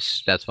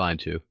Sylvanas, that's fine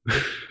too.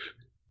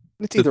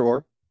 It's either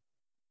or.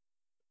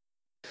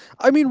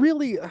 I mean,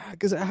 really,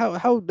 because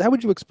how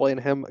would you explain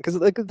him? Because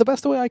like the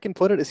best way I can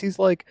put it is he's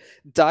like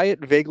diet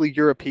vaguely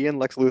European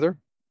Lex Luthor.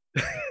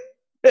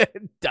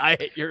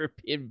 Diet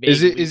European baby.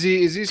 Is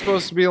he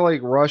supposed to be like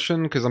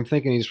Russian? Because I'm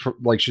thinking he's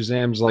like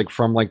Shazam's like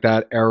from like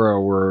that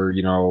era where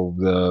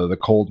the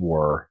Cold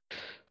War.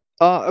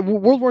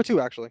 World War II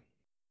actually.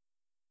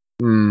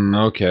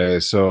 Okay,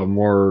 so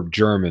more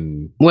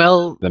German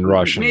Well, than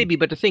Russian. maybe,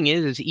 but the thing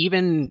is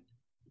even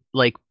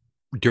like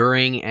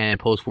during and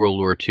post World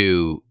War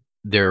II,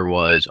 there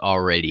was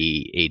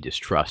already a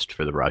distrust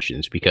for the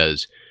Russians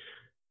because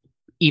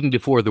even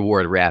before the war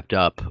had wrapped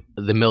up,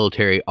 the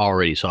military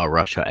already saw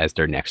Russia as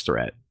their next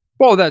threat.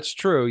 Well, that's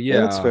true.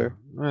 Yeah, that's fair.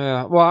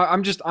 Yeah. Well,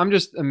 I'm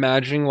just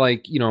imagining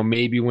like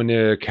maybe when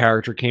the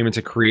character came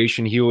into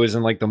creation, he was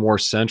in like the more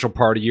central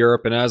part of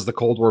Europe, and as the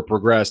Cold War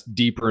progressed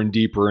deeper and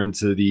deeper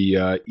into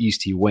the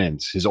East, he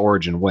went. His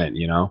origin went.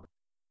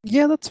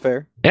 Yeah, that's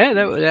fair. Yeah,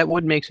 that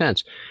would make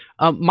sense.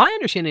 My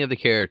understanding of the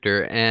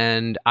character,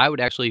 and I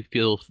would actually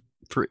feel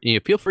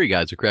free,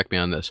 guys, to correct me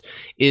on this,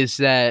 is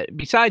that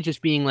besides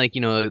just being like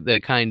the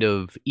kind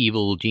of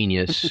evil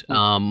genius,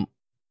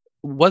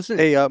 wasn't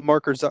a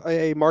Mark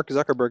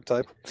Zuckerberg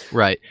type,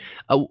 right?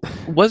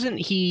 Wasn't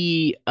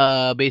he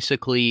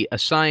basically a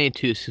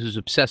scientist who's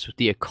obsessed with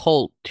the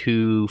occult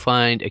to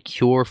find a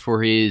cure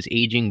for his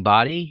aging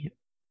body?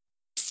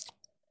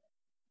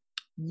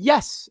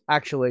 Yes,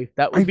 actually,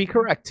 that would be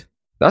correct.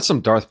 That's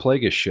some Darth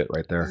Plagueis shit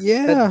right there.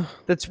 Yeah.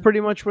 That's pretty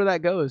much where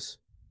that goes.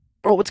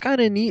 Oh, it's kind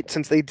of neat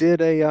since they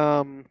did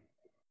a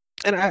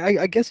and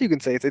I guess you can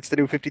say it's the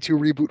new 52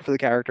 reboot for the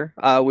character,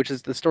 which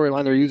is the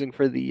storyline they're using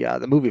for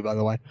the movie, by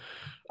the way.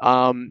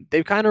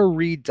 They've kind of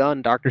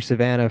redone Dr.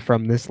 Savannah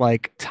from this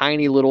like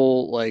tiny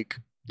little like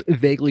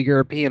vaguely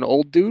European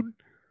old dude.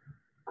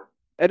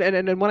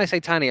 And when I say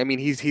tiny, I mean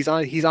he's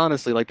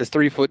honestly like this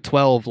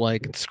 3'12"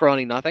 like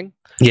scrawny nothing.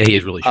 Yeah, he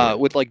is really short.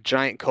 With like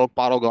giant Coke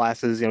bottle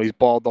glasses, he's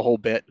bald the whole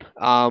bit.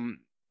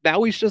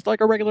 Now he's just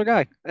like a regular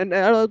guy, and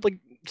like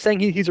saying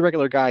he's a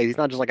regular guy, he's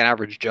not just like an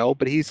average Joe,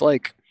 but he's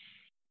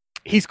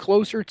he's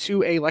closer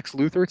to a Lex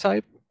Luthor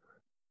type.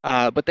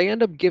 But they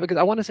end up giving, because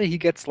I want to say he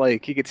gets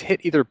hit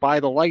either by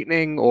the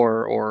lightning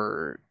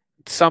or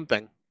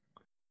something.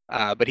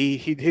 But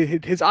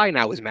his eye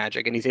now is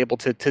magic, and he's able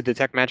to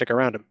detect magic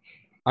around him.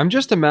 I'm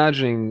just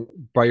imagining,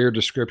 by your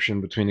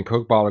description, between the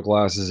Coke bottle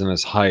glasses and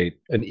his height,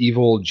 an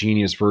evil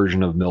genius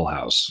version of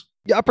Milhouse.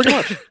 Yeah, pretty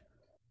much.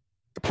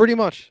 Pretty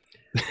much.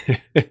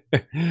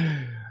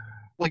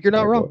 Like, you're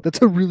not wrong.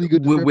 That's a really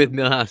good with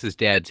Milhouse's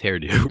dad's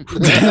hairdo.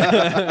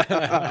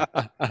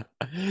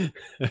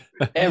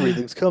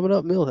 Everything's coming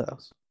up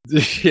Milhouse.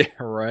 Yeah,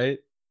 right.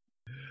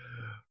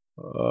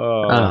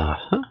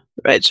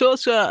 Right. So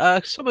let's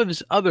some of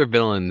his other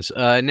villains.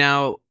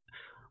 Now,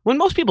 when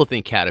most people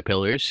think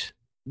caterpillars,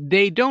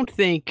 they don't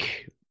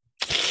think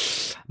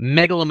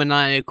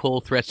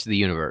megalomaniacal threats to the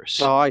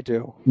universe. Oh, I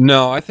do.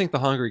 No, I think the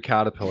Hungry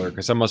Caterpillar,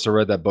 because I must have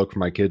read that book for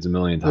my kids a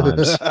million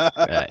times.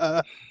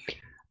 Right.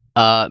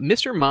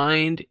 Mr.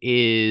 Mind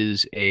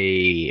is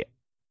a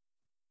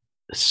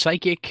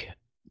psychic,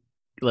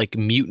 like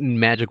mutant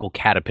magical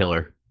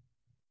caterpillar,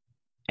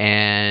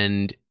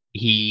 and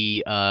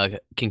he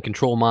can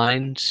control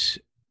minds.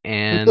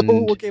 And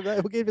who gave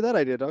you that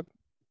idea, Doug?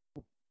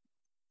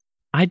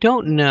 I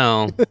don't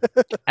know.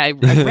 I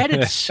read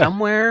it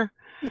somewhere.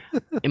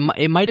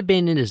 It might have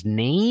been in his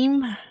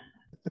name.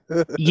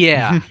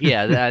 Yeah,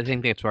 I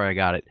think that's where I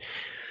got it.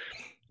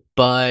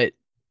 But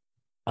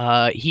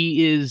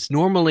he is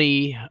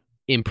normally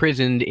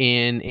imprisoned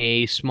in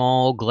a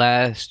small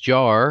glass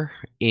jar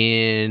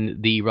in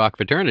the Rock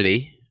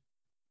Fraternity.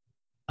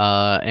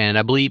 And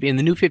I believe in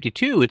the New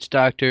 52, it's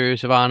Dr.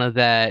 Sivana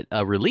that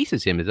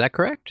releases him. Is that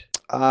correct?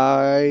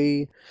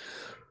 I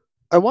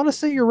want to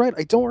say you're right.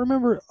 I don't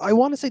remember. I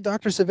want to say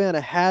Dr.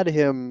 Savannah had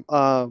him.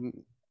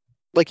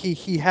 Like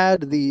he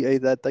had the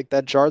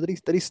that jar that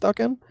he stuck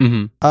in.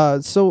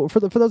 Mm-hmm. So for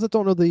those that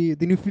don't know, the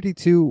New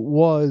 52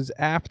 was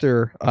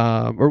after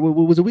or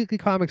was a weekly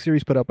comic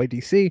series put out by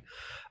DC.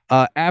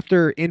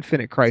 After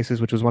Infinite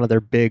Crisis, which was one of their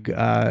big,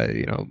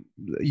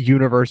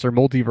 universe or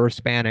multiverse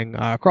spanning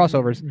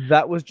crossovers.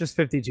 That was just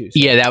 52.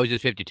 Yeah, that was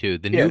just 52.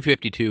 The New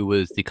 52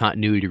 was the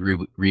continuity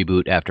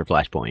reboot after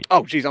Flashpoint.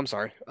 Oh, geez, I'm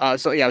sorry.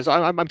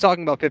 I'm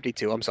talking about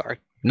 52. I'm sorry.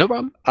 No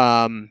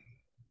problem.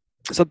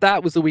 So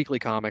that was the weekly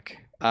comic.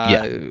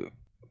 It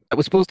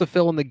was supposed to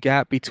fill in the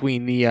gap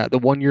between the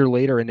 1 year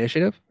later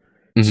initiative.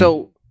 Mm-hmm.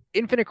 So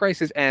Infinite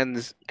Crisis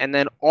ends, and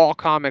then all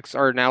comics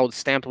are now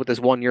stamped with this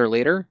 1 year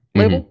later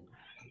label.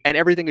 And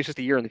everything is just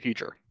a year in the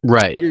future.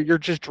 Right. You're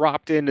just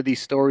dropped into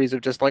these stories of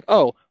just like,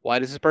 oh, why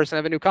does this person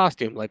have a new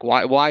costume? Like,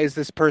 why is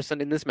this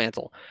person in this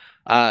mantle?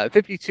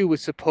 52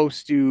 was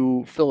supposed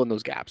to fill in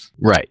those gaps.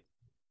 Right.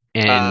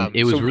 And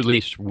it was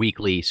released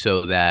weekly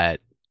so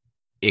that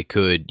it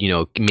could,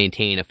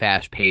 maintain a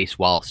fast pace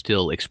while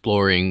still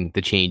exploring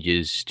the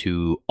changes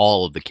to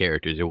all of the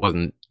characters. It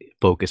wasn't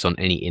focused on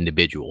any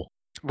individual.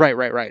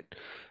 Right.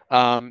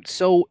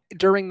 So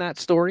during that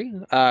story,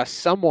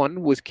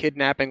 someone was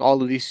kidnapping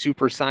all of these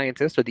super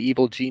scientists or the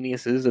evil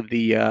geniuses of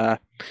the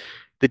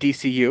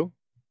DCU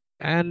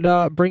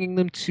and bringing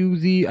them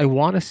to I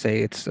want to say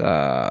it's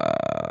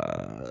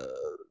the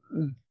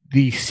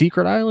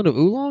secret island of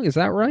Oolong. Is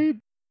that right?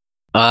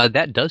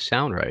 That does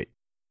sound right.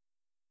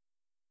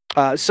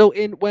 So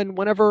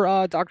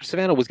whenever Dr.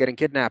 Savannah was getting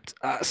kidnapped,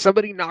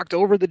 somebody knocked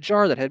over the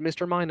jar that had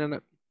Mr. Mind in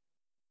it.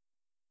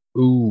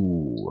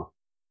 Ooh.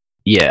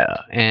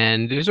 Yeah,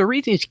 and there's a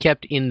reason he's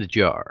kept in the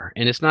jar,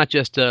 and it's not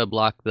just to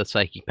block the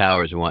psychic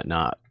powers and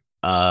whatnot,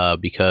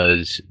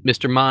 because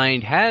Mr.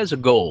 Mind has a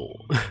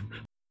goal.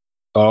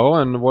 Oh,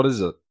 and what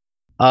is it?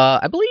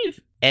 I believe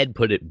Ed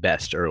put it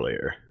best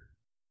earlier.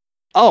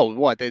 Oh,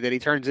 what? That he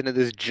turns into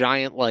this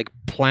giant,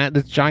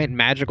 this giant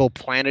magical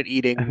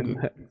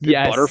planet-eating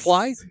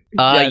butterfly?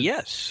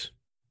 Yes.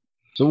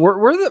 So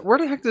where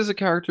the heck does a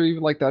character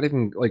even like that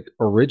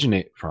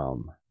originate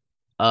from?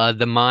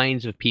 The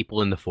minds of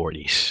people in the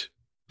 40s.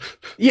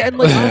 Yeah, and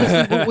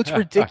honestly, what's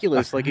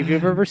ridiculous? Like, if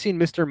you've ever seen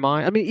Mr.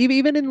 Mind, I mean,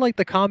 even in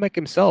the comic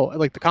himself,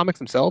 the comics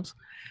themselves,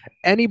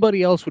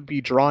 anybody else would be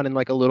drawn in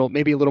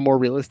maybe a little more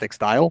realistic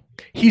style.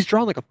 He's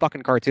drawn like a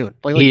fucking cartoon.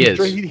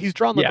 He's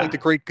drawn like the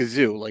Great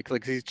Gazoo,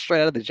 like he's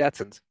straight out of the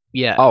Jetsons.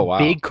 Yeah. Oh wow.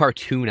 Big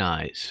cartoon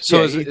eyes.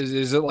 So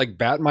is it like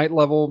Batmite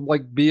level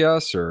like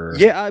BS or?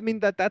 Yeah, I mean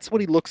that's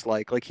what he looks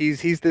like. Like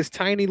he's this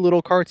tiny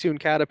little cartoon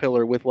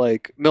caterpillar with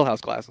like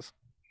Millhouse glasses.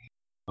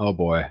 Oh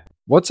boy.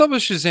 What's up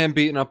with Shazam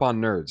beating up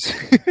on nerds?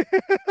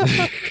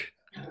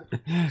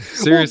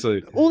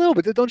 Seriously. Well, no,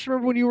 but don't you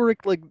remember when you were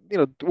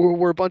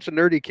we're a bunch of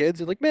nerdy kids?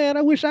 You're like, man,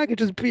 I wish I could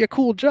just be a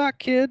cool jock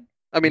kid.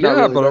 I mean, yeah,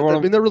 really,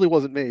 but that really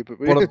wasn't me. But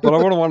I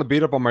wouldn't want to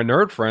beat up on my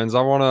nerd friends.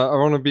 I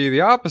want to be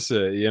the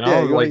opposite. You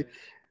know,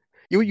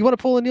 you want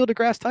to pull a Neil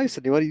deGrasse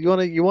Tyson. You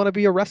want to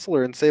be a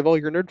wrestler and save all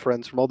your nerd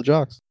friends from all the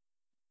jocks.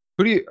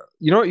 Who do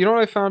you know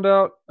what I found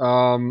out?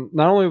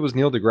 Not only was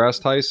Neil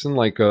deGrasse Tyson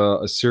like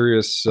a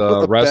serious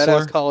wrestler,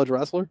 badass college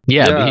wrestler.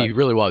 Yeah, he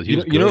really was.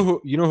 You know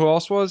who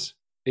else was?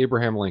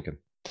 Abraham Lincoln.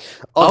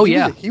 Oh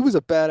yeah, he was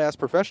a badass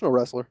professional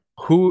wrestler.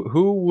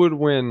 Who would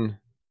win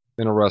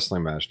in a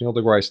wrestling match? Neil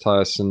deGrasse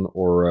Tyson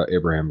or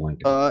Abraham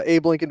Lincoln?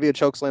 Abe Lincoln via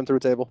chokeslam through a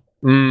table.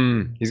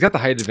 He's got the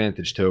height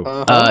advantage too.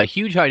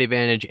 Huge height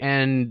advantage,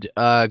 and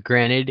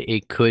granted,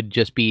 it could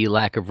just be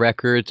lack of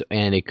records,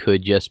 and it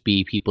could just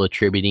be people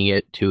attributing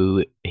it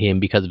to him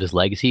because of his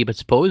legacy. But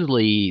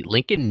supposedly,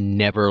 Lincoln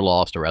never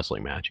lost a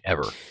wrestling match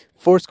ever.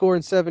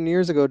 7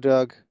 years ago,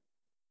 Doug.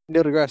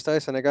 Neil deGrasse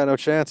Tyson, I got no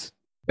chance.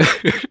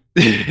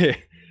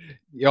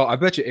 Yo, I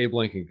bet you Abe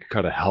Lincoln could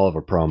cut a hell of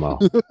a promo.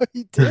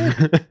 He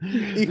did.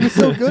 He was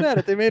so good at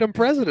it, they made him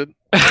president.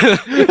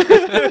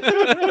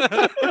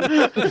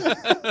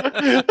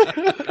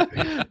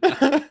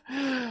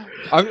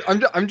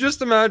 I'm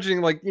just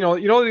imagining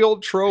the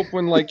old trope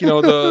when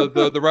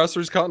the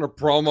wrestler's cutting a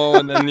promo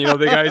and then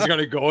the guy's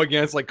gonna go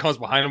against comes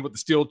behind him with the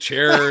steel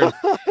chair. And,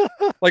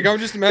 I'm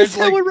just imagining. Is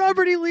that what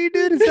Robert E. Lee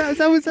did? Was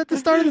that at the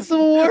start of the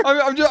Civil War?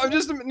 I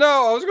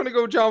was gonna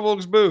go John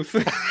Wilkes Booth.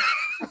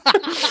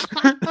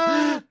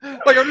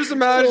 I'm just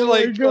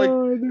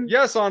imagining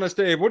yes, Honest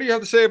Abe, what do you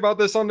have to say about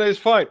this Sunday's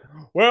fight?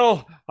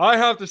 Well, I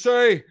have to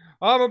say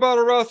I'm a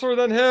better wrestler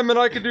than him, and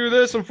I could do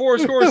this. And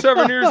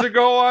 7 years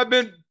ago, I've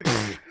been.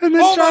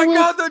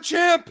 God, the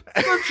champ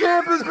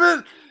has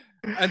been.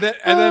 And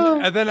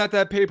then at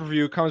that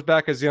pay-per-view comes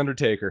back as the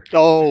Undertaker.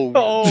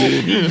 Oh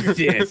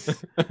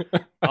Jesus!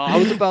 I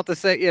was about to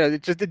say,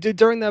 just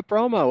during that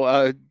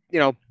promo,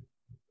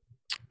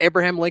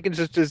 Abraham Lincoln's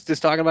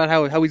just talking about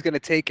how he's going to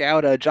take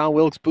out John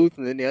Wilkes Booth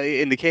in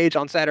the cage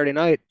on Saturday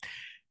night,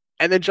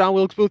 and then John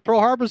Wilkes Booth Pearl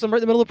Harbors him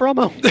right in the middle of the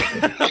promo.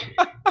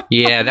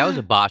 Yeah, that was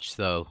a botch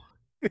though.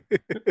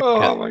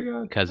 Oh my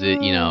god! Because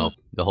the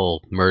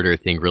whole murder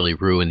thing really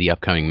ruined the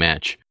upcoming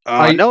match.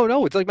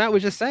 No, it's like Matt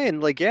was just saying.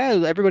 Like, yeah,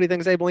 everybody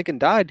thinks Abe Lincoln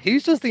died.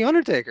 He's just the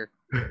Undertaker.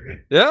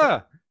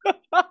 Yeah.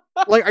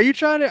 Like, are you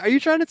trying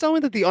to tell me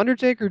that the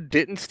Undertaker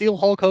didn't steal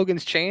Hulk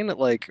Hogan's chain at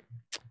like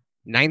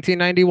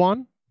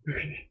 1991?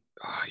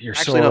 You're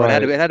Actually, so no,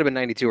 right. it had to been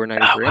 92 or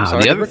 93. I'm wow.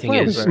 sorry. The other Ric thing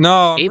Flair is- was there.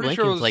 No, I'm Abe pretty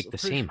sure Lincoln's it was like the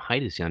same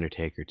height as the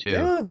Undertaker too.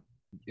 Yeah.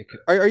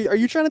 Are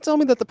you trying to tell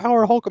me that the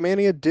Power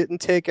Hulkamania didn't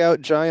take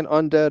out giant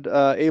undead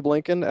Abe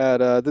Lincoln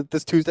at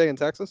this Tuesday in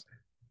Texas?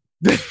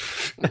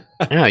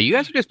 No, you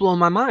guys are just blowing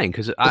my mind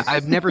because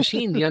I've never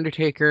seen the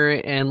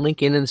Undertaker and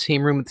Lincoln in the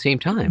same room at the same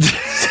time.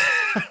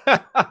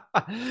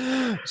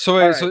 So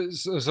wait,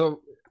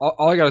 so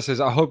all I gotta say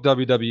is I hope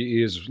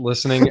WWE is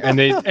listening and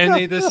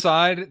they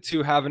decide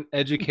to have an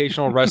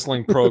educational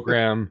wrestling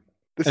program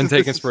and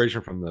take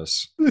inspiration from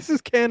this. This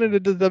is canon to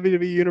the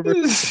WWE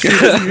universe.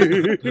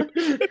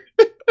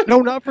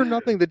 No, not for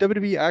nothing. The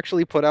WWE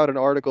actually put out an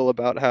article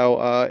about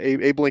how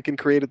Abe Lincoln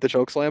created the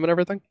chokeslam and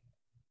everything.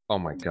 Oh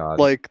my god!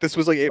 Like this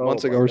was like 8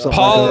 months ago or something.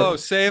 Paulo,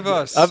 save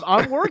us!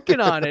 I'm working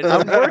on it.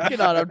 I'm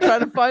trying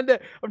to find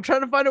it. I'm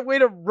trying to find a way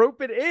to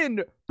rope it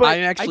in. But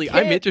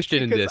I'm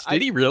interested in this.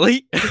 Did he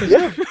really?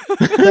 Yeah.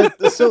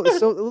 So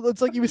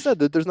it's like you said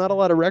that there's not a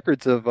lot of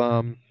records of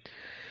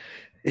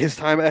his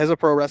time as a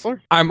pro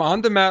wrestler. I'm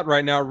on the mat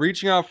right now,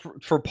 reaching out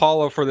for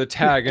Paulo for the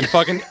tag, and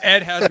fucking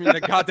Ed has me in a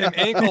goddamn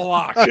ankle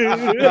lock. No,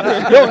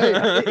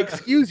 hey,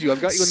 excuse you.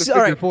 I've got you in the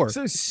figure four.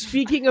 So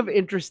speaking of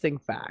interesting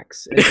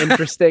facts, and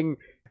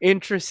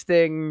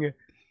interesting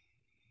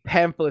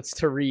pamphlets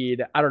to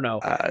read. I don't know.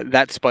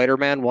 That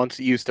Spider-Man once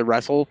used to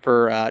wrestle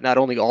for not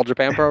only All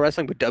Japan Pro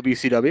Wrestling but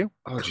WCW.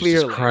 Oh, Jesus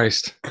Clearly.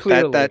 Christ!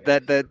 Clearly.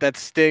 That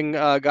Sting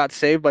got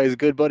saved by his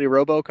good buddy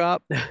RoboCop.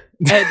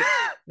 Ed,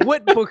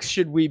 what books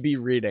should we be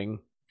reading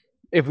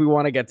if we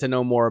want to get to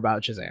know more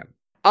about Shazam?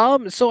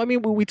 So I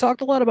mean, we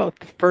talked a lot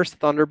about First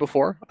Thunder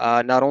before.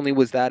 Not only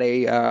was that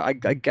I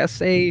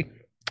guess I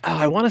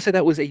want to say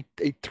that was a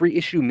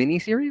 3-issue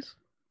miniseries.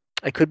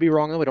 I could be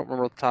wrong though. I don't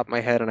remember off the top of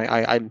my head, and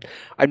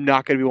I'm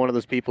not going to be one of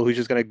those people who's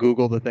just going to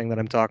Google the thing that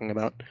I'm talking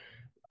about.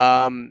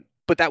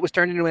 But that was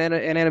turned into an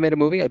animated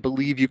movie. I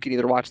believe you can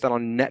either watch that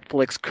on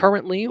Netflix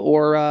currently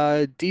or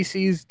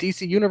DC's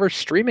DC Universe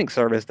streaming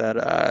service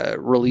that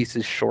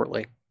releases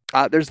shortly.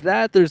 There's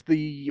that. There's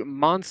the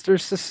Monster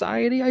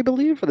Society, I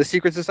believe, or the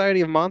Secret Society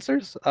of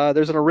Monsters.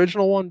 There's an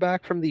original one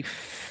back from the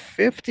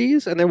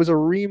 50s, and there was a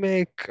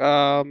remake.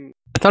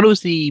 I thought it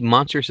was the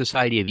Monster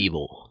Society of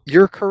Evil.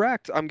 You're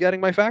correct. I'm getting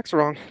my facts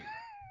wrong.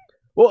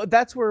 Well,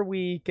 that's where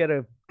we get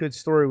a good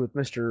story with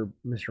Mr.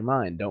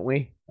 Mind, don't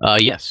we?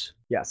 Yes.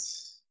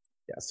 Yes.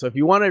 So if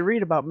you want to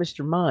read about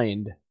Mr.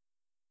 Mind,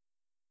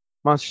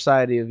 Monster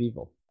Society of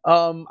Evil.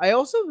 I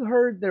also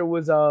heard there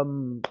was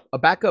a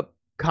backup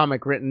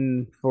comic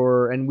written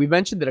for, and we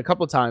mentioned it a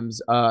couple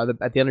times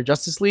at the end of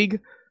Justice League,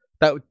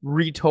 that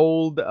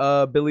retold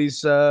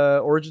Billy's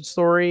origin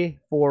story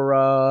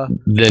for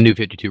the New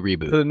 52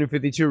 reboot. For the New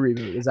 52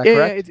 reboot, is that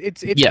correct? Yeah,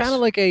 it's Yes. kind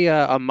of like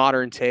a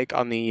modern take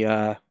on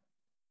the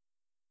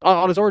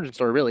on his origin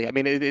story. Really, I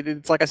mean,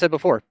 it's like I said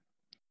before.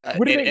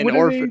 What do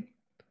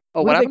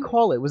they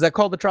call it? Was that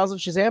called the Trials of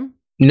Shazam?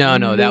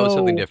 No, that was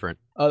something different.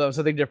 Oh, that was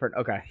something different.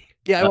 Okay.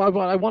 Yeah, I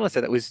want to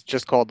say that was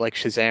just called like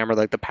Shazam or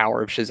like the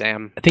Power of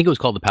Shazam. I think it was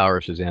called the Power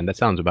of Shazam. That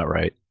sounds about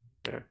right.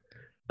 Yeah.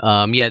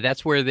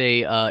 That's where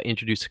they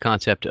introduced the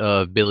concept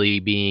of Billy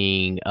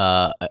being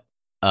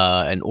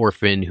an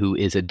orphan who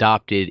is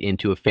adopted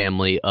into a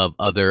family of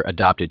other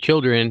adopted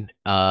children.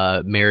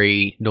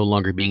 Mary no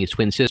longer being his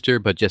twin sister,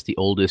 but just the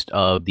oldest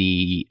of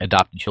the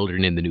adopted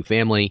children in the new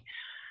family.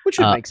 Which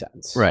would make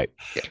sense. Right.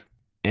 Yeah.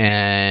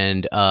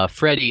 And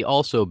Freddie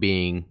also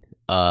being,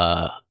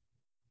 I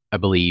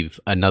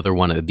believe, another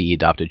one of the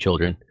adopted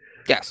children.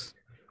 Yes.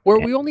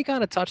 We only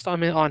kind of touched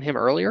on him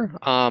earlier.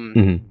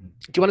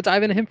 Do you want to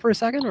dive into him for a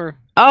second, or?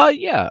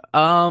 Yeah.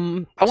 I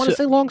want to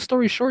say, long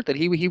story short, that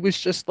he was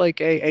just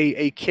like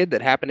a kid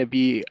that happened to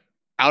be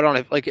out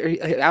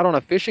on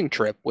a fishing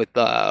trip with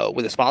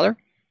his father.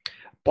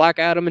 Black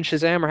Adam and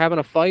Shazam are having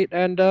a fight,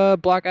 and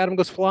Black Adam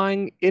goes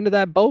flying into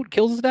that boat,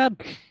 kills his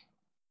dad.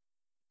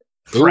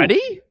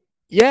 Freddie?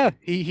 Yeah,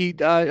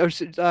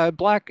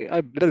 Black.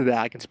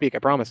 I can speak. I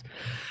promise.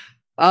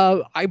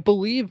 I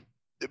believe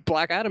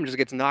Black Adam just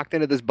gets knocked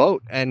into this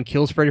boat and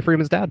kills Freddie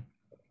Freeman's dad.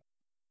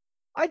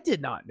 I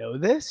did not know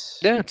this.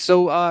 Yeah,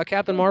 so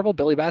Captain Marvel,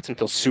 Billy Batson,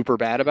 feels super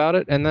bad about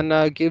it, and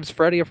then gives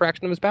Freddie a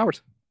fraction of his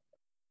powers.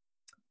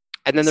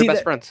 And then they're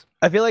best friends.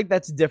 I feel like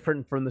that's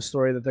different from the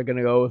story that they're going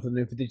to go with in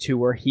New 52,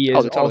 where he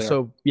is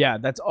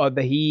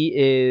that he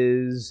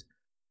is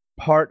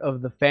part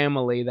of the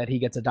family that he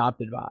gets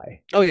adopted by.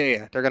 Oh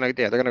yeah. They're gonna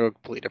go a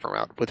completely different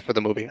route for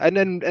the movie.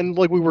 And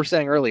like we were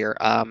saying earlier,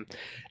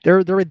 they're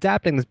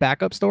adapting this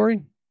backup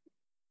story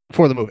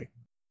for the movie.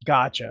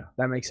 Gotcha.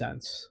 That makes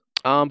sense.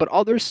 But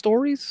other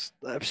stories,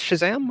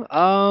 Shazam,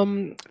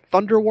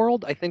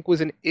 Thunderworld, I think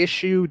was an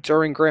issue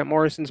during Grant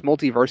Morrison's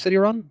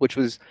Multiversity run, which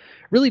was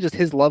really just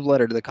his love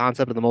letter to the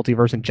concept of the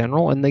multiverse in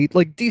general. And they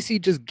DC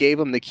just gave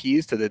him the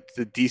keys to the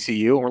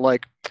DCU, and we're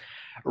like,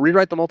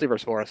 Rewrite the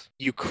multiverse for us,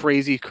 you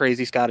crazy,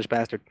 crazy Scottish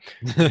bastard.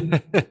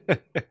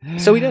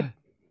 So he did.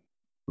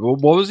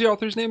 What was the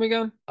author's name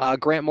again?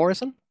 Grant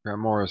Morrison. Grant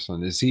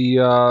Morrison. Is he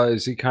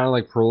kind of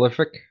like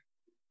prolific?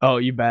 Oh,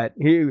 you bet.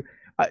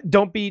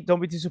 Don't be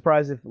too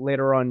surprised if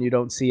later on you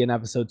don't see an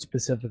episode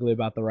specifically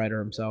about the writer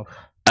himself.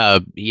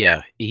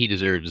 Yeah, he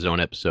deserves his own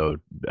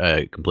episode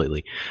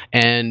completely.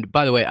 And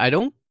by the way,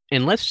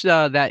 unless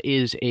that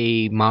is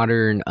a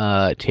modern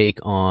take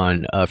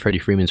on Freddie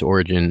Freeman's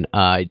origin,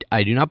 I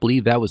do not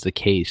believe that was the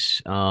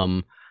case.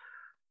 A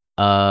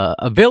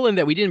villain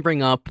that we didn't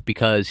bring up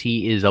because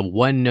he is a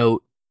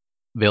one-note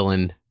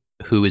villain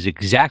who is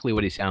exactly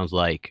what he sounds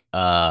like,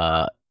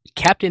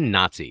 Captain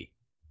Nazi.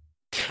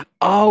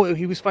 Oh,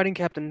 he was fighting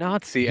Captain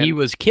Nazi. He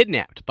was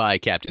kidnapped by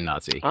Captain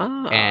Nazi,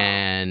 Ah.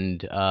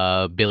 and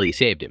Billy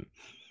saved him.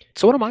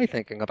 So what am I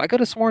thinking of? I could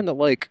have sworn that,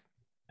 like,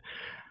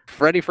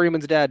 Freddie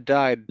Freeman's dad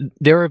died.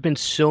 There have been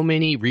so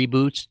many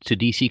reboots to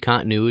DC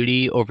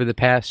continuity over the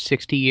past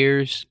 60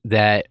 years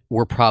that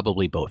we're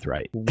probably both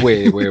right.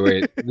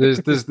 Wait.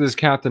 This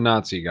Captain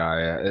Nazi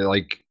guy,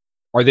 like,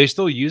 are they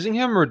still using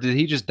him, or did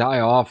he just die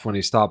off when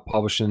he stopped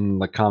publishing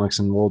like comics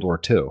in World War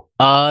II?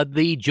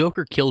 The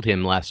Joker killed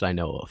him, last I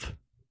know of.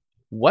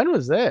 When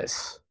was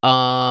this?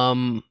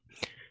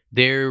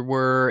 There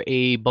were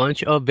a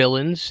bunch of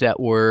villains that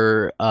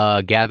were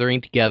gathering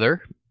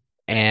together,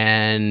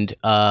 and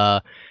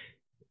the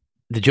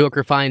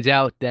Joker finds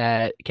out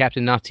that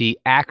Captain Nazi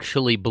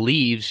actually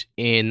believes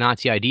in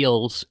Nazi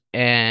ideals,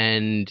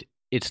 and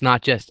it's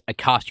not just a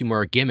costume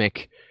or a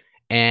gimmick,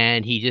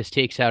 and he just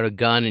takes out a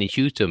gun and he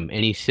shoots him,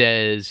 and he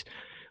says,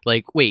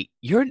 like, wait,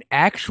 you're an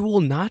actual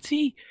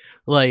Nazi?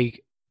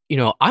 Like, you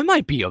know, I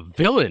might be a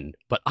villain,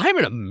 but I'm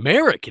an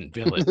American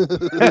villain.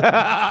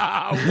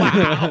 Wow.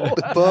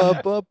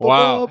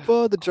 Wow.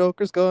 The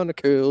Joker's gonna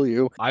kill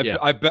you.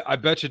 I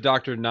bet you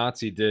Dr.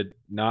 Nazi did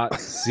not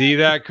see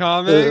that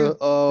coming.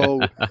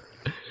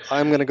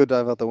 I'm gonna go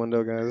dive out the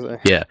window, guys.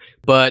 Yeah,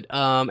 but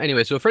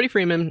anyway, so Freddie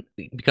Freeman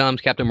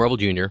becomes Captain Marvel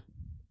Jr.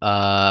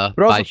 But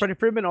also, Freddie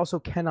Freeman also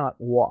cannot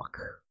walk.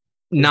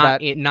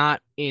 Not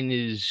in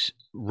his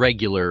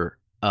regular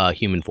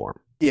human form.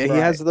 Yeah, he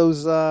has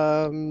those.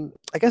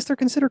 I guess they're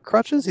considered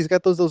crutches. He's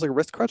got those like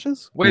wrist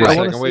crutches. Wait a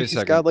second.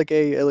 He's got like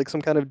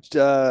some kind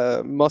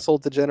of muscle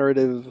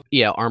degenerative.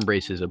 Yeah, arm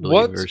braces, I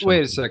believe.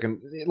 Wait a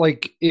second.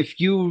 Like, if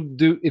you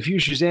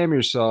Shazam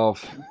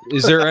yourself,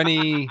 is there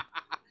any?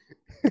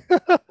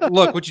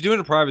 Look, what you do in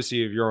the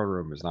privacy of your own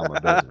room is not my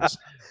business.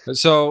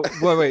 So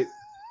wait.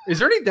 Is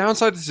there any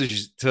downside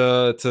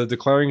to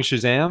declaring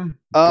Shazam?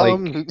 No,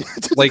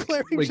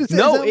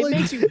 it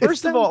makes you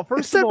first of all,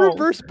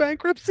 reverse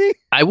bankruptcy.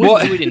 I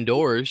wouldn't do it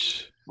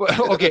indoors.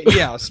 Well, okay,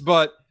 yes,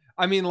 but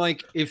I mean,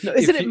 like, if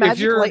isn't it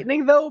magic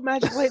lightning though?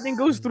 Magic lightning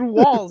goes through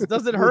walls,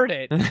 doesn't hurt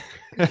it.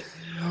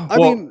 I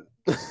mean,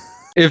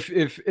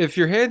 if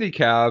you're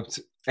handicapped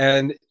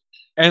and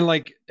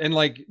like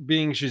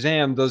being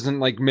Shazam doesn't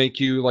like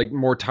make you like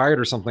more tired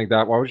or something like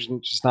that, why would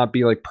you just not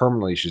be like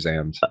permanently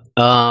Shazammed?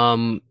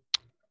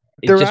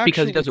 Because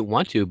he doesn't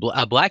want to.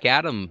 Black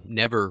Adam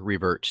never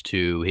reverts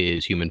to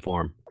his human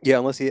form. Yeah,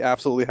 unless he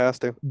absolutely has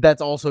to.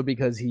 That's also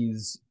because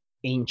he's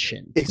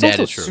ancient. He's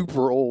also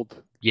super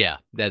old. Yeah,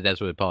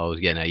 that's what Paul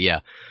was getting at. Yeah,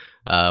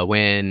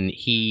 when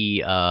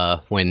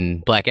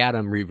Black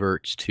Adam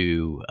reverts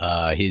to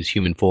his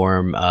human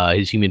form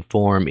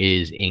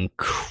is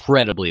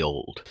incredibly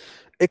old.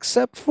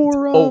 Except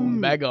for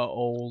mega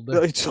old.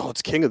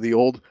 It's King of the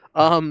Old.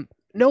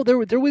 No, there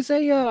was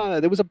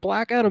a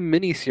Black Adam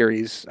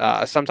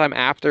miniseries sometime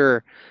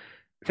after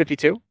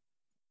 52.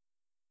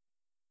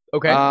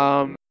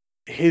 Okay.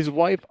 His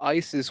wife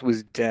Isis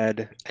was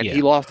dead, and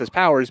he lost his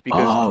powers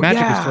because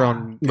magic was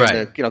thrown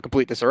into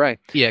complete disarray.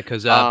 Yeah,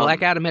 because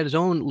Black Adam had his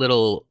own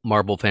little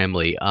Marvel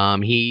family.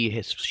 He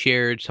has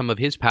shared some of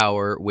his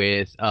power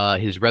with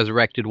his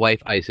resurrected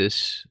wife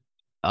Isis,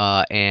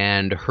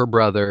 and her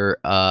brother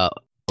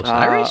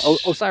Osiris.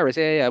 Osiris,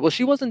 yeah. Well,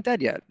 she wasn't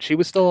dead yet; she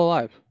was still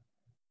alive.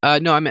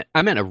 No, I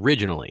meant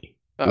originally.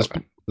 This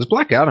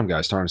Black Adam guy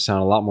is starting to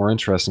sound a lot more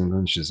interesting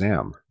than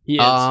Shazam. He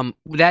is.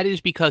 That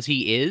is because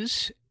he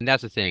is, and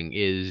that's the thing,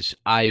 is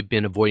I've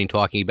been avoiding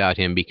talking about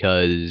him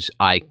because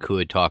I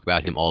could talk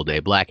about him all day.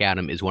 Black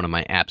Adam is one of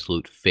my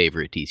absolute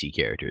favorite DC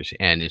characters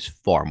and is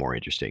far more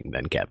interesting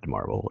than Captain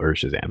Marvel or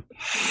Shazam.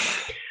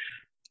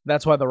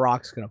 That's why The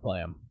Rock's going to play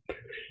him.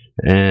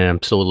 And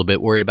I'm still a little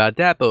bit worried about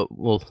that, but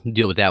we'll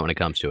deal with that when it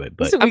comes to it.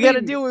 But listen, we got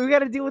to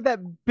deal with that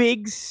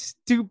big,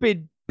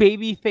 stupid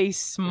baby face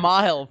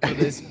smile for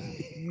this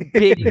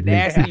big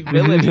nasty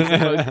villain he's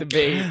supposed to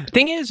be.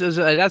 Thing is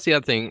that's the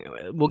other thing.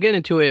 We'll get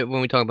into it when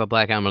we talk about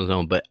Black Adam on his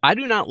own, but I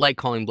do not like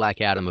calling Black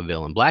Adam a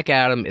villain. Black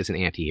Adam is an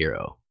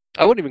anti-hero.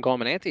 I wouldn't even call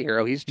him an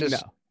anti-hero. He's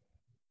just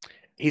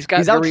he's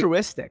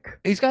altruistic.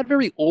 He's got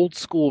very old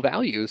school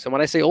values, and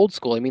when I say old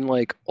school, I mean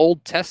like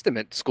Old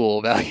Testament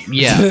school values.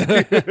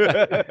 Yeah.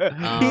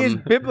 He is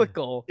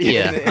biblical.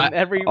 Yeah. in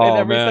every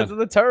sense of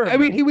the term. I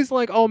mean, he was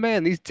like, "Oh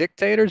man, these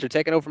dictators are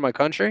taking over my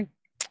country,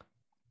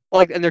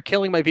 like, and they're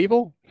killing my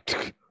people.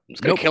 I'm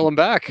just gonna kill them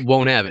back."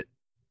 Won't have it.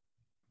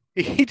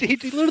 He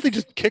literally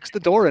just kicks the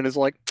door and is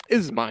like, "This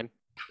is mine."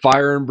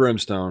 Fire and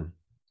brimstone.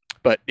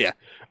 But yeah,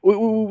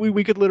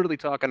 we could literally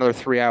talk another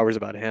 3 hours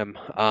about him.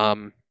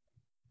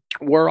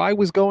 Where I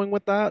was going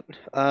with that,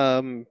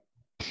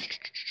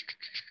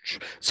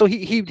 so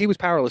he was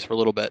powerless for a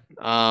little bit.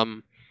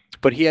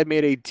 But he had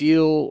made a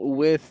deal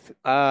with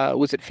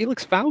was it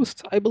Felix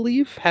Faust, I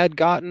believe, had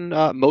gotten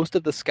most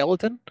of the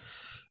skeleton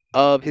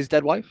of his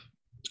dead wife.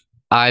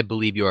 I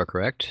believe you are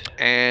correct.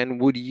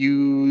 And would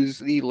use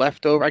the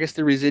leftover, I guess,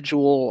 the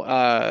residual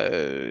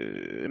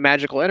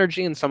magical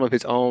energy and some of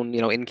his own,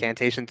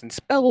 incantations and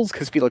spells,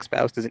 because Felix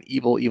Faust is an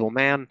evil, evil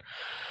man,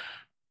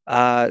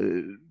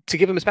 to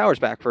give him his powers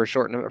back for a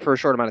short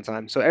amount of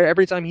time. So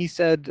every time he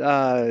said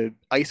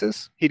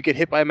Isis, he'd get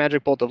hit by a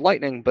magic bolt of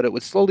lightning, but it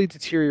would slowly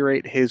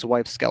deteriorate his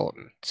wife's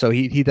skeleton. So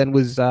he then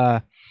was,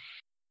 I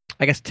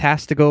guess,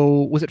 tasked to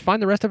go. Was it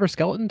find the rest of her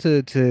skeleton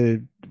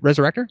to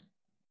resurrect her?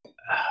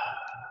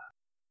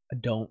 I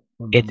don't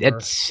remember.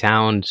 It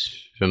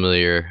sounds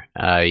familiar.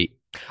 I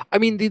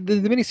mean, the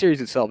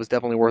miniseries itself is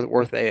definitely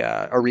worth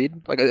a read.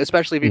 Like,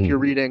 especially if you're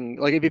reading,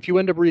 like, if you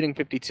end up reading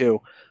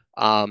 52,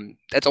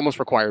 that's almost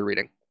required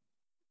reading.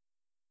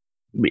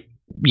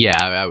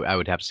 Yeah, I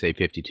would have to say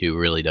 52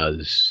 really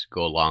does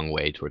go a long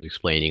way towards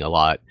explaining a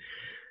lot.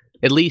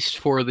 At least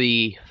for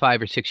the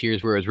 5 or 6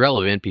 years where it was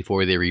relevant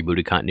before they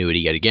rebooted continuity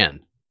yet again.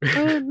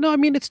 No, I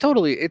mean, it's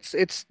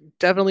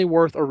definitely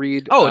worth a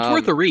read. Oh, it's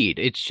worth a read.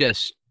 It's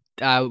just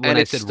when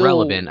I said still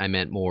relevant, I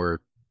meant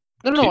more.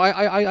 No,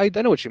 I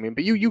know what you mean,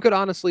 but you could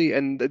honestly,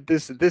 and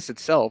this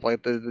itself,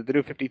 like the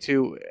New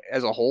 52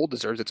 as a whole,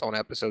 deserves its own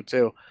episode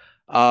too.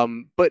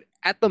 But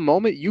at the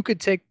moment, you could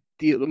take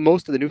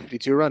most of the New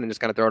 52 run and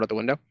just kind of throw it out the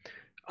window.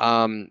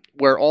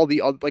 Where all the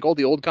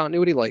old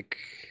continuity, like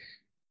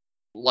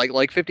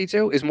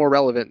 52, is more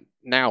relevant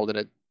now than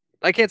it.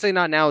 I can't say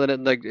not now than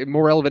it, like,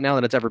 more relevant now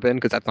than it's ever been,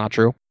 because that's not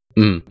true.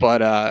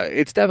 But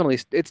it's definitely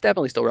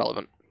still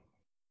relevant.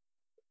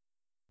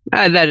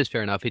 That is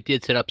fair enough. It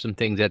did set up some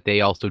things that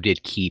they also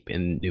did keep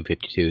in New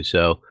 52.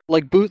 So,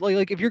 like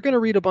if you're gonna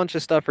read a bunch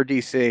of stuff for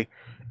DC,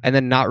 and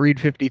then not read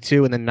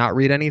 52, and then not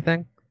read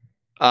anything,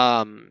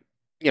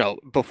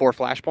 before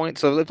Flashpoint.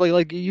 So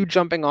like you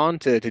jumping on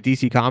to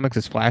DC Comics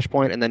as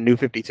Flashpoint and then New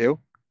 52,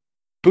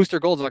 Booster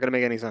Gold's not gonna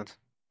make any sense.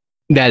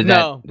 That's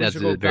not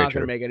very going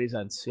true. to make any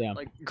sense. Yeah.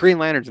 Like Green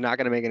Lantern's not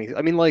going to make any.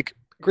 I mean, like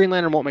Green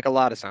Lantern won't make a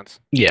lot of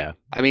sense. Yeah.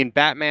 I mean,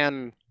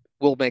 Batman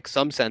will make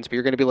some sense, but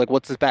you're going to be like,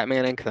 what's this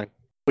Batman Inc. thing?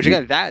 Which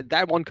again,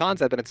 that one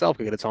concept in itself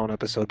could get its own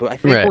episode. But I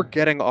think we're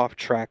getting off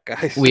track,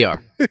 guys. We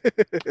are.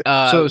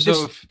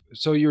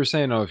 So you were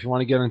saying, if you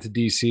want to get into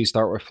DC,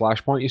 start with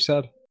Flashpoint. You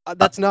said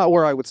that's not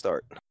where I would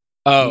start.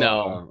 Oh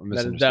no,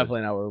 that is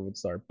definitely not where we would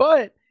start.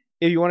 But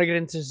if you want to get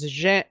into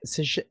Shazam,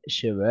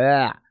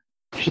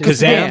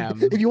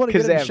 if you want to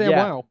get into Shazam,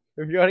 wow.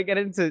 If you want to get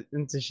into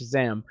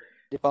Shazam,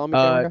 you follow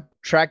me,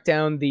 track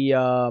down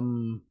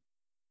the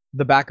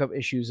backup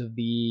issues of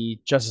the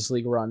Justice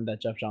League run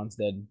that Jeff Johns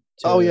did.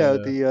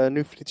 The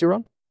New 52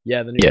 run.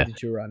 Yeah, the New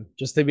 52 run.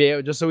 Just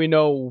so we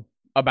know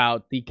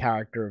about the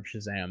character of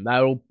Shazam.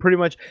 That'll pretty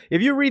much,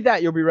 if you read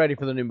that, you'll be ready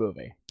for the new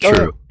movie.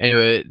 True.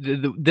 Anyway,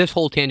 this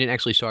whole tangent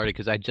actually started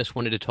because I just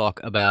wanted to talk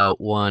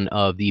about one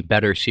of the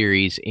better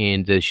series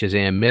in the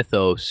Shazam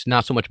mythos.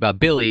 Not so much about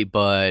Billy,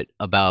 but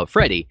about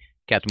Freddy,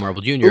 Captain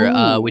Marvel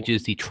Jr., which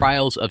is the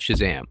Trials of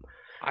Shazam.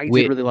 I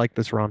did really like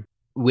this run.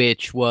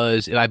 Which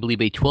was, I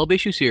believe, a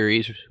 12-issue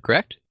series,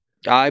 correct?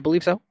 I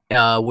believe so.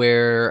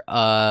 Where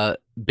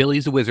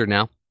Billy's a wizard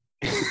now.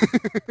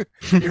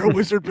 You're a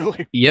wizard,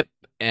 Billy. Yep.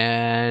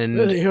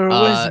 And you're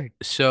a wizard.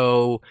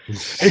 So,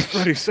 hey,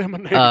 Freddy, say my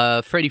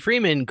name. Freddie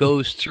Freeman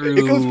goes through.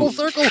 It goes full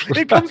circle.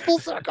 It comes full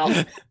circle.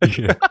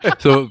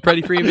 So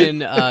Freddie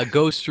Freeman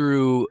goes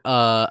through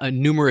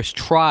numerous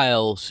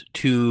trials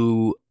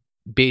to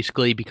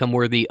basically become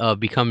worthy of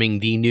becoming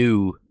the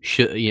new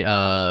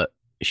Shazam.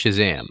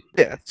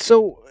 Yeah.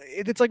 So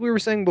it's like we were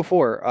saying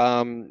before.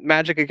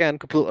 Magic again,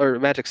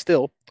 Magic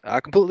still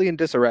completely in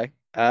disarray.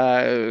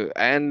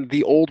 And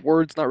the old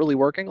word's not really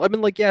working. I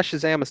mean, like, yeah,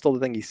 Shazam is still the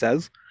thing he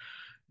says,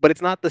 but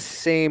it's not the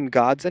same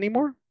gods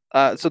anymore.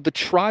 So the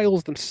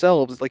trials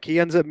themselves, like, he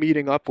ends up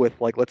meeting up with,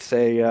 like, let's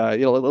say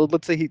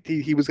let's say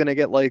he was gonna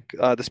get like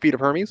the speed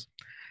of Hermes.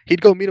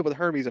 He'd go meet up with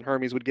Hermes, and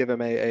Hermes would give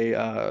him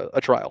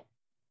a trial.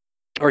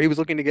 Or he was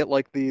looking to get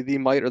like the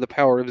might or the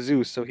power of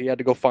Zeus, so he had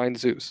to go find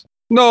Zeus.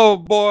 No,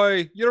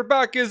 boy, your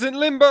back isn't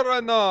limber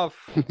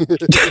enough.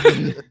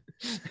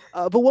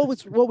 But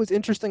what was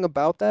interesting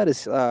about that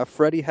is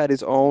Freddy had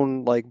his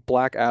own like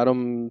Black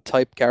Adam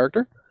type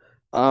character,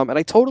 and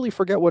I totally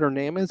forget what her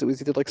name is. It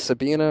was either like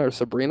Sabina or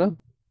Sabrina.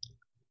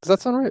 Does that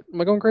sound right?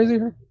 Am I going crazy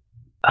here?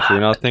 So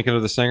you're not thinking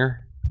of the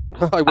singer?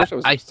 I wish I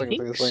was. I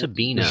think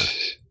Sabina.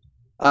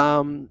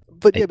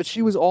 But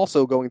she was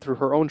also going through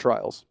her own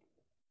trials.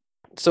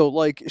 So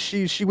like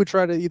she would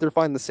try to either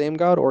find the same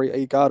god or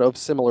a god of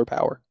similar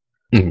power.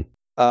 Mm-hmm.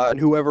 And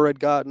whoever had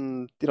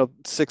gotten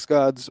 6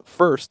 gods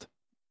first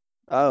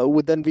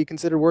would then be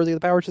considered worthy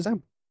of the power of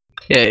Shazam.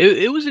 Yeah,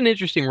 it was an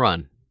interesting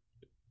run.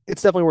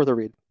 It's definitely worth a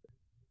read.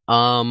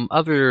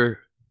 Other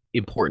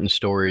important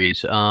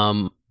stories.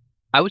 I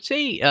would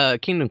say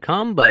Kingdom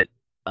Come, but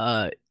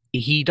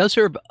he does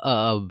serve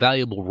a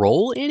valuable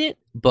role in it,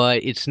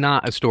 but it's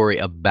not a story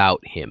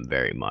about him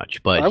very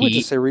much. But I would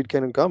just say read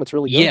Kingdom Come. It's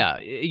really good. Yeah,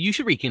 you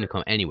should read Kingdom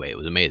Come anyway. It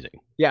was amazing.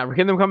 Yeah,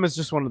 Kingdom Come is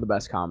just one of the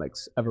best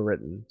comics ever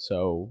written,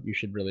 so you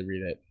should really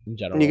read it in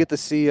general. And you get to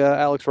see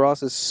Alex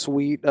Ross's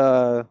sweet,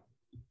 like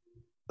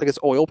it's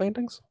oil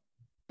paintings,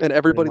 and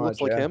everybody looks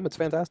like him. It's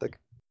fantastic.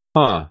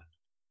 Huh.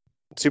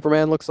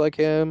 Superman looks like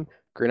him.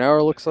 Green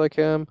Arrow looks like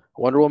him.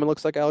 Wonder Woman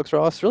looks like Alex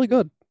Ross. It's really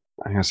good.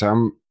 I guess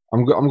I'm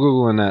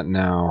googling that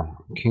now.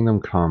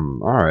 Kingdom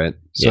Come. All right.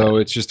 So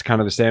it's just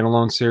kind of a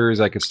standalone series.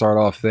 I could start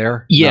off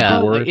there.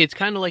 Yeah, it's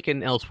kind of like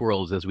an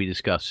Elseworlds, as we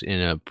discussed in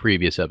a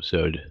previous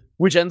episode,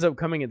 which ends up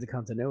coming into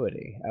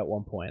continuity at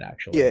one point,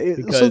 actually. Yeah,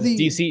 because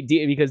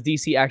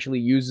DC actually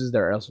uses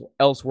their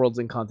Elseworlds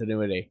in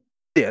continuity.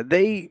 Yeah,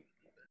 they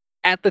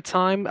at the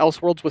time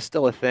Elseworlds was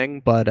still a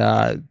thing, but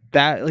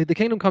that like the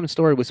Kingdom Come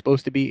story was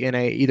supposed to be in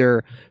a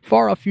either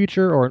far off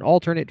future or an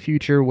alternate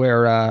future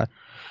where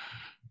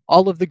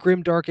all of the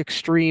grim, dark,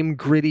 extreme,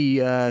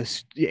 gritty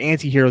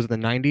anti-heroes of the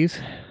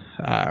 90s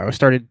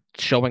started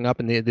showing up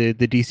in the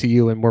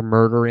DCU and were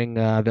murdering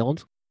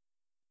villains.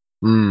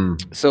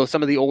 So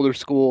some of the older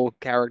school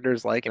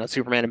characters like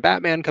Superman and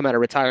Batman come out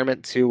of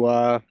retirement to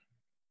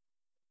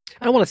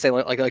I don't want to say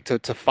like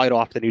to fight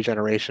off the new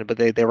generation, but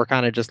they were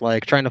kind of just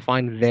like trying to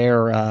find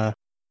their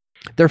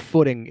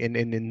footing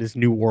in this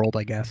new world,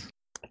 I guess.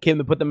 Came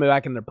to put them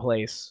back in their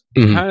place.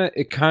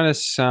 It kind of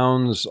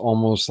sounds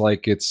almost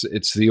like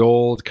it's the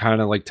old kind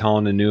of like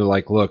telling the new,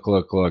 like look,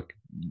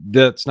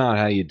 that's not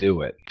how you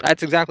do it.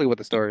 That's exactly what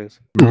the story is.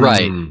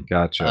 Right.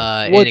 Gotcha.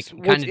 And it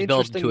kind of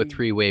developed into a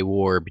three-way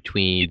war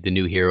between the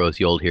new heroes,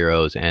 the old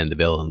heroes, and the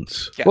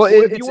villains. Yes. Well,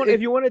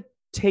 if you want to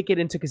take it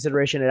into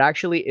consideration, it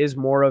actually is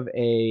more of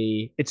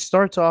it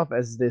starts off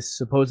as this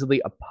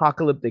supposedly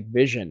apocalyptic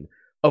vision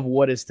of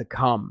what is to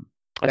come.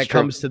 That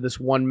comes to this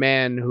one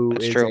man who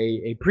is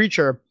a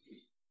preacher,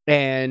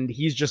 and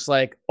he's just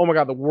like, oh my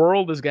god, the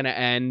world is gonna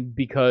end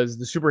because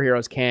the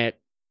superheroes can't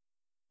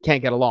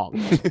get along.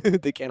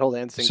 They can't hold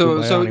hands.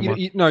 So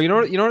you know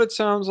what it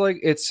sounds like?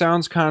 It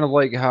sounds kind of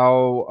like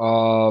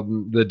how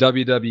the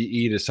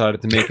WWE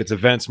decided to make its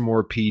events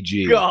more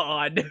PG.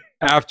 God.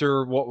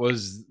 After what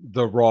was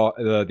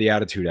the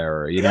Attitude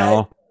Era, you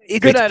know.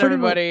 Good night,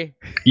 everybody.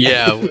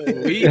 Yeah,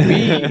 we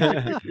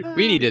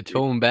need to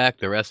tone back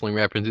the wrestling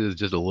references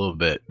just a little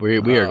bit. We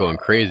are going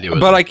crazy with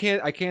but them.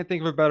 I can't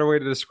think of a better way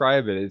to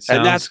describe it.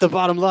 And that's the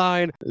bottom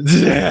line.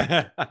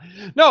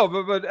 No,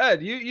 but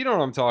Ed, you know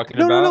what I'm talking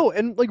about. No,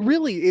 and like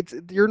really,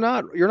 you're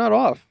not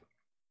off.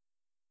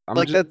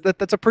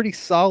 That's a pretty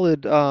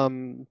solid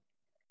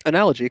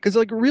analogy, because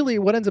like really,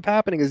 what ends up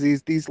happening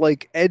is these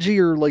like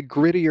edgier, like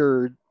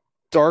grittier,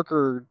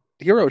 darker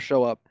heroes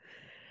show up.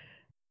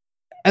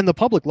 And the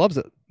public loves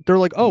it. They're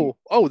like, oh,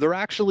 they're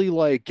actually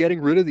like getting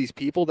rid of these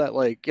people that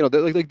like,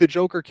 like the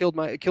Joker killed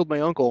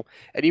my uncle.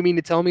 And you mean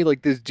to tell me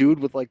like this dude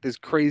with like this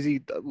crazy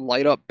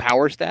light up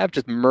power staff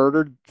just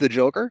murdered the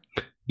Joker?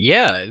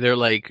 Yeah, they're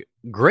like,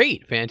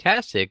 great,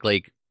 fantastic.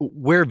 Like,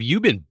 where have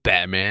you been,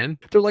 Batman?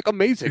 They're like,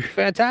 amazing,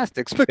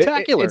 fantastic,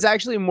 spectacular. It's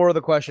actually more of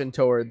the question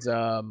towards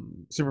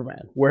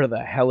Superman. Where the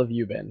hell have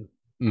you been?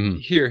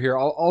 Here,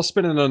 I'll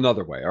spin it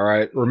another way. All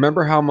right.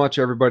 Remember how much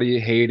everybody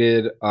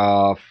hated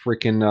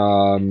freaking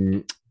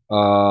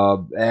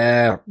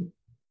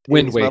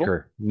Wind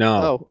Waker?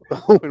 No.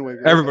 Wind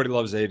Waker. Everybody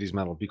loves 80s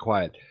metal. Be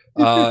quiet.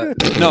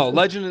 No,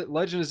 Legend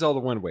of Zelda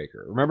Wind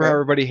Waker. Remember how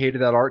everybody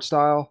hated that art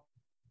style?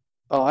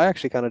 Oh, I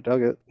actually kind of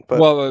dug it. But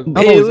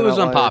it was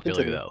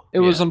unpopular though. It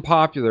was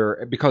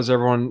unpopular because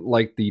everyone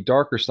liked the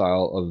darker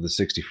style of the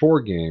 64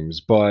 games,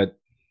 but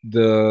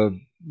the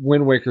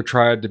Wind Waker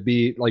tried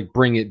to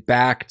bring it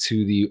back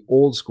to the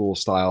old school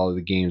style of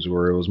the games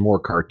where it was more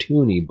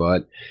cartoony,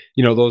 but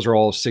those are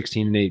all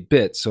 16 and 8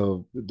 bits,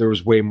 so there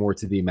was way more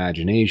to the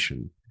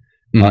imagination.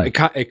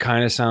 It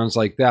kind of sounds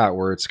like that,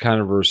 where it's kind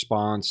of a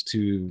response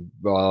to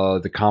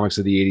the comics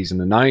of the 80s and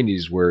the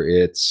 90s, where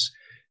it's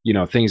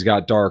things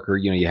got darker.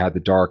 You had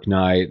the Dark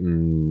Knight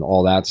and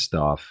all that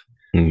stuff.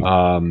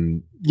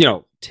 Tim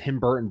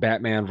Burton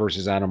Batman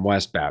versus Adam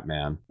West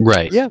Batman,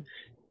 right? Yeah.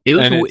 It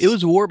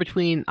was a war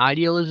between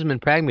idealism and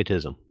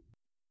pragmatism.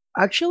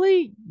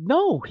 Actually,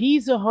 no,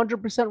 he's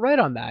 100% right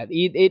on that.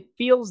 It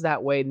feels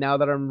that way now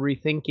that I'm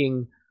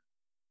rethinking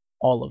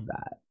all of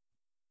that.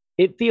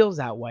 It feels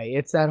that way.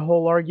 It's that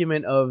whole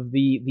argument of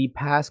the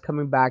past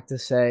coming back to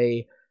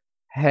say,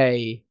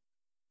 hey,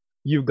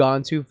 you've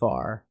gone too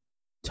far,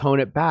 tone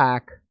it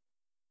back.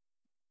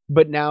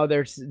 But now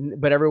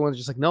everyone's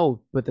just like, no,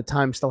 but the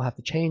times still have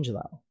to change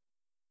though.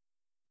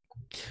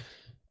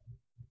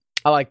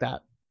 I like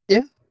that.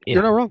 Yeah.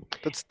 You're not wrong.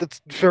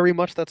 That's very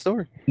much that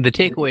story. The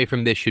takeaway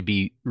from this should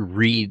be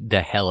read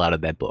the hell out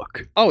of that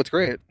book. Oh, it's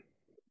great.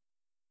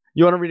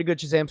 You want to read a good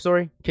Shazam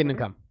story? Kingdom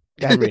Come.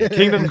 Go ahead, read it.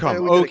 Kingdom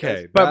Come.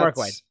 Okay. By Mark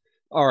Waid.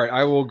 All right.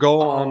 I will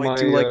go on my... I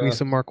do like me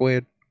some Mark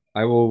Waid.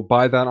 I will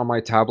buy that on my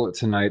tablet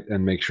tonight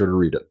and make sure to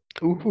read it.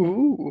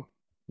 Ooh.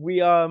 We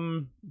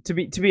to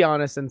be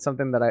honest, and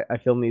something that I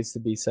feel needs to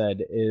be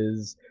said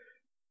is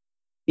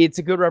it's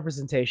a good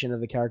representation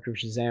of the character of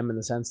Shazam in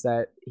the sense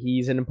that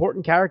he's an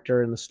important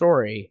character in the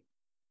story,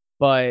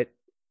 but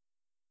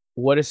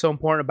what is so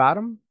important about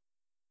him?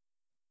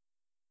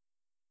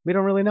 We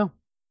don't really know.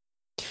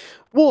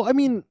 Well, I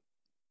mean,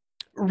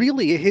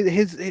 really,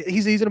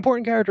 he's an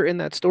important character in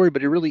that story,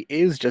 but it really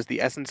is just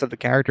the essence of the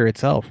character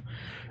itself.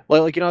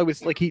 Like it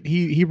was like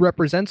he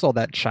represents all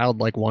that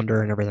childlike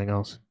wonder and everything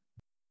else.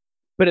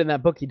 But in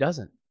that book, he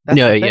doesn't. That's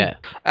no, yeah.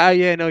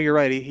 Yeah, no, you're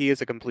right. He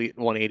is a complete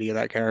 180 of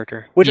that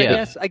character, which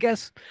I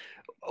guess.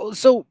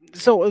 So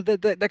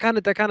that kind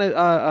of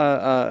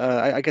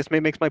I guess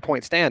makes my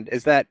point stand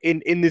is that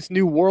in this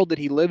new world that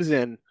he lives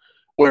in,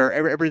 where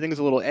everything's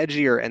a little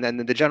edgier, and then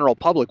the general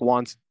public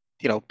wants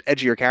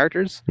edgier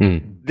characters.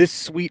 This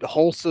sweet,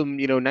 wholesome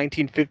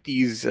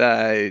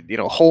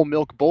 1950s whole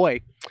milk boy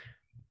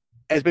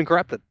has been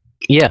corrupted.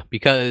 Yeah,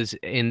 because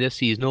in this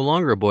he's no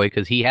longer a boy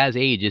because he has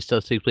age. It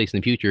still takes place in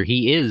the future.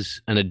 He is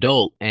an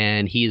adult,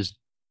 and he is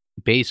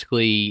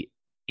a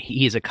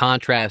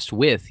contrast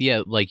with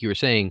like you were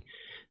saying,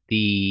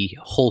 the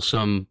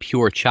wholesome,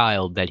 pure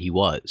child that he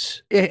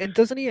was. Yeah, and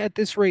doesn't he at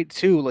this rate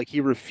too? Like he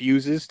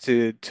refuses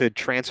to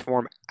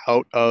transform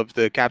out of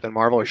the Captain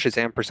Marvel or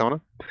Shazam persona.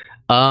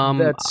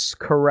 That's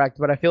correct,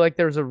 but I feel like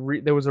there was a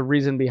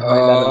reason behind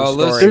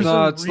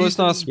that. Let's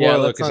not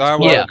spoil it because I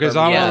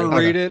want to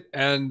read it.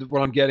 And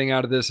what I'm getting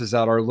out of this is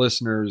that our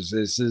listeners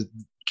is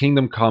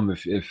Kingdom Come.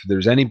 If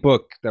there's any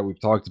book that we've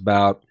talked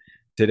about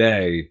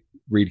today,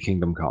 read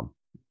Kingdom Come.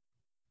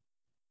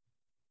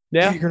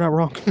 Yeah, you're not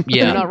wrong.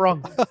 Yeah, you're not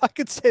wrong. I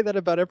could say that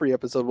about every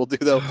episode we'll do,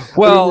 though.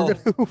 Well,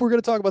 we're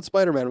gonna talk about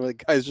Spider-Man. We're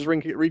like, guys, just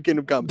read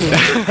Kingdom Come.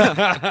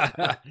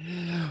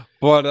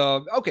 But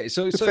okay,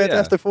 so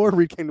Fantastic Four,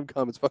 read Kingdom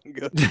Come. It's fucking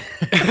good. Man,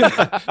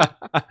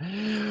 I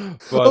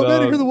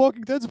hear The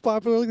Walking Dead's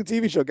popular, like the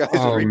TV show, guys.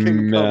 Read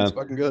Kingdom Come. It's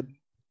fucking good.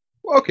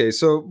 Okay,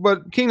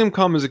 but Kingdom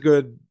Come is a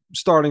good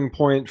starting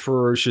point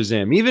for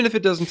Shazam. Even if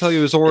it doesn't tell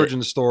you his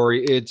origin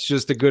story, it's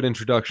just a good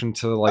introduction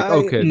to this is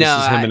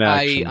him in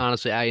action.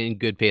 Honestly, in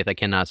good faith, I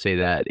cannot say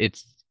that.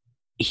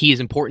 He is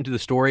important to the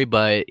story,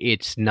 but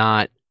it's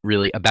not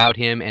really about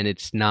him, and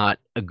it's not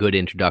a good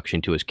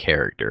introduction to his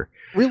character.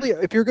 Really,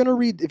 if you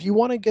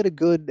want to get a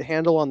good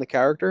handle on the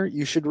character,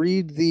 you should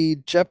read the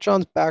Jeff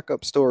Johns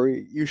backup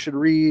story. You should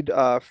read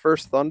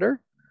First Thunder.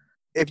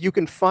 If you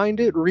can find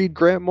it, read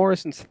Grant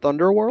Morrison's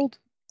Thunderworld.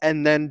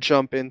 And then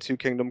jump into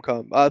Kingdom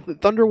Come.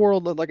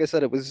 Thunderworld, like I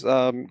said, it was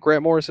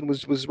Grant Morrison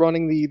was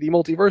running the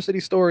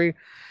multiversity story,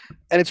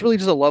 and it's really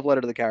just a love letter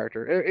to the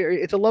character.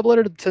 It's a love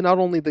letter to not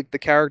only the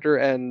character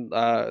and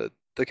the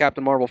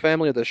Captain Marvel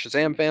family, or the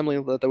Shazam family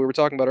that we were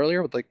talking about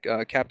earlier, with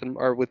Captain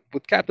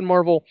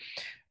Marvel,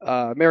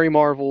 Mary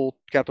Marvel,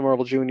 Captain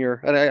Marvel Jr.,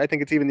 and I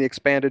think it's even the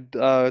expanded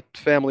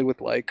family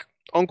with like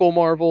Uncle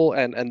Marvel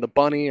and the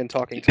Bunny and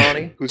Talking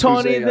Tawny,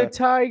 the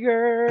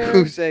tiger,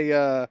 who's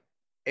a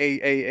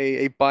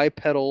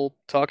bipedal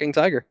talking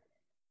tiger.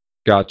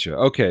 Gotcha.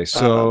 Okay,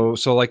 so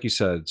like you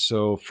said,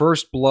 so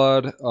First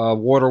Blood,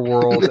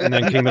 Waterworld, and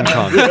then Kingdom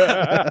Come.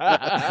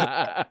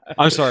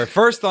 I'm sorry,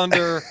 First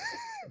Thunder,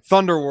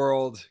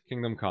 Thunderworld,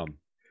 Kingdom Come.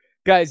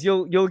 Guys,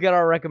 you'll get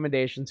our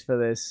recommendations for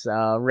this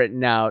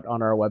written out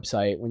on our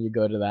website when you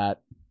go to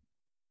that.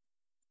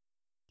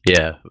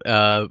 Yeah,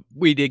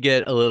 we did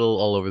get a little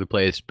all over the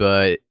place,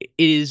 but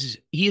he is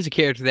a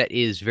character that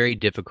is very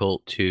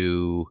difficult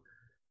to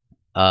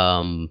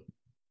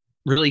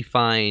really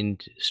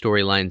find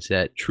storylines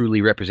that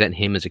truly represent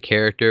him as a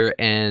character,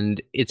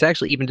 and it's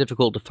actually even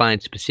difficult to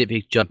find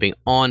specific jumping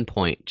on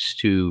points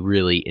to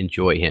really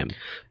enjoy him.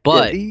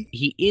 But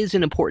he is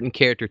an important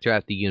character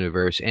throughout the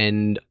universe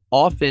and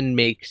often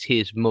makes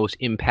his most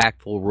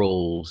impactful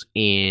roles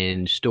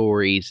in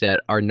stories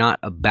that are not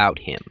about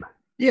him.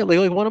 Yeah,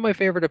 like one of my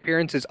favorite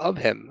appearances of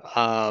him,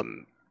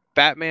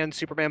 Batman,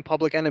 Superman,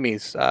 Public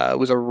Enemies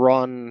was a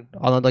run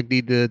on like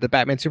the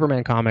Batman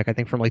Superman comic, I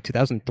think from like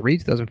 2003,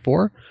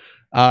 2004,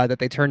 that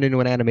they turned into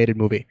an animated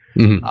movie.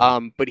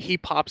 Mm-hmm. But he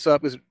pops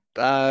up as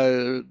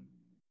Batman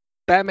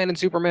and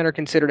Superman are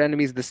considered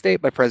enemies of the state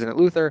by President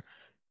Luthor,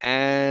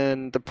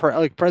 and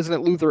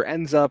President Luthor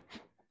ends up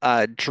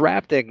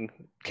drafting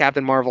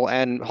Captain Marvel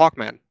and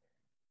Hawkman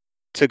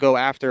to go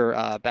after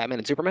Batman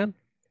and Superman.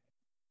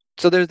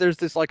 So there's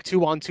this like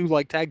 2-on-2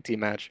 like tag team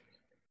match.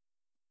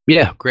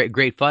 Yeah,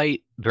 great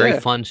fight. Very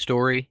fun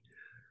story.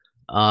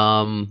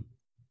 Another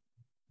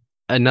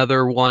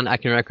one I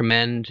can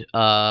recommend,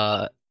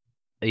 a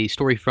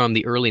story from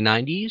the early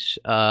 90s,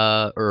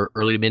 or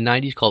early to mid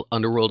 90s called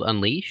Underworld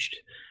Unleashed.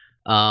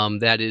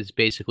 That is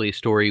basically a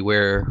story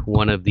where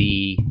one of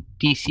the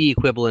DC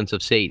equivalents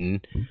of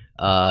Satan,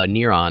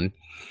 Neron,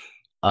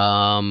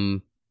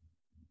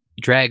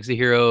 drags the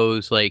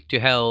heroes to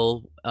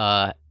hell,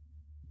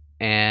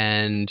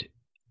 and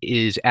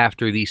is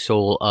after the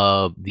soul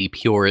of the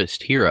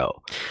purest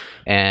hero.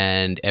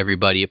 And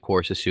everybody, of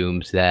course,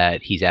 assumes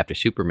that he's after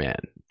Superman,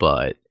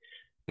 but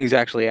he's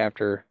actually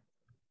after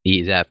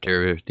He's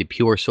after the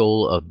pure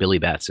soul of Billy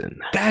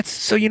Batson. That's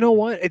so. You know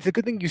what? It's a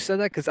good thing you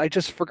said that because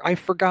I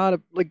forgot.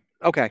 Like,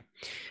 okay,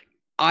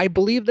 I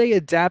believe they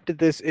adapted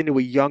this into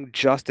a Young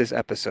Justice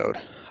episode.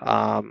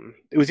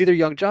 It was either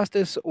Young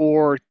Justice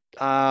or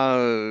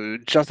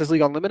Justice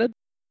League Unlimited.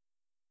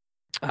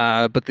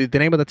 But the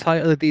name of the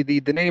title,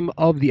 the name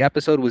of the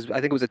episode was,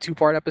 I think it was a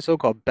 2-part episode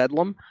called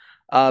Bedlam.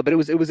 But it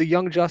was a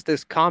Young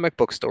Justice comic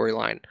book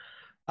storyline.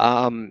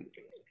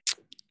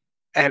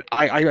 And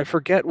I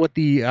forget what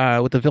the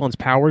villain's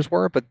powers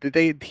were, but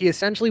he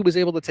essentially was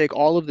able to take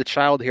all of the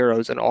child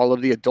heroes and all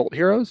of the adult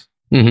heroes,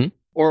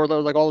 or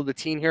like all of the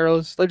teen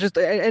heroes, like just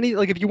any,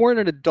 like if you weren't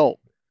an adult,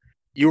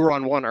 you were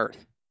on one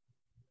Earth,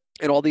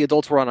 and all the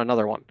adults were on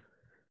another one.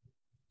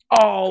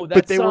 Oh,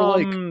 that's, but they were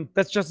like,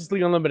 that's Justice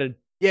League Unlimited.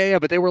 Yeah,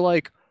 but they were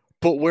like,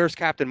 but where's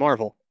Captain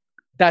Marvel?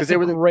 That's a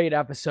great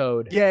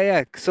episode.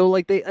 Yeah. So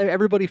like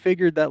everybody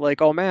figured that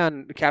like, oh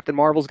man, Captain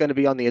Marvel's going to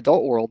be on the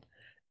adult world,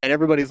 and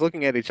everybody's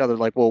looking at each other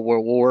like, well,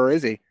 where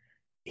is he?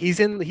 He's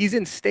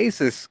in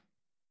stasis,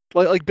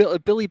 like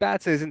Billy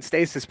Batson is in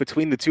stasis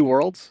between the two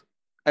worlds,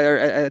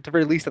 at the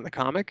very least in the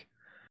comic,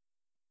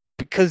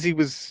 because he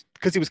was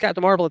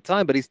Captain Marvel at the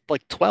time, but he's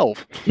like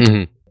 12.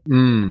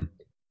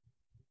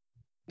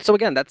 So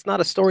again, that's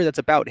not a story that's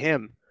about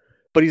him,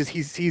 but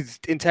he's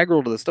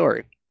integral to the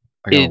story.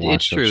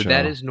 It's true.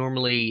 That is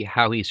normally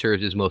how he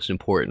serves his most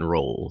important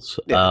roles.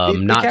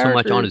 Not so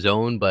much on his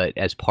own, but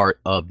as part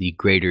of the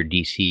greater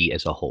DC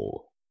as a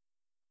whole.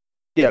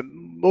 Yeah,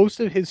 most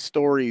of his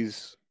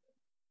stories,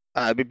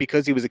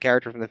 because he was a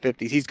character from the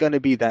 50s, he's going to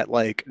be that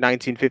like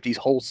 1950s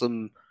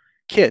wholesome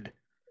kid.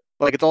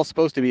 Like it's all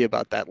supposed to be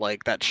about that,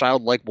 like that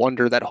childlike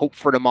wonder, that hope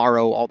for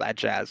tomorrow, all that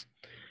jazz.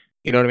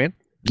 You know what I mean?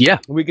 Yeah.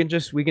 We can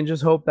just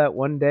hope that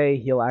one day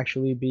he'll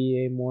actually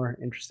be a more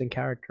interesting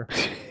character.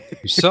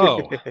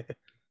 So,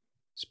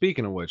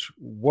 speaking of which,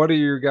 what are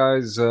your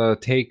guys'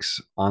 takes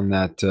on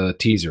that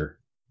teaser?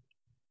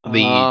 For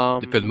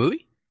the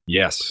movie?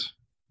 Yes.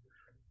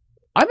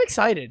 I'm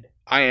excited.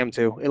 I am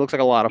too. It looks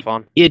like a lot of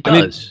fun. It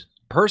does.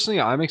 Personally,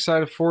 I'm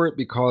excited for it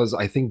because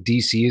I think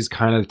DC is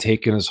kind of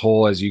taken this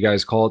whole, as you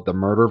guys call it, the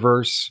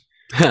murderverse.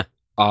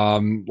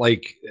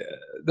 Like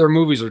their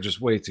movies are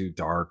just way too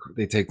dark.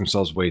 They take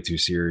themselves way too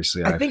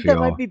seriously. I think that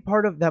might be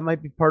part of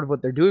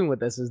what they're doing with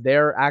this, is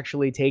they're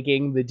actually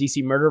taking the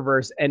DC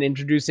Murderverse and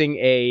introducing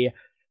a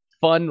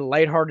fun,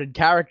 lighthearted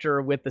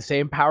character with the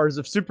same powers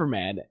of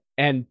Superman,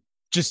 and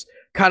just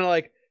kind of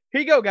like,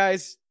 here you go,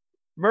 guys,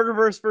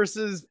 Murderverse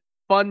versus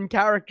fun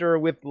character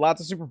with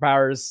lots of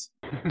superpowers.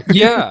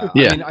 Yeah. I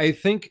mean, I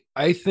think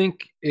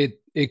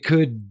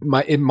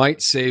it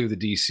might save the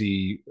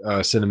DC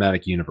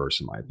cinematic universe,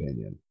 in my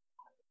opinion.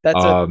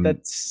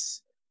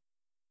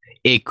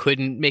 It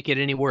couldn't make it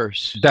any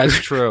worse. That's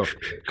true.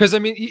 Because I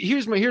mean,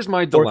 here's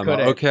my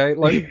dilemma. Okay,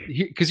 like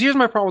because here's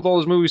my problem with all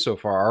those movies so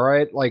far. All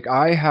right, like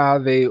I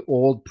have a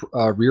old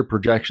rear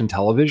projection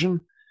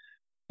television,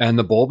 and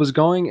the bulb is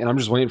going, and I'm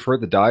just waiting for it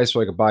to die so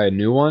I could buy a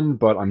new one.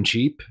 But I'm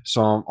cheap,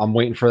 so I'm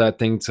waiting for that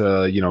thing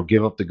to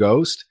give up the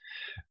ghost.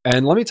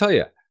 And let me tell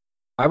you,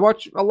 I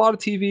watch a lot of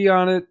TV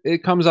on it.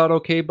 It comes out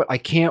okay, but I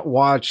can't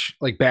watch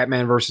like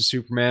Batman versus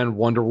Superman,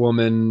 Wonder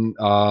Woman.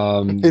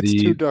 It's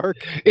too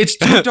dark. It's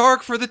too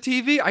dark for the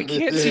TV. I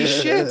can't see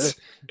shit.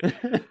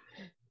 Yeah,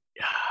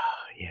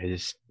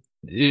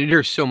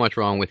 there's so much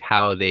wrong with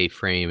how they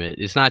frame it.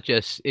 It's not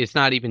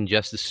even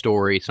just the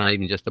story. It's not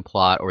even just the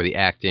plot or the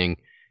acting.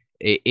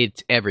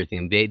 It's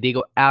everything. They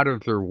go out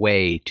of their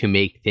way to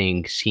make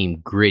things seem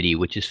gritty,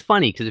 which is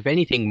funny because if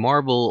anything,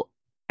 Marvel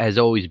has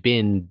always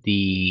been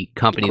the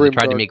company that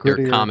tried to make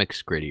their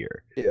comics grittier.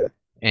 Yeah.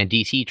 And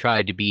DC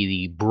tried to be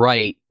the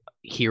bright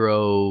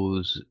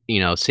heroes,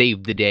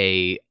 save the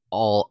day,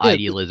 all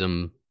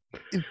idealism.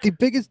 The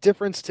biggest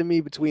difference to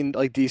me between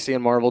like DC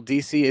and Marvel,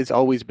 DC has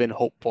always been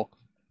hopeful.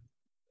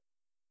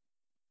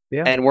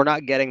 Yeah. And we're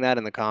not getting that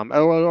in the comics.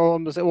 Well,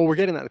 we're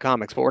getting that in the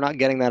comics, but we're not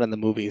getting that in the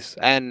movies.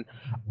 And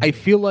I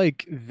feel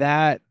like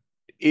that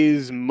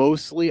is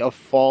mostly a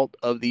fault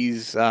of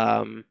these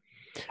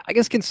I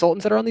guess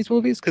consultants that are on these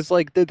movies, because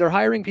like they're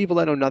hiring people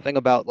that know nothing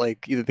about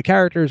like either the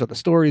characters or the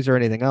stories or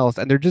anything else,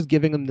 and they're just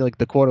giving them like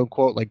the quote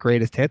unquote like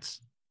greatest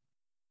hits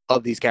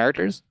of these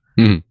characters.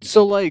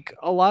 So like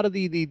a lot of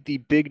the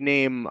big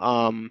name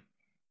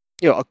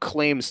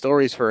acclaimed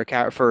stories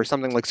for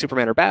something like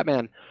Superman or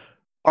Batman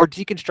are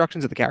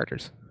deconstructions of the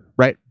characters,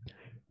 right?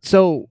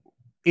 So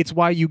it's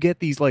why you get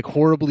these like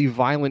horribly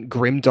violent,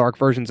 grim, dark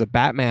versions of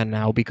Batman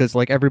now, because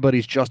like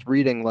everybody's just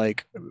reading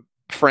like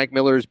Frank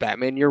Miller's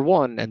Batman Year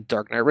One and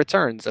Dark Knight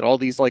Returns and all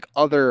these like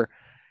other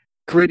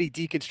gritty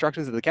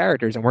deconstructions of the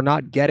characters, and we're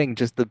not getting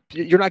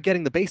you're not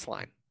getting the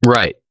baseline.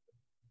 Right.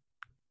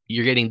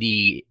 You're getting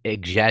the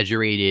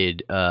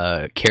exaggerated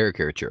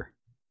caricature.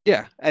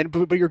 Yeah,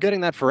 but you're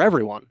getting that for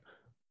everyone.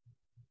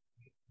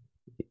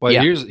 But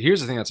here's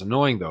the thing that's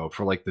annoying though,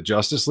 for like the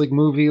Justice League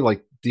movie,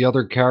 like the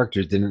other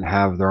characters didn't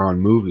have their own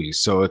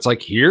movies. So it's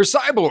like, here's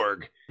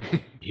Cyborg,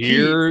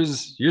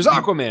 here's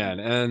Aquaman,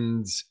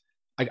 and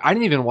I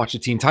didn't even watch the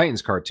Teen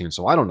Titans cartoon,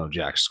 so I don't know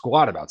jack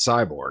squat about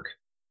Cyborg.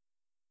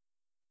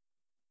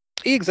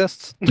 He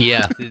exists.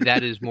 Yeah,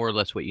 that is more or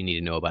less what you need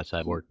to know about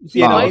Cyborg.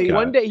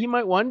 He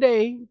might one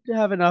day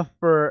have enough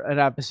for an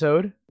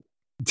episode.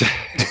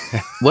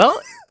 Well,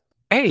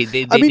 hey,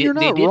 they you're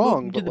not did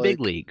wrong, move to but, the big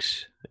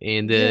leagues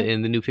in the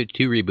New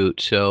 52 reboot,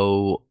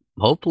 so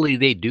hopefully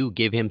they do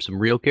give him some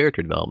real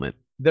character development.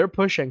 They're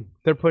pushing.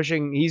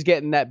 He's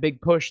getting that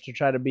big push to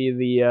try to be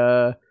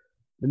the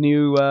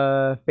new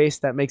face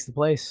that makes the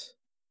place.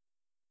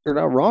 You're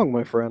not wrong,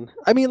 my friend.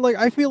 I mean, like,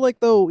 I feel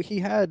like though he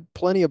had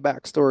plenty of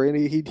backstory,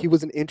 and he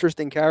was an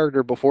interesting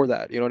character before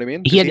that. You know what I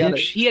mean? He had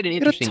an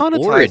interesting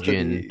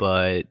origin,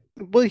 but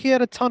he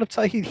had a ton of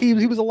time.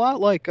 He was a lot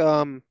like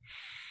Shazam,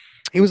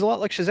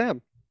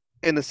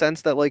 in the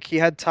sense that like he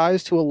had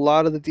ties to a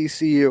lot of the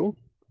DCU.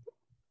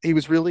 He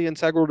was really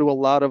integral to a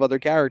lot of other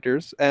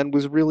characters and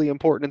was really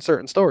important in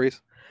certain stories,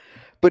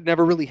 but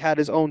never really had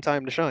his own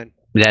time to shine.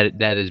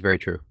 That is very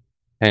true.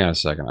 Hang on a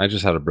second. I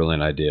just had a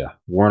brilliant idea.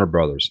 Warner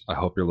Brothers, I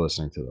hope you're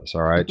listening to this.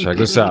 All right, check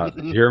this out.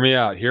 Hear me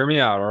out.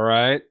 All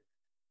right.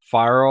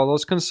 Fire all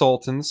those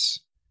consultants.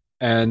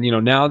 And,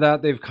 now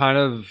that they've kind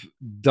of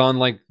done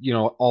like,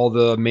 all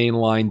the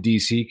mainline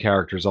DC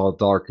characters, all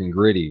dark and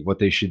gritty, what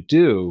they should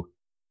do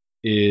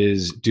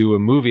is do a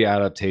movie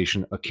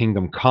adaptation of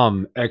Kingdom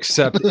Come,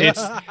 except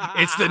it's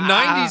the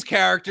 90s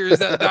characters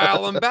that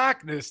dial them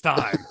back this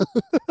time.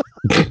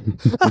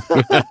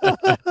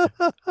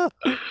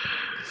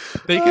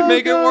 They can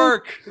make it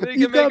work.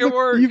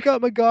 You've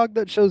got Magog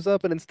that shows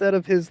up, and instead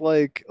of his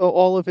like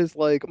all of his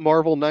like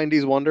Marvel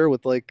 90s wonder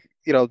with like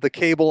the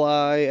cable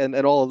eye and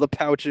all of the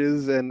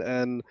pouches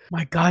and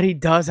my God, he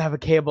does have a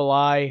cable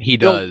eye. He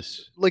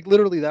does. Like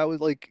literally, that was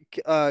like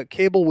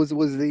Cable was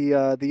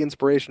the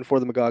inspiration for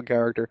the Magog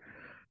character.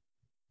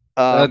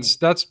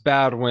 That's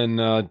bad when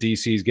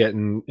DC's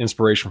getting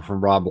inspiration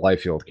from Rob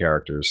Liefeld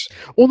characters.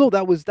 Well, no,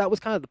 that was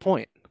kind of the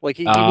point. Like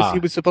he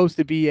was supposed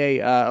to be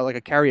a like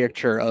a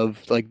caricature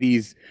of like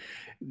the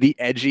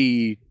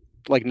edgy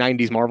like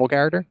 90s Marvel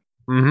character.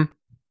 Mm-hmm.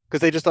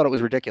 Because they just thought it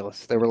was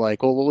ridiculous. They were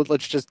like, well,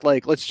 let's just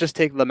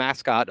take the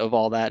mascot of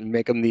all that and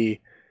make him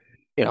the,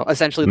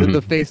 essentially the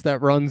face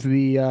that runs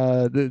the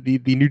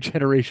new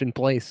generation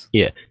place.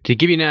 Yeah. To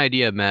give you an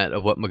idea, Matt,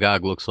 of what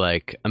Magog looks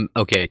like,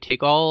 okay,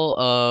 take all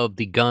of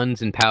the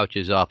guns and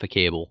pouches off a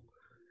Cable.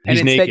 And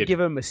He's instead naked. give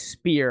him a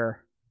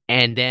spear.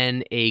 And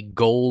then a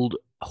gold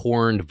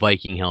horned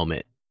Viking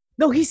helmet.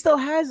 No, he still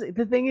has,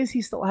 the thing is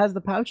he still has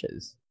the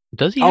pouches.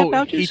 Does he have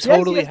pouches? He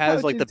totally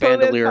has like the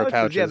bandolier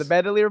pouches. Yeah, the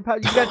bandolier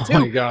pouches. You got two. Oh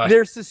my God.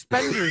 They're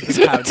suspenders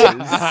of pouches.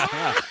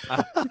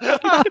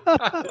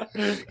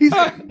 he's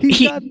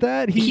got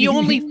that. He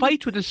only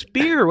fights with a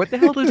spear. What the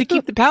hell does he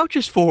keep the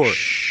pouches for?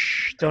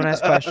 Shh, don't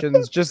ask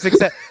questions. Just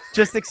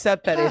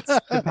accept that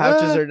the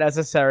pouches are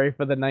necessary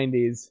for the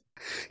 90s.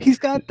 He's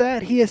got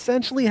that. He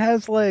essentially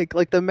has like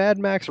the Mad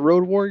Max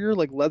Road Warrior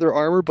like leather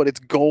armor, but it's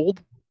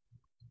gold.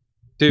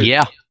 Dude,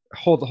 yeah.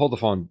 Hold the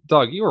phone,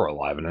 Doug. You were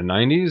alive in the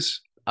 90s.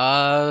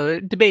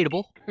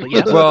 Debatable, but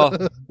yeah. Well,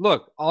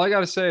 look, all I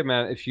gotta say,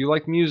 man, if you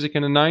like music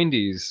in the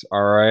 90s,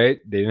 all right,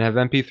 they didn't have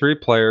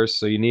MP3 players,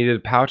 so you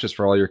needed pouches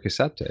for all your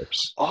cassette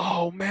tapes.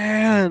 Oh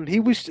man, he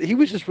was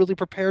just really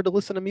prepared to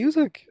listen to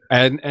music.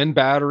 And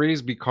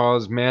batteries,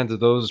 because man, do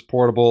those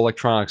portable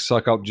electronics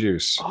suck up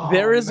juice. Oh,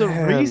 there is a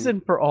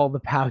reason for all the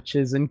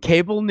pouches, and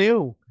Cable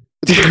knew.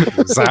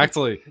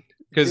 Exactly.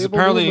 Because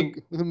apparently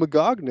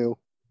Magog knew.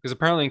 Because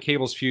apparently in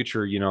Cable's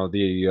future,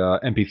 the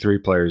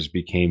MP3 players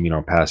became,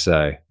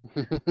 passe.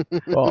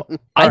 Well,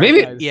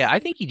 I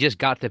think he just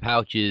got the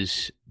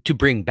pouches to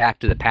bring back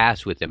to the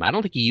past with him. I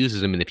don't think he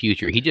uses them in the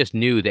future. He just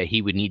knew that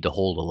he would need to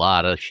hold a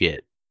lot of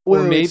shit.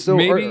 Or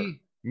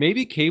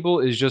maybe Cable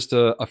is just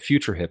a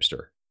future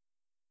hipster.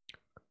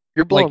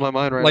 You're blowing my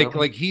mind right now.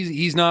 Like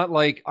he's not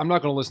like, I'm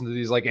not going to listen to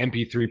these like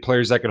MP3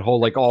 players that could hold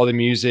like all the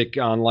music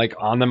on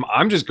them.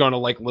 I'm just going to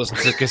like listen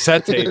to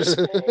cassette tapes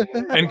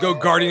and go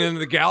Guardian of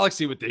the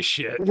Galaxy with this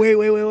shit.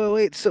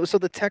 Wait. So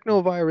the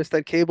technovirus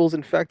that Cable's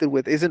infected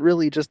with isn't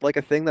really just like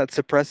a thing that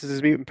suppresses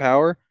his mutant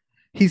power.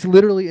 He's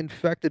literally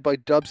infected by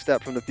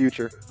dubstep from the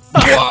future.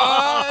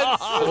 What?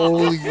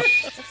 Holy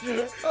shit.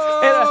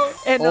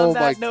 And on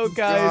that note,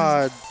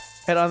 guys. God.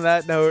 And on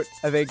that note,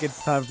 I think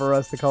it's time for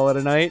us to call it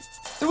a night.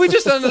 Did we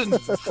just end a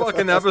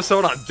fucking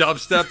episode on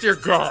dubstep? Dear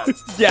God.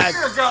 Yeah.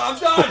 Dear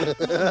God, I'm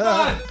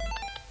done.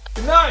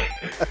 Good night.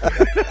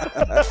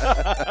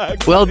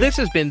 Well, this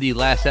has been the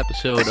last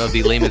episode of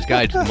the Layman's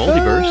Guide to the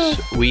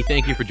Multiverse. We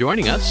thank you for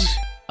joining us.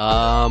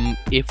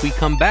 If we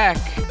come back...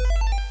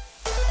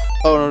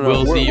 Oh, no.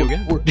 We'll see you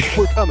again. We're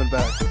coming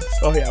back.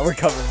 Oh, yeah, we're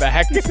coming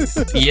back.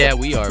 Yeah,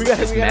 we are. We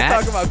gotta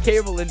talk about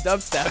Cable and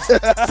dubstep.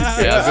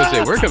 Yeah, I was gonna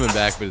say, we're coming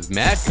back with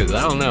Matt, because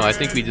I don't know. I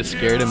think we just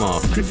scared him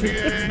off. Have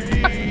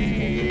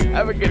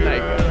a good night,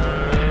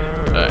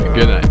 guys. All right,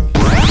 good night.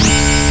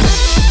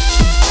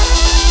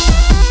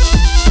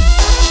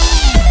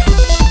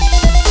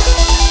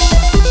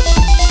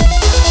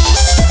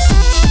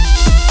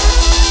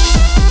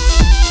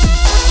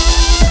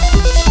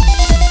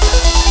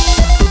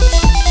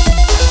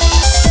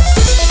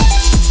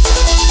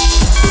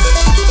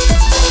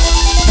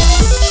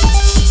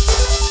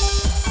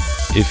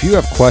 If you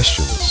have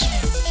questions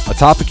a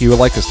topic you would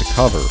like us to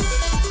cover,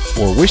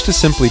 or wish to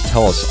simply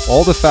tell us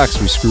all the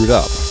facts we screwed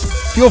up,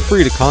 feel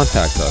free to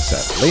contact us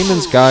at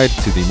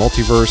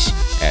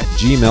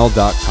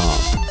laymansguidetothemultiverse@gmail.com.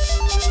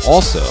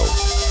 Also,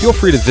 feel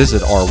free to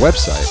visit our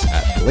website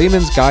at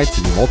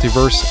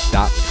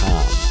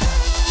laymansguidetothemultiverse.com.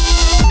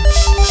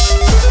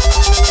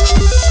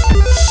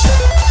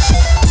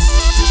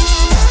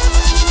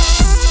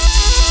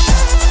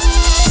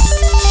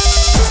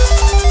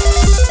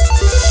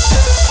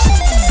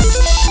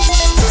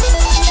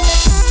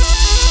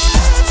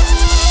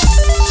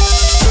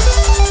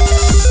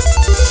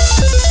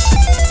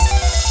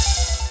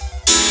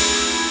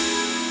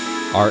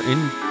 Our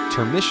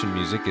intermission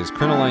music is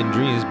Crinoline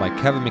Dreams by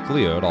Kevin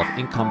MacLeod off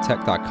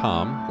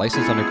Incomtech.com,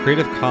 licensed under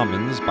Creative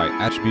Commons by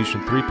Attribution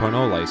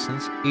 3.0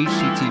 license,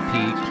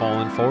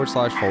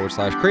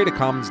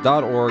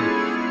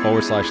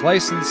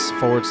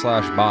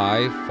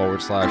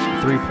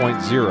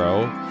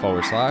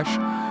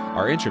 http://creativecommons.org/license/by/3.0/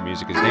 Our intro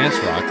music is Dance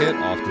Rocket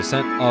off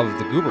Descent of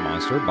the Goober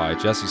Monster by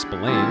Jesse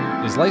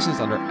Spillane, is licensed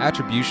under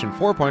Attribution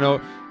 4.0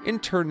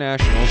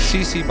 International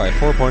CC by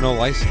 4.0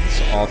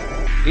 license off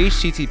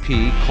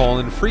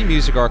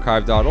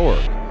http://freemusicarchive.org.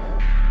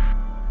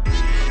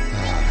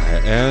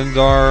 And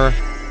our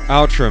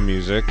outro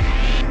music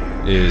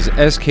is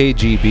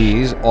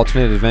SKGB's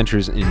Alternate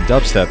Adventures in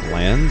Dubstep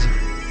Land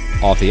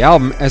off the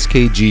album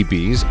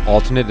SKGB's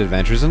Alternate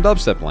Adventures in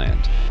Dubstep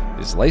Land.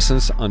 It is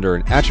licensed under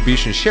an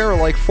Attribution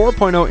Share-alike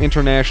 4.0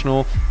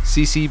 International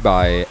CC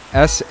by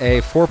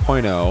SA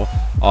 4.0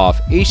 off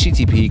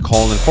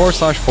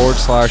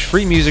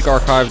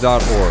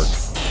http://freemusicarchive.org.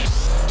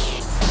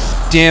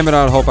 Damn it,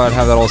 I'd hope I'd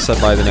have that all set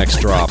by the next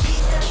drop.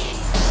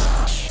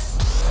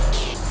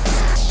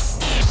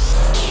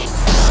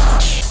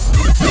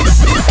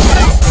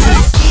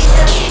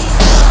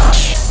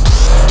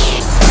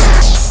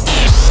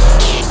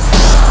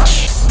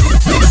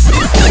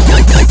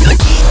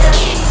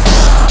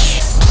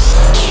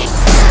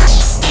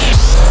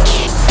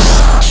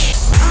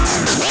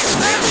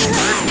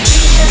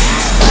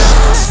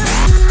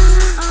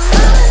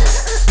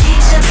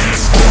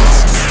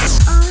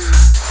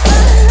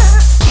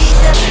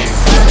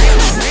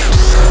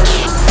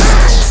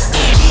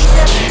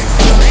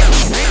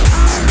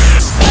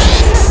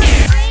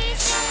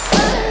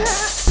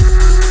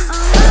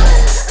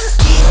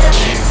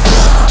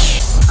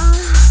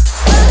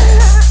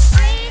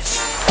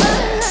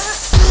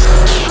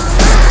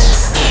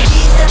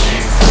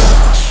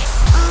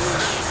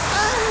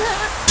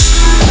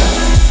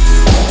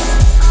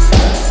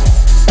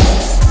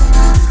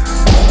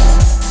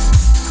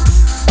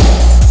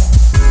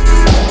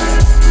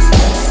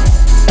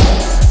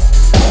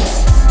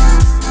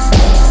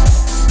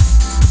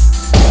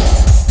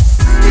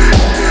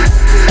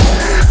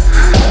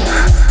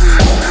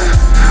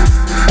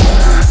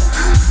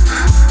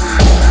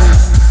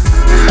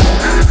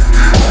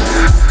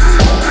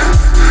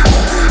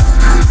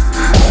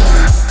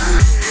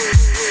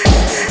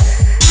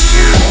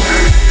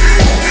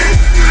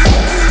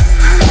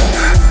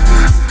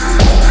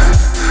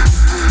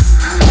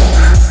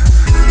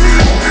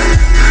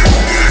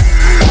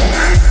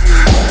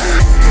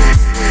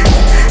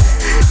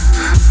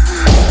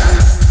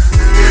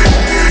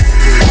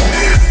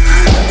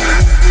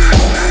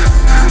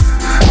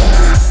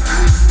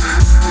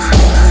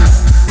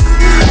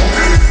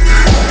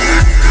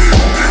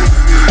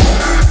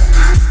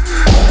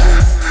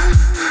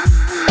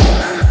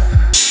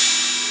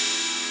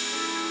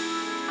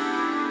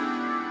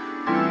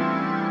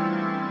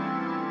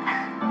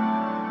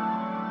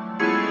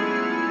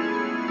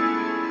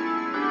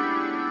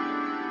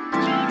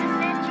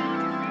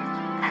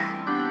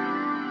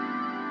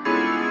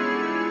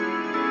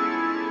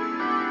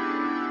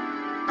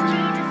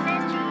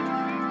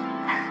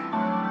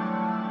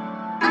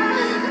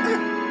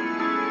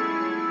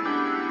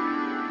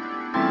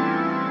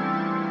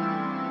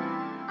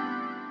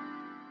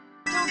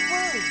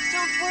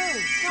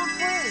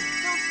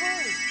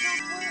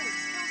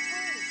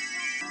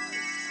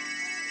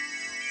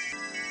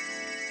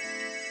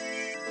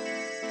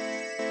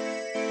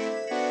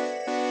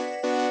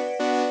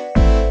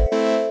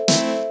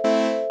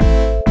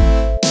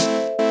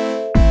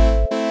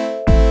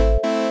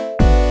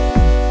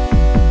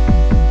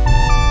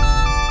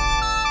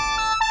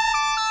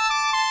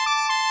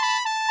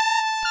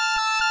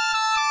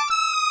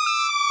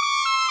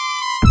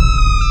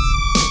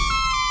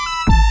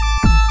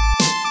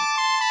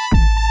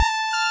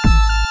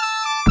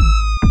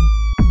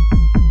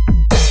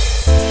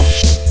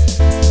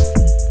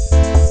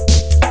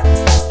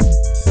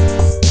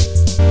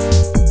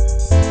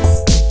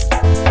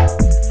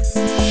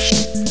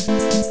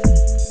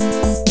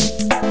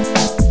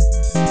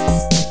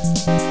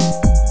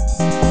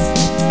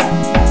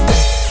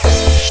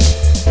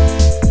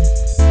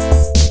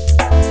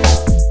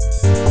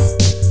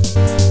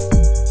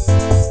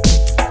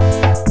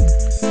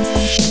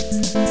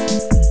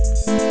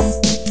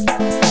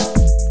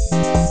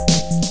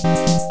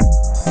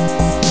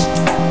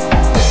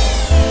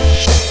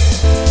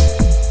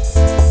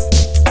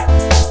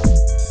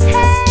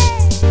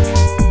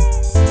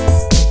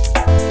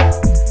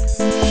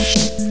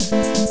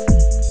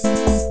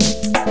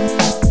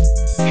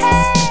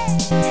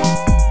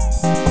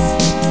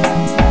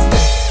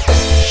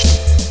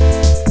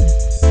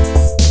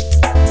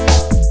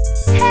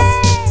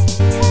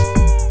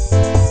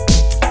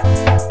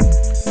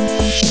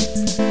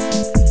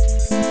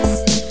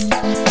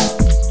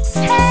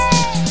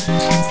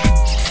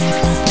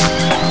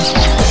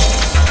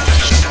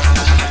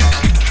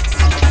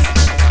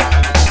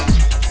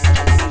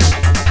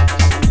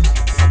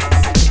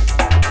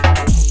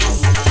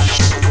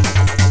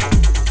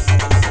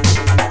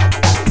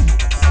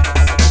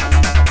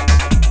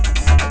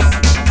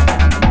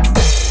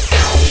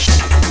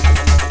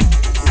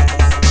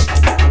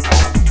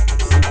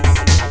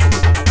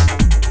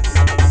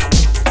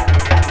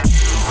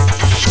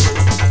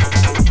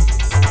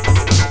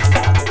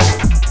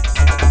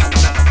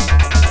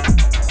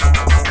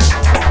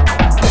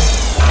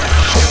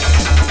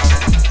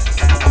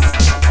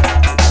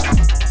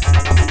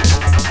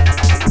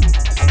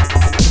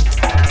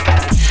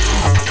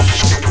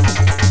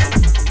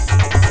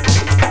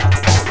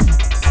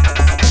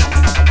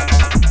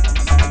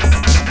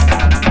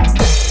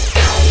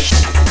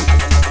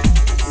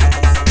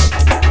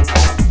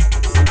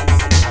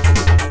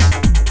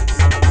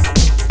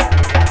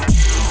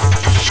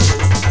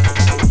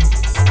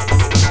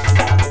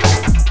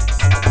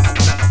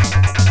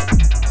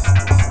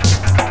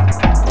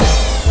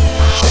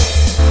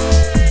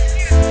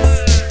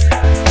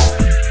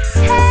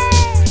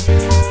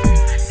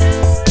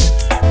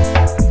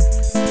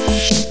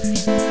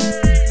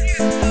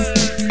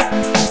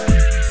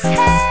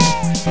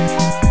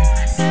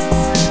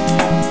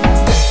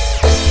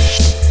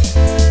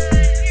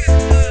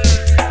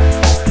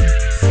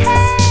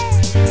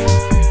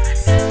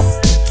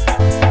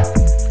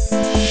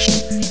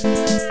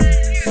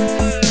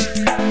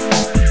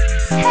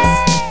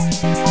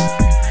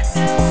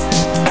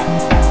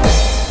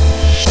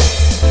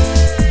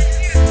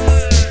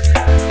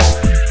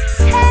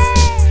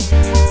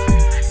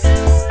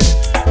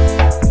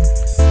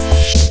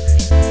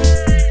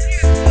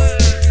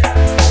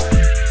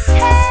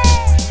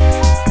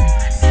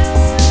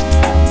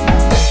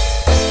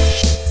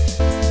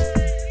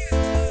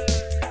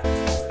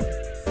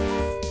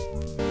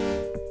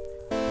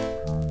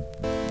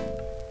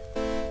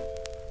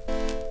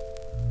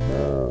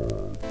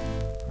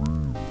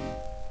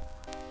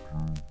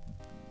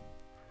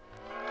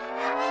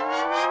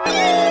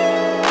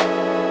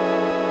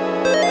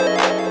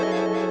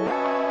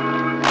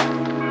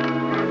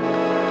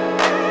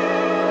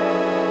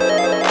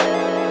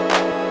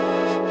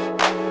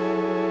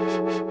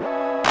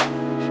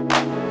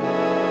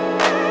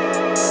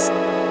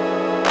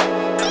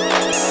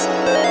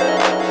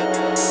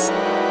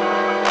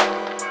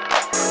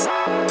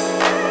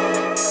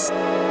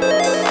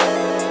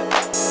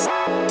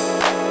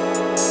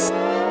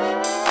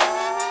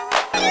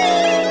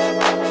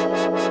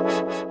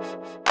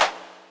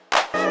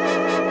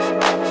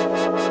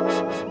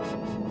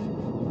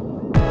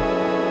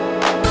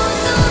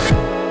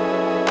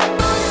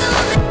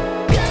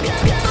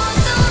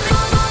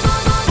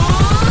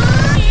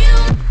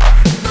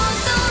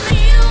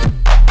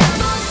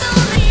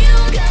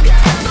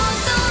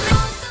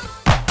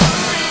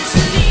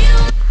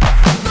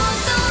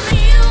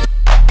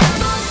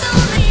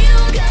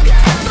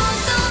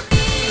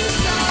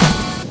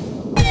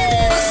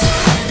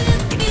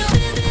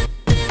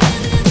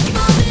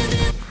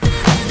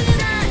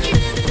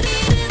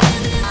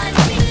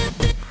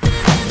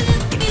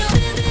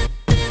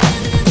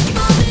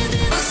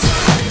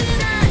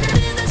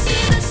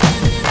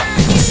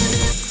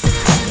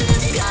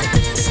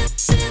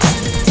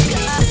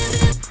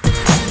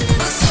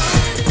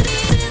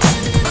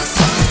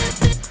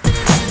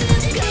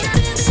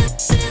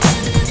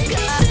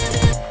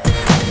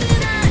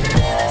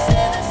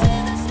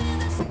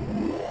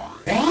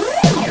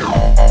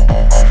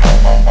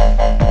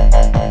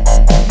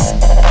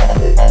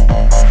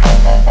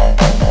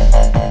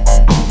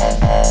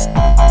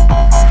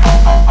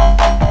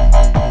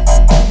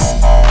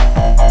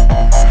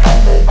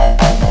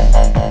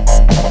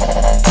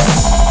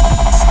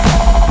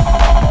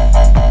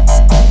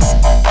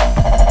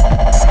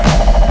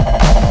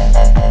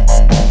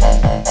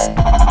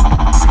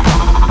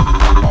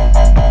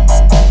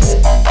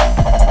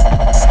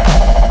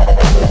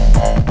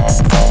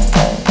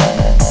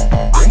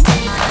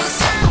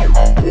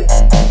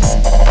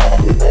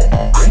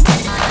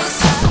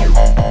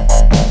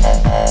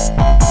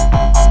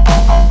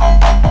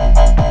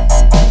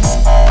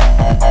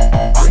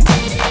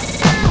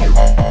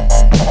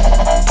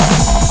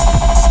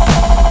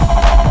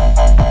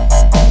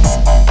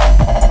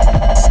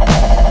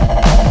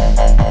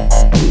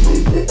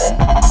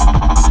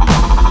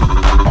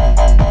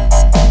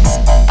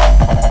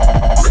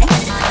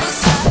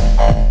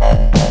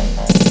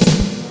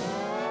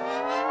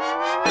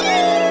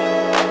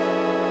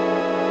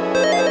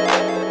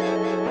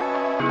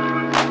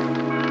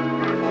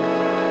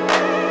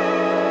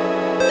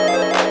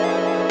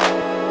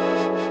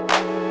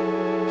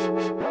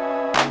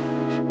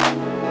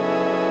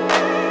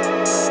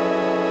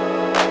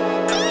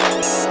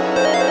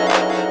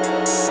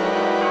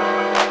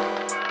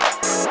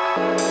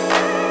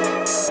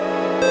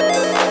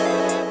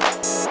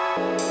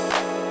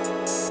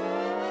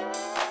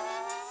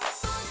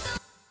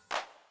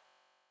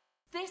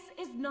 This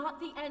is not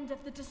the end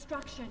of the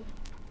destruction.